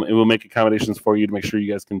 And we'll make accommodations for you to make sure you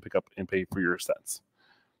guys can pick up and pay for your sets.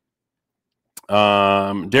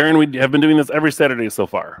 Darren, we have been doing this every Saturday so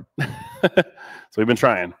far. So we've been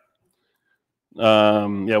trying.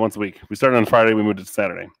 Yeah, once a week. We started on Friday, we moved it to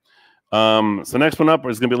Saturday. So next one up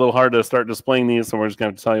is going to be a little hard to start displaying these, so we're just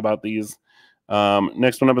going to tell you about these.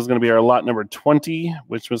 Next one up is going to be our lot number 20,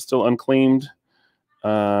 which was still unclaimed.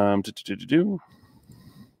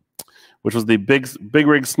 Which was the Big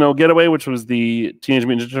Rig Snow Getaway, which was the Teenage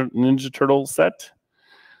Mutant Ninja Turtle set.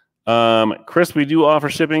 Crest, we do offer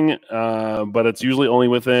shipping, but it's usually only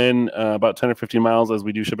within about 10 or 15 miles, as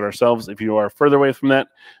we do ship it ourselves. If you are further away from that,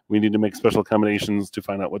 we need to make special accommodations to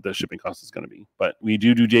find out what the shipping cost is going to be. But we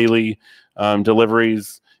do daily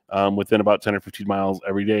deliveries within about 10 or 15 miles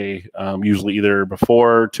every day, usually either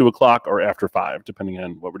before 2 o'clock or after 5, depending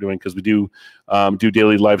on what we're doing, because we do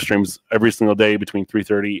daily live streams every single day between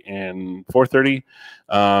 3:30 and 4:30.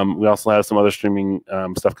 We also have some other streaming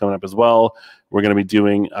stuff coming up as well. We're going to be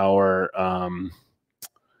doing our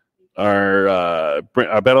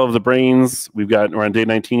Battle of the Brains. We're on day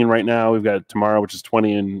 19 right now. We've got tomorrow, which is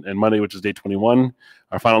 20, and Monday, which is day 21.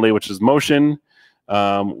 Our final day, which is Motion.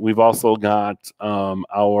 We've also got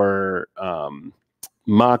our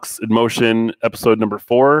Mox in Motion episode number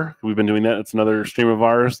 4. We've been doing that. It's another stream of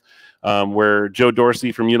ours where Joe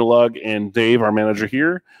Dorsey from Unilog and Dave, our manager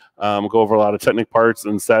here, go over a lot of technical parts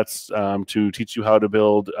and sets to teach you how to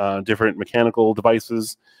build different mechanical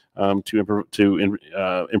devices to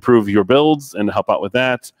improve your builds and help out with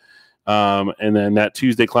that. And then that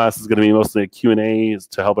Tuesday class is going to be mostly a Q&A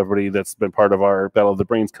to help everybody that's been part of our Battle of the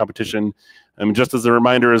Brains competition. Just as a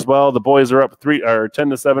reminder as well, the boys are up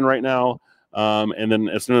 10-7 right now. And then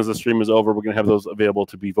as soon as the stream is over, we're going to have those available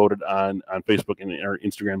to be voted on Facebook and our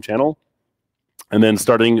Instagram channel. And then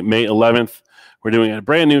starting May 11th, we're doing a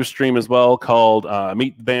brand new stream as well called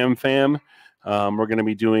Meet the Bam Fam. We're going to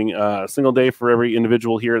be doing a single day for every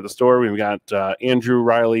individual here at the store. We've got Andrew,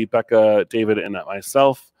 Riley, Becca, David, and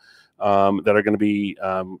myself that are going to be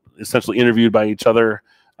essentially interviewed by each other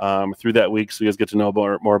through that week, so you guys get to know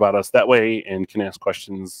more about us that way and can ask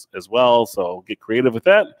questions as well. So get creative with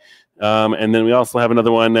that. And then we also have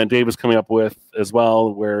another one that Dave is coming up with as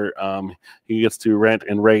well, where he gets to rant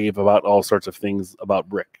and rave about all sorts of things about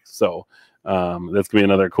brick. So that's going to be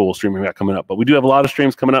another cool stream we got coming up. But we do have a lot of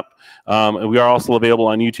streams coming up. And we are also available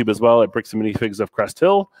on YouTube as well at Bricks and Minifigs of Crest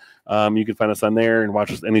Hill. You can find us on there and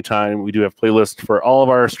watch us anytime. We do have playlists for all of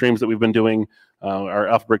our streams that we've been doing. Our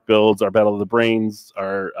Alpha Brick builds, our Battle of the Brains,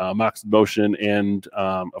 our Mox Motion, and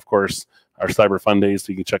of course our Cyber Fundays.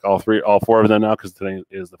 So you can check all 4 of them now, because today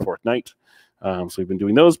is the 4th night. So we've been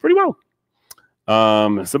doing those pretty well.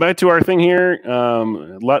 So back to our thing here.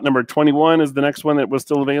 Lot number 21 is the next one that was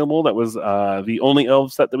still available. That was the only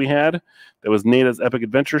Elves set that we had. That was Nada's Epic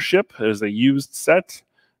Adventure Ship. It is a used set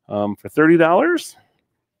for $30.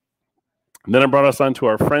 And then it brought us on to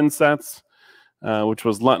our friend sets, which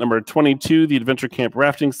was lot number 22, the Adventure Camp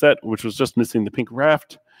Rafting set, which was just missing the pink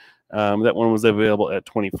raft. That one was available at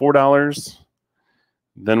 $24.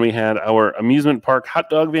 Then we had our Amusement Park Hot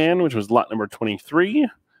Dog Van, which was lot number 23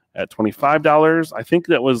 at $25. I think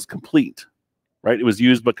that was complete, right? It was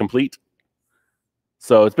used but complete.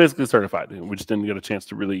 So it's basically certified. We just didn't get a chance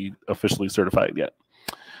to really officially certify it yet.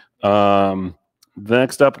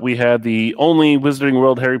 Next up, we had the only Wizarding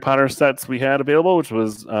World Harry Potter sets we had available, which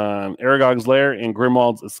was Aragog's Lair and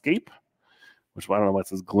Grimwald's Escape, which I don't know why it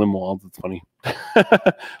says Glimwald. It's funny.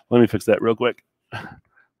 Let me fix that real quick.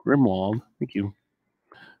 Grimwald. Thank you.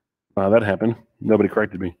 That happened. Nobody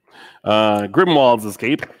corrected me. Grimwald's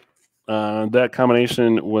Escape. That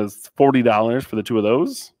combination was $40 for the 2 of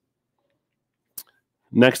those.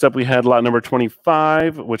 Next up, we had lot number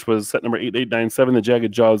 25, which was set number 8897, the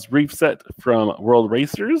Jagged Jaws Reef set from World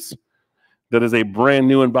Racers. That is a brand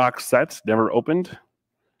new in-box set, never opened.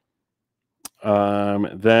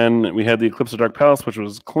 Then we had the Eclipse of Dark Palace, which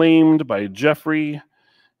was claimed by Jeffrey.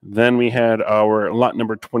 Then we had our lot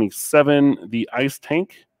number 27, the Ice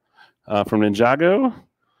Tank from Ninjago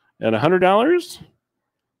at $100.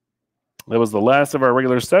 That was the last of our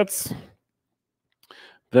regular sets.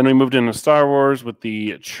 Then we moved into Star Wars with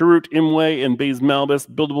the Chirrut Imwe and Baze Malbus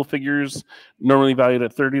buildable figures, normally valued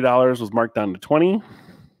at $30, was marked down to $20.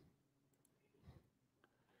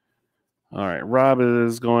 All right, Rob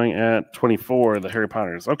is going at 24, the Harry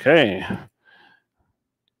Potters. Okay.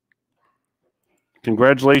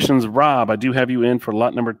 Congratulations, Rob. I do have you in for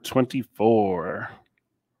lot number 24.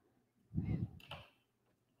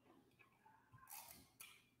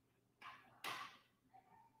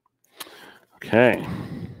 Okay.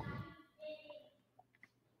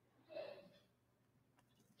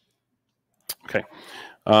 Okay.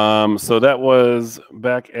 So that was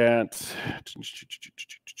back at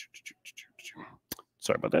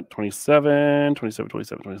Sorry about that. 27.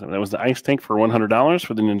 That was the ice tank for $100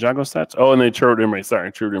 for the Ninjago sets. Oh, and the Churro Imre.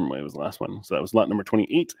 Sorry, Churro Imre was the last one. So that was lot number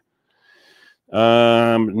 28.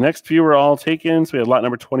 Next few were all taken. So we had lot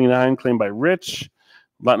number 29 claimed by Rich.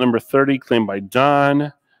 Lot number 30 claimed by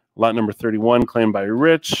Don. Lot number 31 claimed by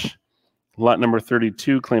Rich. Lot number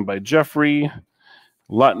 32 claimed by Jeffrey.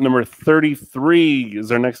 Lot number 33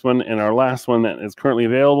 is our next one and our last one that is currently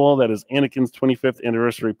available. That is Anakin's 25th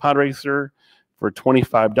anniversary pod racer for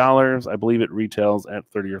 $25. I believe it retails at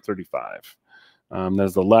 $30 or $35. That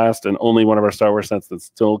is the last and only one of our Star Wars sets that's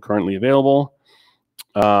still currently available.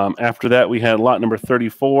 After that, we had lot number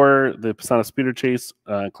 34, the Pisana Speeder Chase,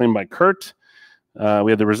 claimed by Kurt.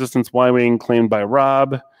 We had the Resistance Y-Wing claimed by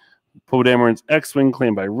Rob. Poe Dameron's X-Wing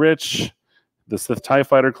claimed by Rich. The Sith TIE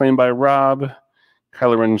Fighter claimed by Rob.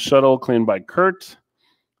 Kylo Ren Shuttle claimed by Kurt.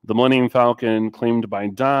 The Millennium Falcon claimed by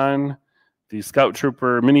Don. The Scout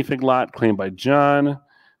Trooper minifig lot claimed by John.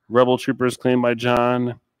 Rebel Troopers claimed by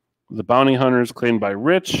John. The Bounty Hunters claimed by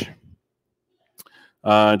Rich.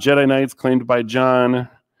 Jedi Knights claimed by John.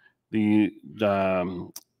 The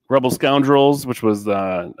Rebel Scoundrels, which was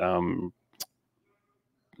what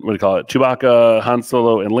do you call it? Chewbacca, Han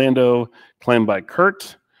Solo, and Lando, claimed by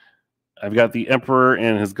Kurt. I've got the Emperor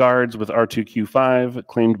and his guards with R2Q5,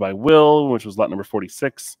 claimed by Will, which was lot number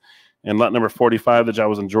 46. And lot number 45, the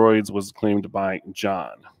Jawas and Droids, was claimed by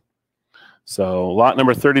John. So lot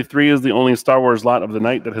number 33 is the only Star Wars lot of the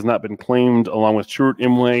night that has not been claimed, along with Chirrut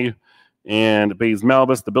Imwe and Baze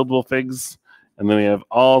Malbus, the buildable figs. And then we have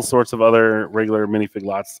all sorts of other regular minifig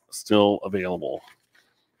lots still available.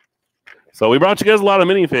 So we brought you guys a lot of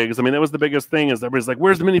minifigs. I mean, that was the biggest thing, is everybody's like,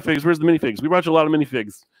 where's the minifigs? Where's the minifigs? We brought you a lot of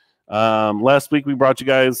minifigs. Last week we brought you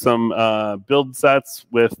guys some build sets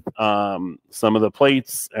with some of the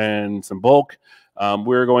plates and some bulk.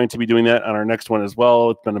 We're going to be doing that on our next one as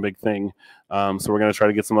well. It's been a big thing. So we're going to try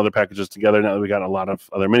to get some other packages together now that we got a lot of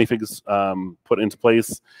other minifigs put into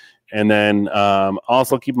place. And then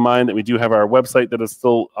also keep in mind that we do have our website that is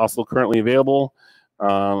still also currently available.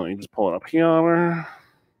 Let me just pull it up here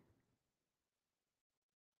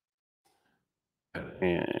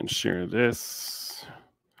and share this.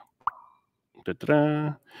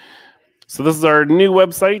 Da-da-da. So this is our new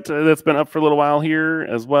website that's been up for a little while here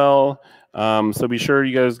as well. So be sure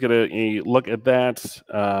you guys get a look at that.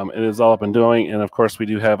 It is all up and doing. And of course, we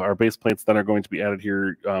do have our base plates that are going to be added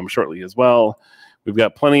here shortly as well. We've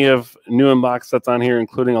got plenty of new unbox sets on here,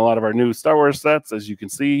 including a lot of our new Star Wars sets, as you can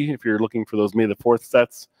see, if you're looking for those May the 4th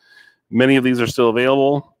sets. Many of these are still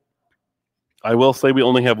available. I will say we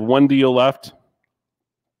only have one deal left.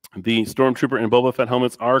 The Stormtrooper and Boba Fett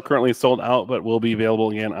helmets are currently sold out, but will be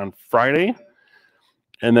available again on Friday.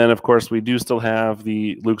 And then, of course, we do still have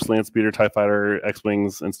the Luke's Land Speeder, TIE Fighter,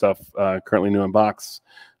 X-Wings, and stuff currently new in box.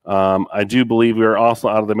 I do believe we are also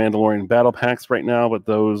out of the Mandalorian Battle Packs right now, but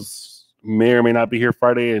those may or may not be here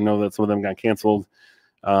Friday. I know that some of them got canceled.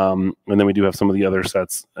 And then we do have some of the other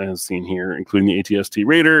sets as seen here, including the AT-ST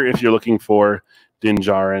Raider, if you're looking for Din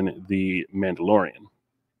Djarin, the Mandalorian.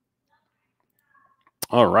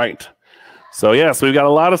 All right. So yeah, so we've got a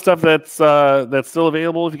lot of stuff that's still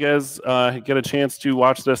available. If you guys get a chance to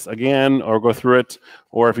watch this again or go through it,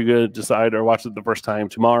 or if you decide or watch it the first time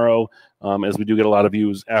tomorrow, as we do get a lot of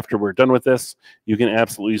views after we're done with this, you can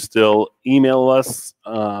absolutely still email us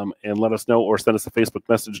and let us know, or send us a Facebook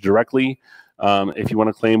message directly if you want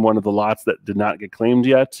to claim one of the lots that did not get claimed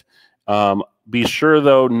yet. Be sure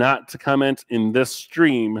though not to comment in this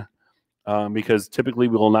stream. Because typically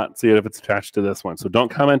we will not see it if it's attached to this one. So don't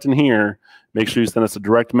comment in here. Make sure you send us a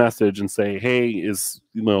direct message and say, hey, is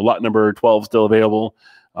lot number 12 still available?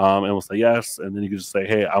 And we'll say yes. And then you can just say,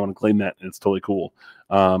 hey, I want to claim that. And it's totally cool.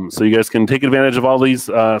 So you guys can take advantage of all these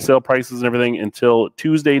sale prices and everything until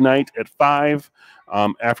Tuesday night at 5.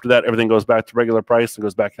 After that, everything goes back to regular price and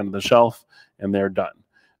goes back onto the shelf, and they're done.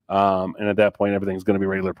 And at that point, everything's going to be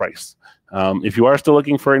regular price. If you are still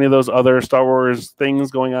looking for any of those other Star Wars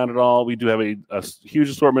things going on at all, we do have a huge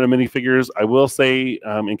assortment of minifigures. I will say,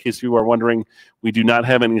 in case you are wondering, we do not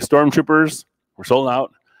have any Stormtroopers. We're sold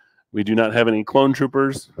out. We do not have any Clone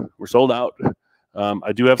Troopers. We're sold out.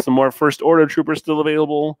 I do have some more First Order Troopers still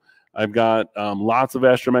available. I've got lots of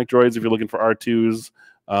astromech droids if you're looking for R2s,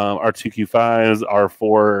 R2Q5s,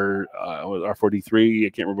 R4, R4D3. I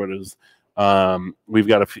can't remember what it is. We've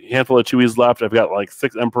got a handful of Chewies left. I've got like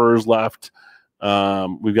 6 Emperors left.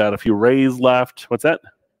 We've got a few Rays left. What's that?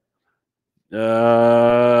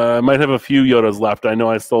 I might have a few Yodas left. I know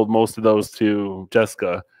I sold most of those to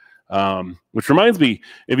Jessica. Which reminds me,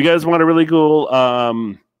 if you guys want a really cool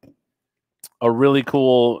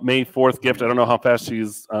May 4th gift, I don't know how fast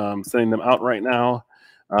she's sending them out right now.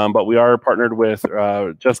 but we are partnered with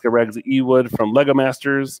Jessica Reggs Ewood from Lego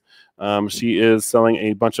Masters. She is selling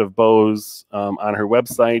a bunch of bows on her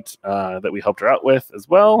website that we helped her out with as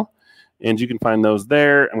well. And you can find those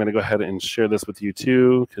there. I'm going to go ahead and share this with you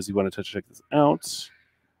too, because you want to check this out.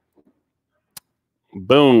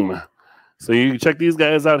 Boom. So you can check these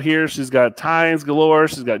guys out here. She's got ties galore.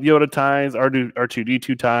 She's got Yoda ties,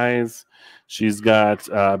 R2-D2 ties. She's got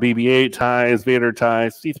BB-8 ties, Vader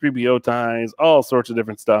ties, C-3PO ties, all sorts of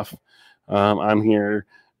different stuff on here.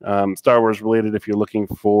 Star Wars related, if you're looking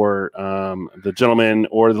for the gentlemen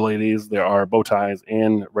or the ladies, there are bow ties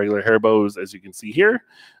and regular hair bows, as you can see here.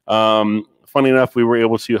 Funny enough, we were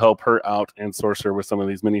able to help her out and source her with some of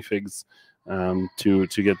these minifigs to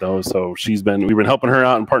get those. So we've been helping her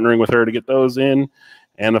out and partnering with her to get those in.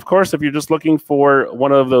 And of course, if you're just looking for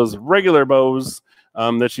one of those regular bows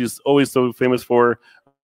that she's always so famous for,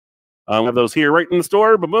 we have those here right in the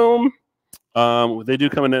store. Boom. They do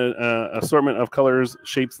come in an assortment of colors,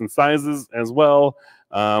 shapes, and sizes as well.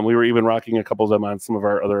 We were even rocking a couple of them on some of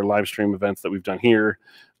our other live stream events that we've done here.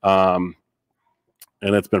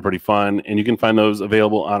 And it's been pretty fun. And you can find those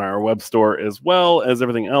available on our web store as well as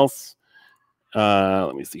everything else.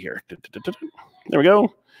 Let me see here. There we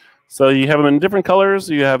go. So you have them in different colors.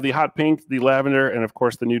 You have the hot pink, the lavender, and of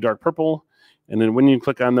course the new dark purple. And then when you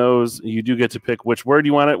click on those, you do get to pick which word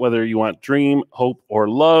you want it, whether you want dream, hope, or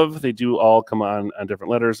love. They do all come on different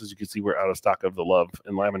letters. As you can see, we're out of stock of the love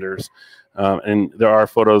and lavenders. And there are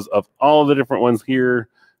photos of all the different ones here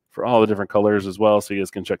for all the different colors as well. So you guys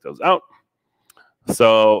can check those out.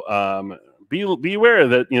 So be aware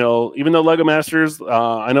that, even though Lego Masters,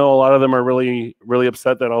 I know a lot of them are really, really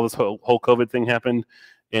upset that all this whole COVID thing happened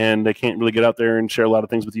and they can't really get out there and share a lot of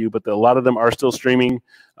things with you, but a lot of them are still streaming.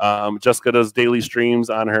 Jessica does daily streams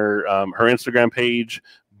on her Instagram page.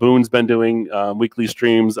 Boone's been doing weekly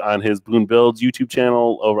streams on his Boone Builds YouTube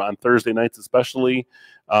channel over on Thursday nights especially.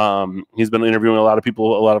 He's been interviewing a lot of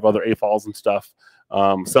people, a lot of other AFOLs and stuff.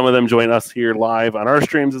 Some of them join us here live on our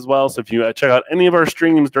streams as well. So if you check out any of our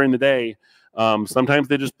streams during the day, sometimes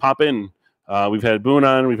they just pop in. We've had Boone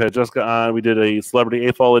on, we've had Jessica on. We did a Celebrity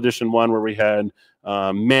AFOL edition one where we had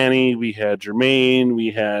Manny, we had Jermaine,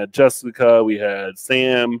 we had Jessica, we had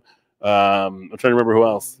Sam. I'm trying to remember who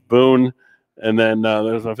else. Boone, and then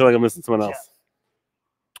I feel like I'm missing someone else.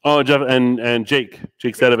 Oh, Jeff and Jake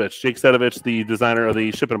Sedovich. Jake Sedovich, the designer of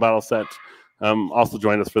the Ship in a Bottle set, also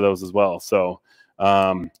joined us for those as well. So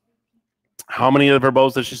how many of her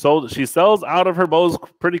bows has she sold? She sells out of her bows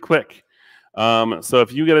pretty quick. So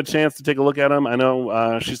if you get a chance to take a look at them, I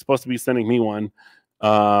know she's supposed to be sending me one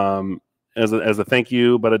as a thank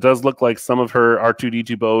you, but it does look like some of her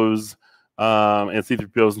R2-D2 bows and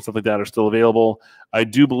C-3POs and stuff like that are still available. I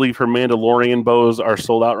do believe her Mandalorian bows are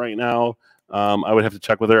sold out right now. I would have to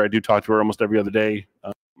check with her. I do talk to her almost every other day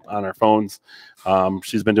on our phones.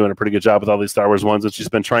 She's been doing a pretty good job with all these Star Wars ones, and she's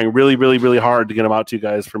been trying really, really, really hard to get them out to you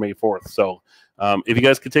guys for May 4th. So if you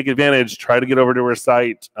guys could take advantage, try to get over to her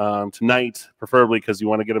site tonight, preferably, because you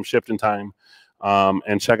want to get them shipped in time,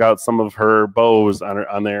 and check out some of her bows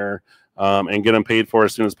on there and get them paid for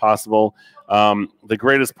as soon as possible. The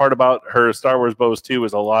greatest part about her Star Wars bows, too,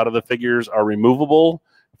 is a lot of the figures are removable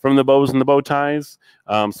from the bows and the bow ties.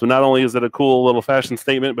 So not only is it a cool little fashion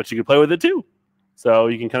statement, but you can play with it, too. So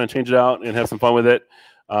you can kind of change it out and have some fun with it.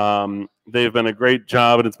 They've been a great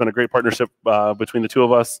job, and it's been a great partnership between the two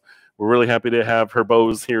of us. We're really happy to have her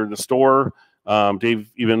bows here in the store.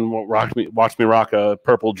 Dave even watched me rock a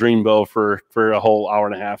purple dream bow for a whole hour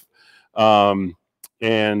and a half.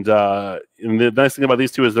 And the nice thing about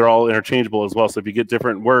these two is they're all interchangeable as well. So if you get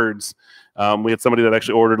different words, we had somebody that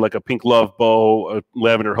actually ordered like a pink love bow, a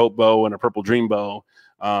lavender hope bow, and a purple dream bow.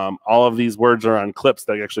 All of these words are on clips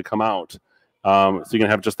that actually come out. So you can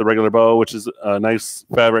have just the regular bow, which is a nice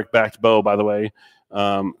fabric backed bow, by the way.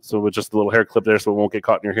 So with just a little hair clip there so it won't get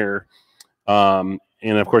caught in your hair.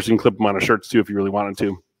 And of course you can clip them on our shirts too if you really wanted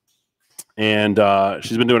to. And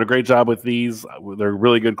she's been doing a great job with these. They're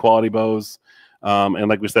really good quality bows. And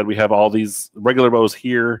like we said, we have all these regular bows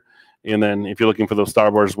here. And then if you're looking for those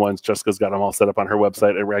Star Wars ones, Jessica's got them all set up on her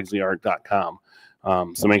website at ragsyart.com.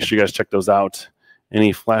 So make sure you guys check those out.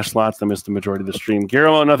 Any flash slots? I missed the majority of the stream.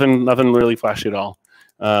 Guillermo, nothing really flashy at all.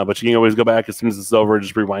 But you can always go back as soon as it's over,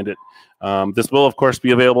 just rewind it. This will, of course,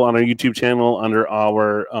 be available on our YouTube channel under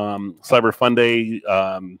our Cyber Funday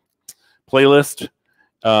playlist,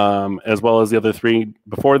 as well as the other three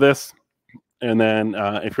before this. And then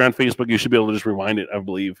if you're on Facebook, you should be able to just rewind it, I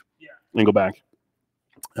believe, and go back.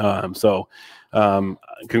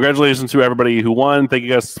 Congratulations to everybody who won. Thank you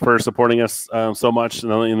guys for supporting us so much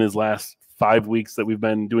in these last 5 weeks that we've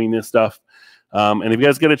been doing this stuff. And if you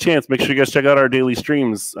guys get a chance, make sure you guys check out our daily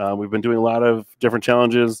streams. We've been doing a lot of different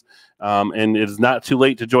challenges, and it is not too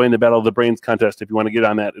late to join the Battle of the Brains contest if you want to get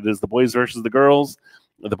on that. It is the boys versus the girls.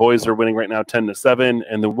 The boys are winning right now 10-7,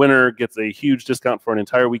 and the winner gets a huge discount for an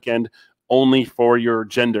entire weekend only for your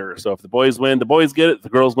gender. So if the boys win, the boys get it. If the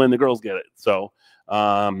girls win, the girls get it. So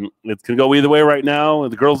it's going to go either way right now.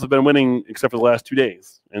 The girls have been winning except for the last 2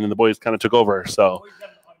 days, and then the boys kind of took over. So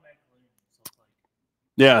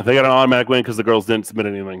yeah, they got an automatic win because the girls didn't submit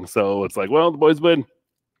anything. So it's like, well, the boys win.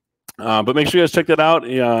 But make sure you guys check that out.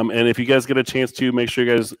 And if you guys get a chance to, make sure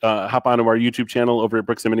you guys hop onto our YouTube channel over at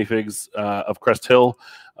Bricks and Minifigs of Crest Hill.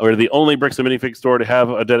 We're the only Bricks and Minifigs store to have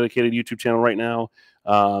a dedicated YouTube channel right now.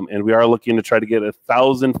 And we are looking to try to get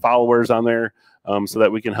 1,000 followers on there so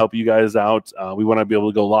that we can help you guys out. We want to be able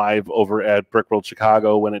to go live over at Brick World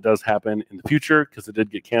Chicago when it does happen in the future because it did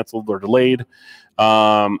get canceled or delayed.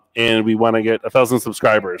 And we want to get 1,000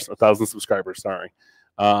 subscribers, sorry.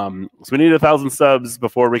 So we need 1,000 subs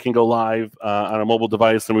before we can go live on a mobile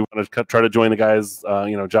device, and we want to try to join the guys,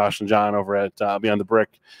 Josh and John over at Beyond the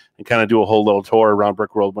Brick, and kind of do a whole little tour around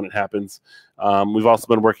Brick World when it happens. We've also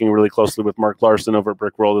been working really closely with Mark Larson over at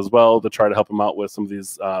Brick World as well to try to help him out with some of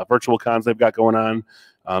these virtual cons they've got going on.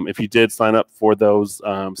 If you did sign up for those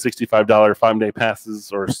 $65 5-day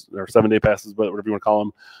passes or 7-day passes, whatever you want to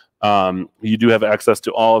call them, you do have access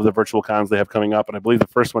to all of the virtual cons they have coming up, and I believe the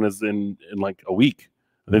first one is in like a week.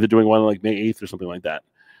 I think they're doing one like May 8th or something like that.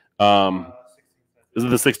 Is it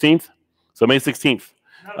the 16th? So May 16th.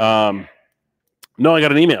 No, I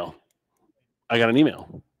got an email. I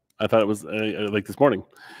thought it was like this morning.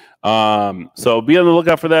 So be on the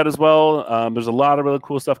lookout for that as well. There's a lot of really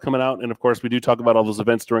cool stuff coming out. And of course, we do talk about all those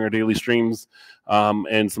events during our daily streams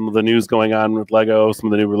and some of the news going on with Lego, some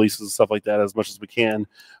of the new releases and stuff like that as much as we can.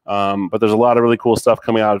 But there's a lot of really cool stuff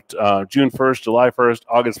coming out June 1st, July 1st,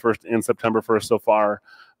 August 1st, and September 1st so far.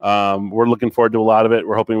 We're looking forward to a lot of it.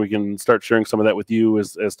 We're hoping we can start sharing some of that with you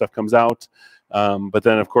as stuff comes out. But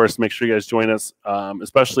then, of course, make sure you guys join us,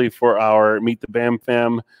 especially for our Meet the Bam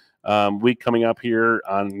Fam week coming up here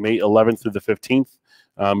on May 11th through the 15th.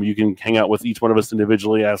 You can hang out with each one of us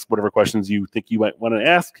individually, ask whatever questions you think you might want to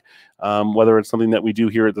ask, whether it's something that we do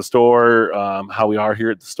here at the store, how we are here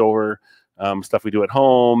at the store, stuff we do at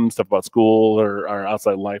home, stuff about school or our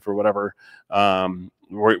outside life or whatever.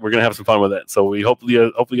 We're going to have some fun with it. So we hopefully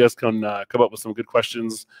you guys can come up with some good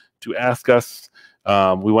questions to ask us.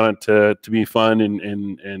 We want it to be fun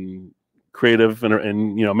and creative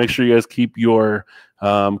and make sure you guys keep your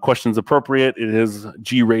questions appropriate. It is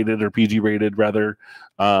G-rated or PG-rated rather.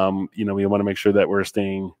 We want to make sure that we're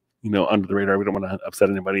staying under the radar. We don't want to upset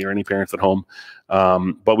anybody or any parents at home.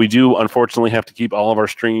 But we do unfortunately have to keep all of our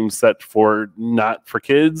streams set for not for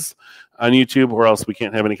kids on YouTube, or else we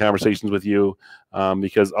can't have any conversations with you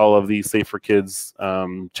because all of these Safe for Kids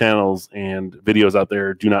channels and videos out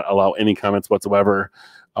there do not allow any comments whatsoever.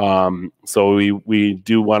 So we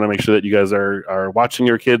do want to make sure that you guys are watching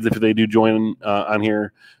your kids if they do join on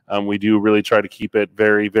here. We do really try to keep it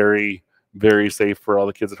very, very, very safe for all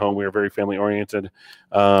the kids at home. We are very family oriented.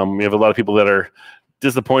 We have a lot of people that are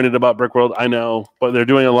disappointed about Brick World, I know, but they're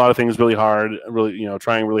doing a lot of things really hard, really,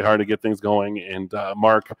 trying really hard to get things going. And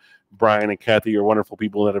Mark, Brian, and Kathy are wonderful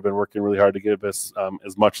people that have been working really hard to give us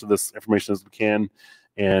as much of this information as we can.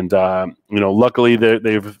 And luckily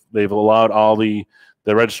they've allowed all the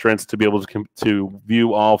registrants to be able to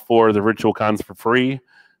view all 4 of the virtual cons for free,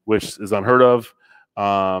 which is unheard of.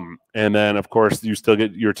 And then, of course, you still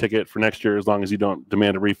get your ticket for next year as long as you don't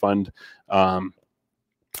demand a refund.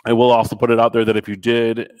 I will also put it out there that if you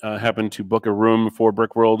did happen to book a room for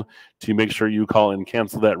Brick World, to make sure you call and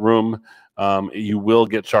cancel that room. You will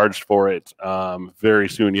get charged for it very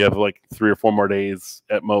soon. You have like 3 or 4 more days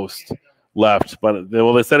at most left. But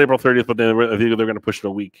they said April 30th, but I think they're going to push it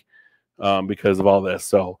a week because of all this.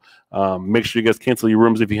 So make sure you guys cancel your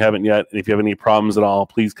rooms if you haven't yet. And if you have any problems at all,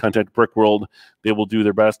 please contact Brick World. They will do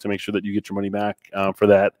their best to make sure that you get your money back for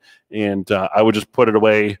that. And I would just put it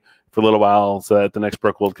away for a little while so that the next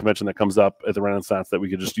Brick World convention that comes up at the Renaissance, that we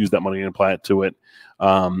could just use that money and apply it to it.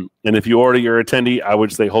 And if you already are an attendee, I would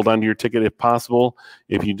say hold on to your ticket if possible.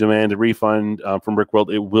 If you demand a refund from Brick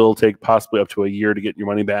World, it will take possibly up to a year to get your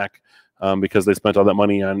money back because they spent all that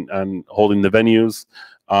money on holding the venues.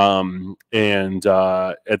 And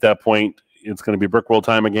at that point, it's going to be Brick World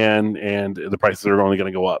time again, and the prices are only going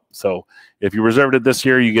to go up. So if you reserved it this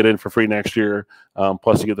year, you get in for free next year.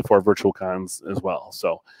 Plus, you get the 4 virtual cons as well.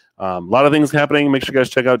 So a lot of things happening. Make sure you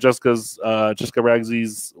guys check out Jessica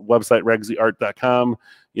Ragsy's website, ragsyart.com.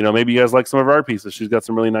 Maybe you guys like some of her art pieces. She's got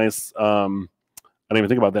some really nice. I didn't even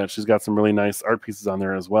think about that. She's got some really nice art pieces on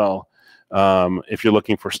there as well. If you're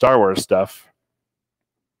looking for Star Wars stuff,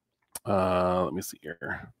 Let me see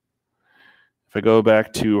here. If I go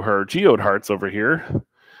back to her geode hearts over here,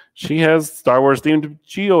 she has Star Wars themed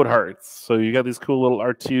geode hearts. So you got these cool little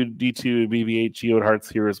R2D2 BB-8 geode hearts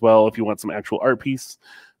here as well. If you want some actual art piece,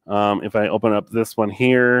 if I open up this one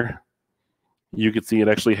here, you can see it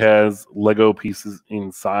actually has Lego pieces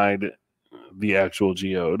inside the actual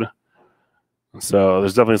geode. So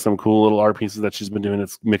there's definitely some cool little art pieces that she's been doing.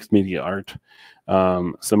 It's mixed media art.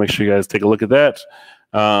 So make sure you guys take a look at that.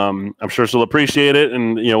 I'm sure she'll appreciate it,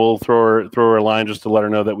 and we'll throw her a line just to let her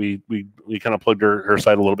know that we kind of plugged her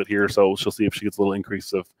site a little bit here, so she'll see if she gets a little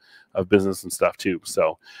increase of business and stuff too.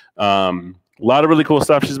 So a lot of really cool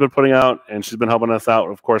stuff she's been putting out, and she's been helping us out.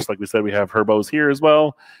 Of course, like we said, we have her bows here as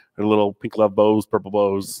well. Her little pink love bows, purple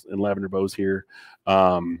bows, and lavender bows here.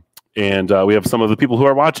 And we have some of the people who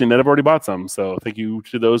are watching that have already bought some. So thank you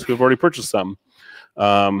to those who have already purchased some.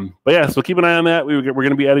 But yeah, so keep an eye on that. We're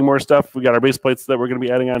going to be adding more stuff. We got our base plates that we're going to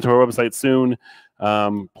be adding onto our website soon.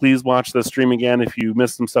 Please watch the stream again if you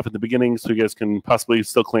missed some stuff at the beginning, so you guys can possibly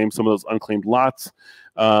still claim some of those unclaimed lots,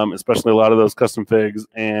 especially a lot of those custom figs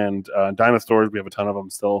and dinosaurs. We have a ton of them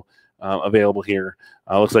still available here.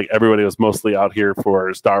 Looks like everybody was mostly out here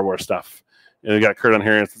for Star Wars stuff. And we got Kurt on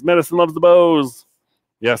here and it says, Medicine loves the bows.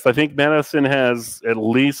 Yes, I think Madison has at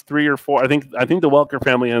least 3 or 4. I think the Welker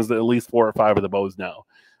family has at least 4 or 5 of the bows now.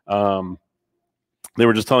 They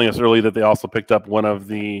were just telling us earlier that they also picked up one of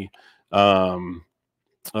the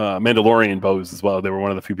Mandalorian bows as well. They were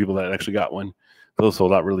one of the few people that actually got one. Those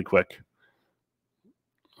sold out really quick.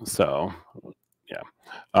 So, yeah.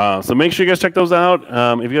 So make sure you guys check those out.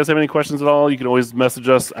 If you guys have any questions at all, you can always message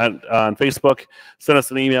us on Facebook. Send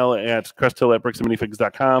us an email at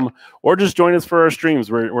cresthill@bricksandminifigs.com, or just join us for our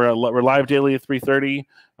streams. We're live daily at 3:30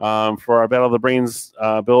 for our Battle of the Brains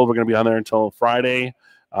build. We're going to be on there until Friday.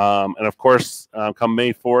 And of course, come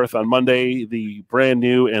May 4th on Monday, the brand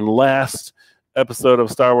new and last episode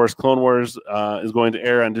of Star Wars Clone Wars is going to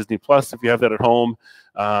air on Disney Plus if you have that at home.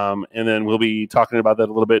 And then we'll be talking about that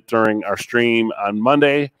a little bit during our stream on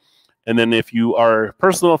Monday. And then if you are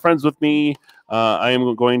personal friends with me, I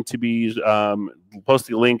am going to be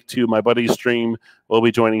posting a link to my buddy's stream. We'll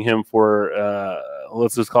be joining him for,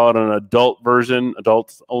 let's just call it an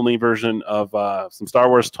adults-only version of some Star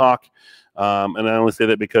Wars talk. And I only say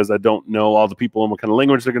that because I don't know all the people and what kind of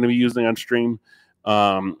language they're going to be using on stream.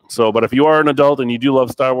 But if you are an adult and you do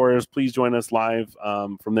love Star Wars, please join us live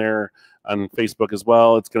from there on Facebook as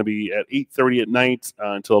well. It's going to be at 8:30 at night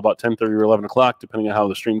until about 10:30 or 11 o'clock, depending on how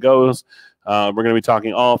the stream goes. We're going to be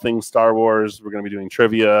talking all things Star Wars. We're going to be doing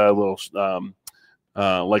trivia, a little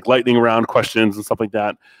like lightning round questions and stuff like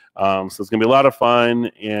that. So it's going to be a lot of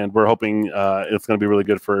fun, and we're hoping it's going to be really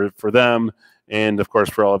good for them, and of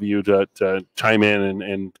course for all of you to chime in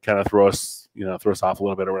and kind of throw us off a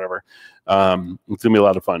little bit or whatever. It's going to be a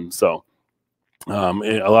lot of fun. So a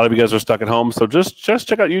lot of you guys are stuck at home, so just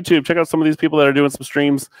check out YouTube. Check out some of these people that are doing some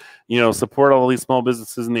streams. Support all these small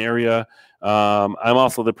businesses in the area. I'm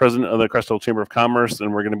also the president of the Crest Chamber of Commerce,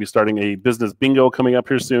 and we're going to be starting a business bingo coming up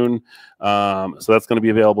here soon. So that's going to be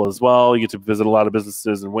available as well. You get to visit a lot of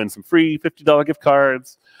businesses and win some free $50 gift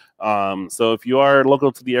cards. So if you are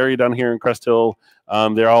local to the area down here in Crest Hill,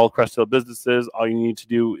 they're all Crest Hill businesses. All you need to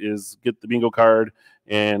do is get the bingo card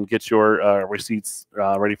and get your receipts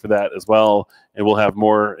ready for that as well. And we'll have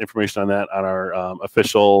more information on that on our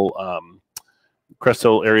official Crest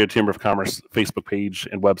Hill Area Chamber of Commerce Facebook page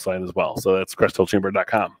and website as well. So that's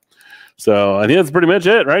cresthillchamber.com. So I think that's pretty much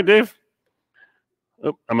it, right, Dave?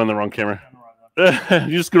 Oh, I'm on the wrong camera.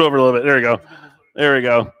 You just scoot over a little bit. There we go. There we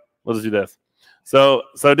go. We'll just do this. So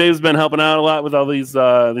Dave's been helping out a lot with all these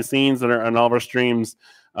scenes that are on all of our streams.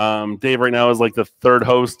 Dave right now is like the third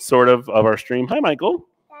host, sort of our stream. Hi, Michael.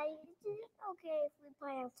 Daddy, is it okay if we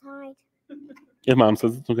play outside? If Mom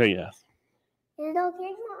says it's okay, yes. Is it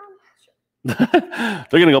okay, Mom?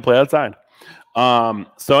 They're going to go play outside.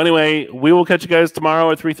 So anyway, we will catch you guys tomorrow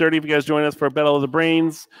at 3:30 if you guys join us for Battle of the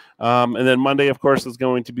Brains. And then Monday, of course, is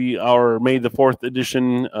going to be our May the 4th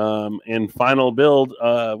edition and final build,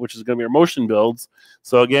 which is going to be our motion builds.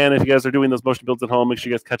 So again, if you guys are doing those motion builds at home, make sure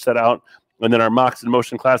you guys catch that out. And then our Mox in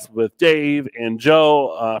Motion class with Dave and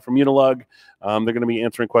Joe from Unilug. They're going to be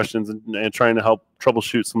answering questions and trying to help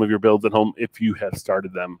troubleshoot some of your builds at home if you have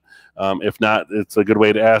started them. If not, it's a good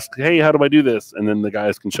way to ask, hey, how do I do this? And then the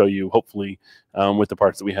guys can show you, hopefully, with the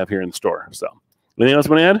parts that we have here in the store. So anything else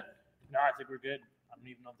you want to add? No, I think we're good. I don't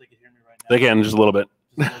even know if they can hear me right now. They can, just a little bit.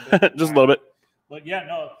 Just a little bit. But yeah,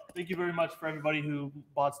 no, thank you very much for everybody who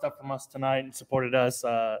bought stuff from us tonight and supported us.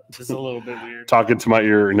 This is a little bit weird. Talking to my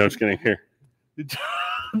ear. No, just kidding. Here.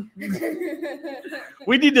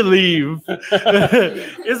 We need to leave.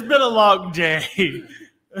 It's been a long day.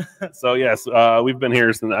 So yes, we've been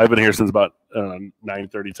here since I've been here since about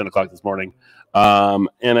 9:30, 10 o'clock this morning.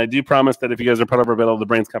 And I do promise that if you guys are put up for Battle of the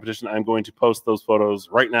Brains competition, I'm going to post those photos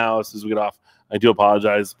right now as soon as we get off. I do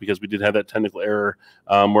apologize because we did have that technical error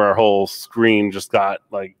where our whole screen just got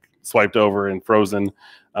like swiped over and frozen.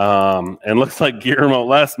 And looks like Guillermo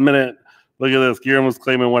last minute. Look at this. Guillermo's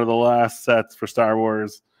claiming one of the last sets for Star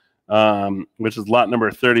Wars, which is lot number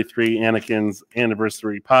 33, Anakin's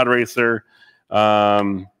Anniversary Pod Racer.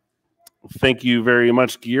 Thank you very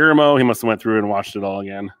much, Guillermo. He must have went through and watched it all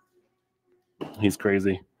again. He's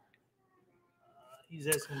crazy. He's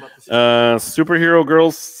asking about the Superhero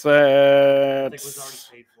Girls set. I think it was already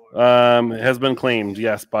paid for. Has been claimed,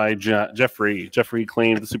 yes, by Jeffrey. Jeffrey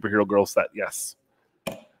claimed the Superhero Girls set, yes.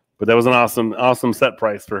 But that was an awesome set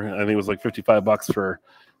price for, I think it was like $55 for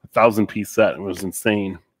a 1,000-piece set. It was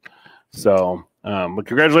insane. So, but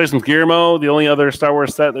congratulations, Guillermo. The only other Star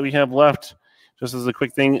Wars set that we have left, just as a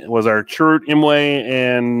quick thing, was our Chirrut Imwe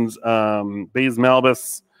and Baze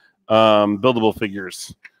Malbus buildable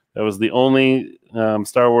figures. That was the only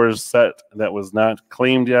Star Wars set that was not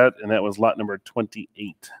claimed yet, and that was lot number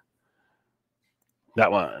 28.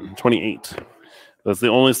 That one, 28. That's the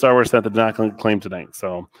only Star Wars set that did not claim tonight.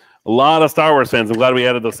 So a lot of Star Wars fans. I'm glad we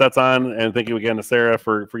added those sets on, and thank you again to Sarah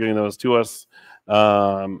for getting those to us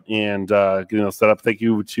and getting those set up. Thank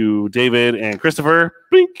you to David and Christopher.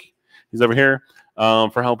 Blink. He's over here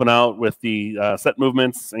for helping out with the set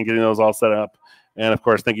movements and getting those all set up. And of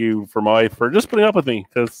course, thank you for my wife for just putting up with me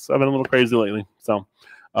because I've been a little crazy lately. So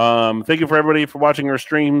thank you for everybody for watching our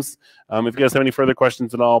streams. If you guys have any further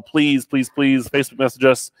questions at all, please Facebook message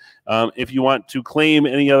us. If you want to claim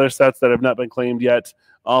any other sets that have not been claimed yet,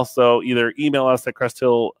 also either email us at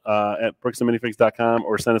cresthill at bricksandminifigs.com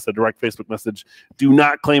or send us a direct Facebook message. Do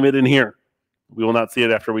not claim it in here. We will not see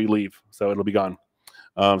it after we leave, so it'll be gone.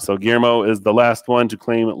 So Guillermo is the last one to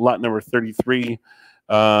claim lot number 33.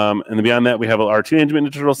 And then beyond that, we have our Teenage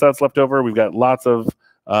Mutant Ninja Turtle sets left over. We've got lots of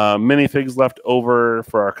minifigs left over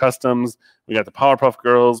for our customs. We got the Powerpuff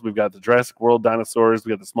Girls. We've got the Jurassic World dinosaurs.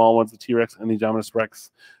 We got the small ones, the T-Rex and the Indominus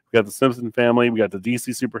Rex. We got the Simpson family. We got the DC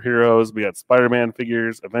superheroes. We got Spider-Man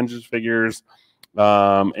figures, Avengers figures,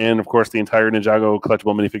 and of course the entire Ninjago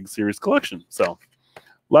collectible minifig series collection. So a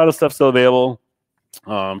lot of stuff still available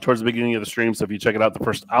towards the beginning of the stream. So if you check it out the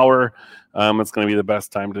first hour, it's going to be the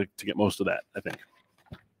best time to get most of that, I think.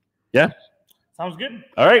 Yeah. Sounds good.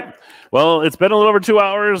 All right. Well, it's been a little over 2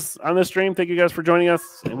 hours on this stream. Thank you guys for joining us.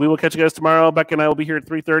 We will catch you guys tomorrow. Beck and I will be here at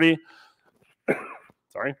 3:30.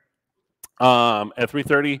 Sorry. At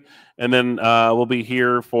 3:30. And then we'll be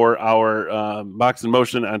here for our Box in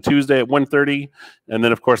Motion on Tuesday at 1:30. And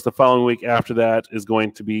then, of course, the following week after that is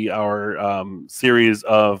going to be our series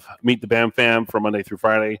of Meet the Bam Fam for Monday through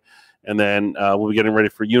Friday. And then we'll be getting ready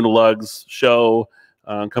for Unilug's show.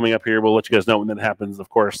 Coming up here, we'll let you guys know when that happens, of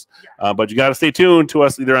course. But you got to stay tuned to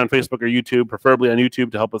us either on Facebook or YouTube, preferably on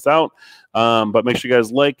YouTube to help us out. But make sure you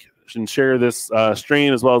guys like and share this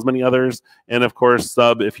stream as well as many others. And, of course,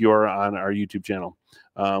 sub if you are on our YouTube channel.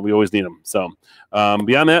 We always need them. So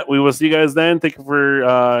beyond that, we will see you guys then. Thank you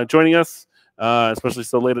for joining us, especially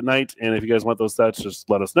so late at night. And if you guys want those sets, just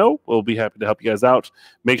let us know. We'll be happy to help you guys out.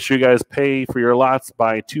 Make sure you guys pay for your lots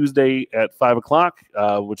by Tuesday at 5 o'clock,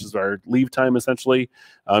 which is our leave time, essentially.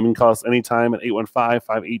 You can call us anytime at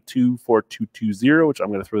 815-582-4220, which I'm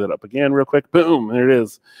going to throw that up again real quick. Boom, there it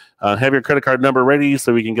is. Have your credit card number ready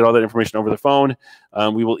so we can get all that information over the phone.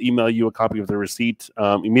 We will email you a copy of the receipt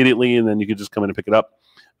immediately, and then you can just come in and pick it up.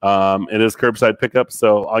 It is curbside pickup,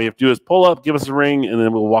 so all you have to do is pull up, give us a ring, and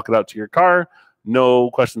then we'll walk it out to your car. No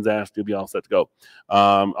questions asked. You'll be all set to go.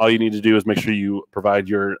 All you need to do is make sure you provide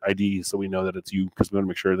your ID so we know that it's you, because we want to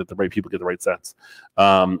make sure that the right people get the right sets.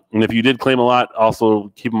 And if you did claim a lot,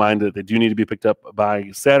 also keep in mind that they do need to be picked up by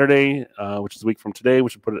Saturday, which is a week from today,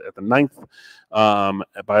 which will put it at the 9th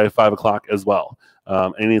by 5 o'clock as well.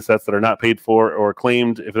 Any sets that are not paid for or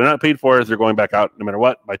claimed, if they're not paid for, they're going back out no matter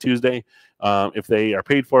what by Tuesday. If they are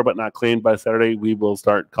paid for but not claimed by Saturday, we will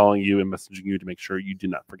start calling you and messaging you to make sure you do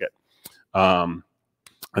not forget. I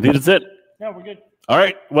think that's it. Yeah, we're good. All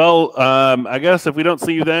right. Well, I guess if we don't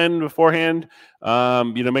see you then beforehand,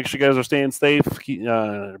 make sure you guys are staying safe,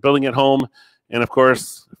 building at home. And of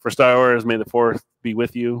course, for Star Wars, may the 4th be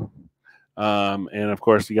with you. And of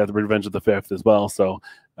course, you got the Revenge of the 5th as well. So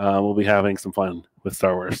we'll be having some fun with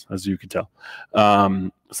Star Wars, as you can tell.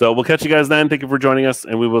 So we'll catch you guys then. Thank you for joining us,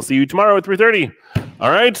 and we will see you tomorrow at 3:30. All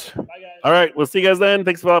right. Bye, guys. All right. We'll see you guys then.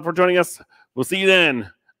 Thanks a lot for joining us. We'll see you then.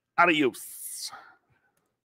 Adios.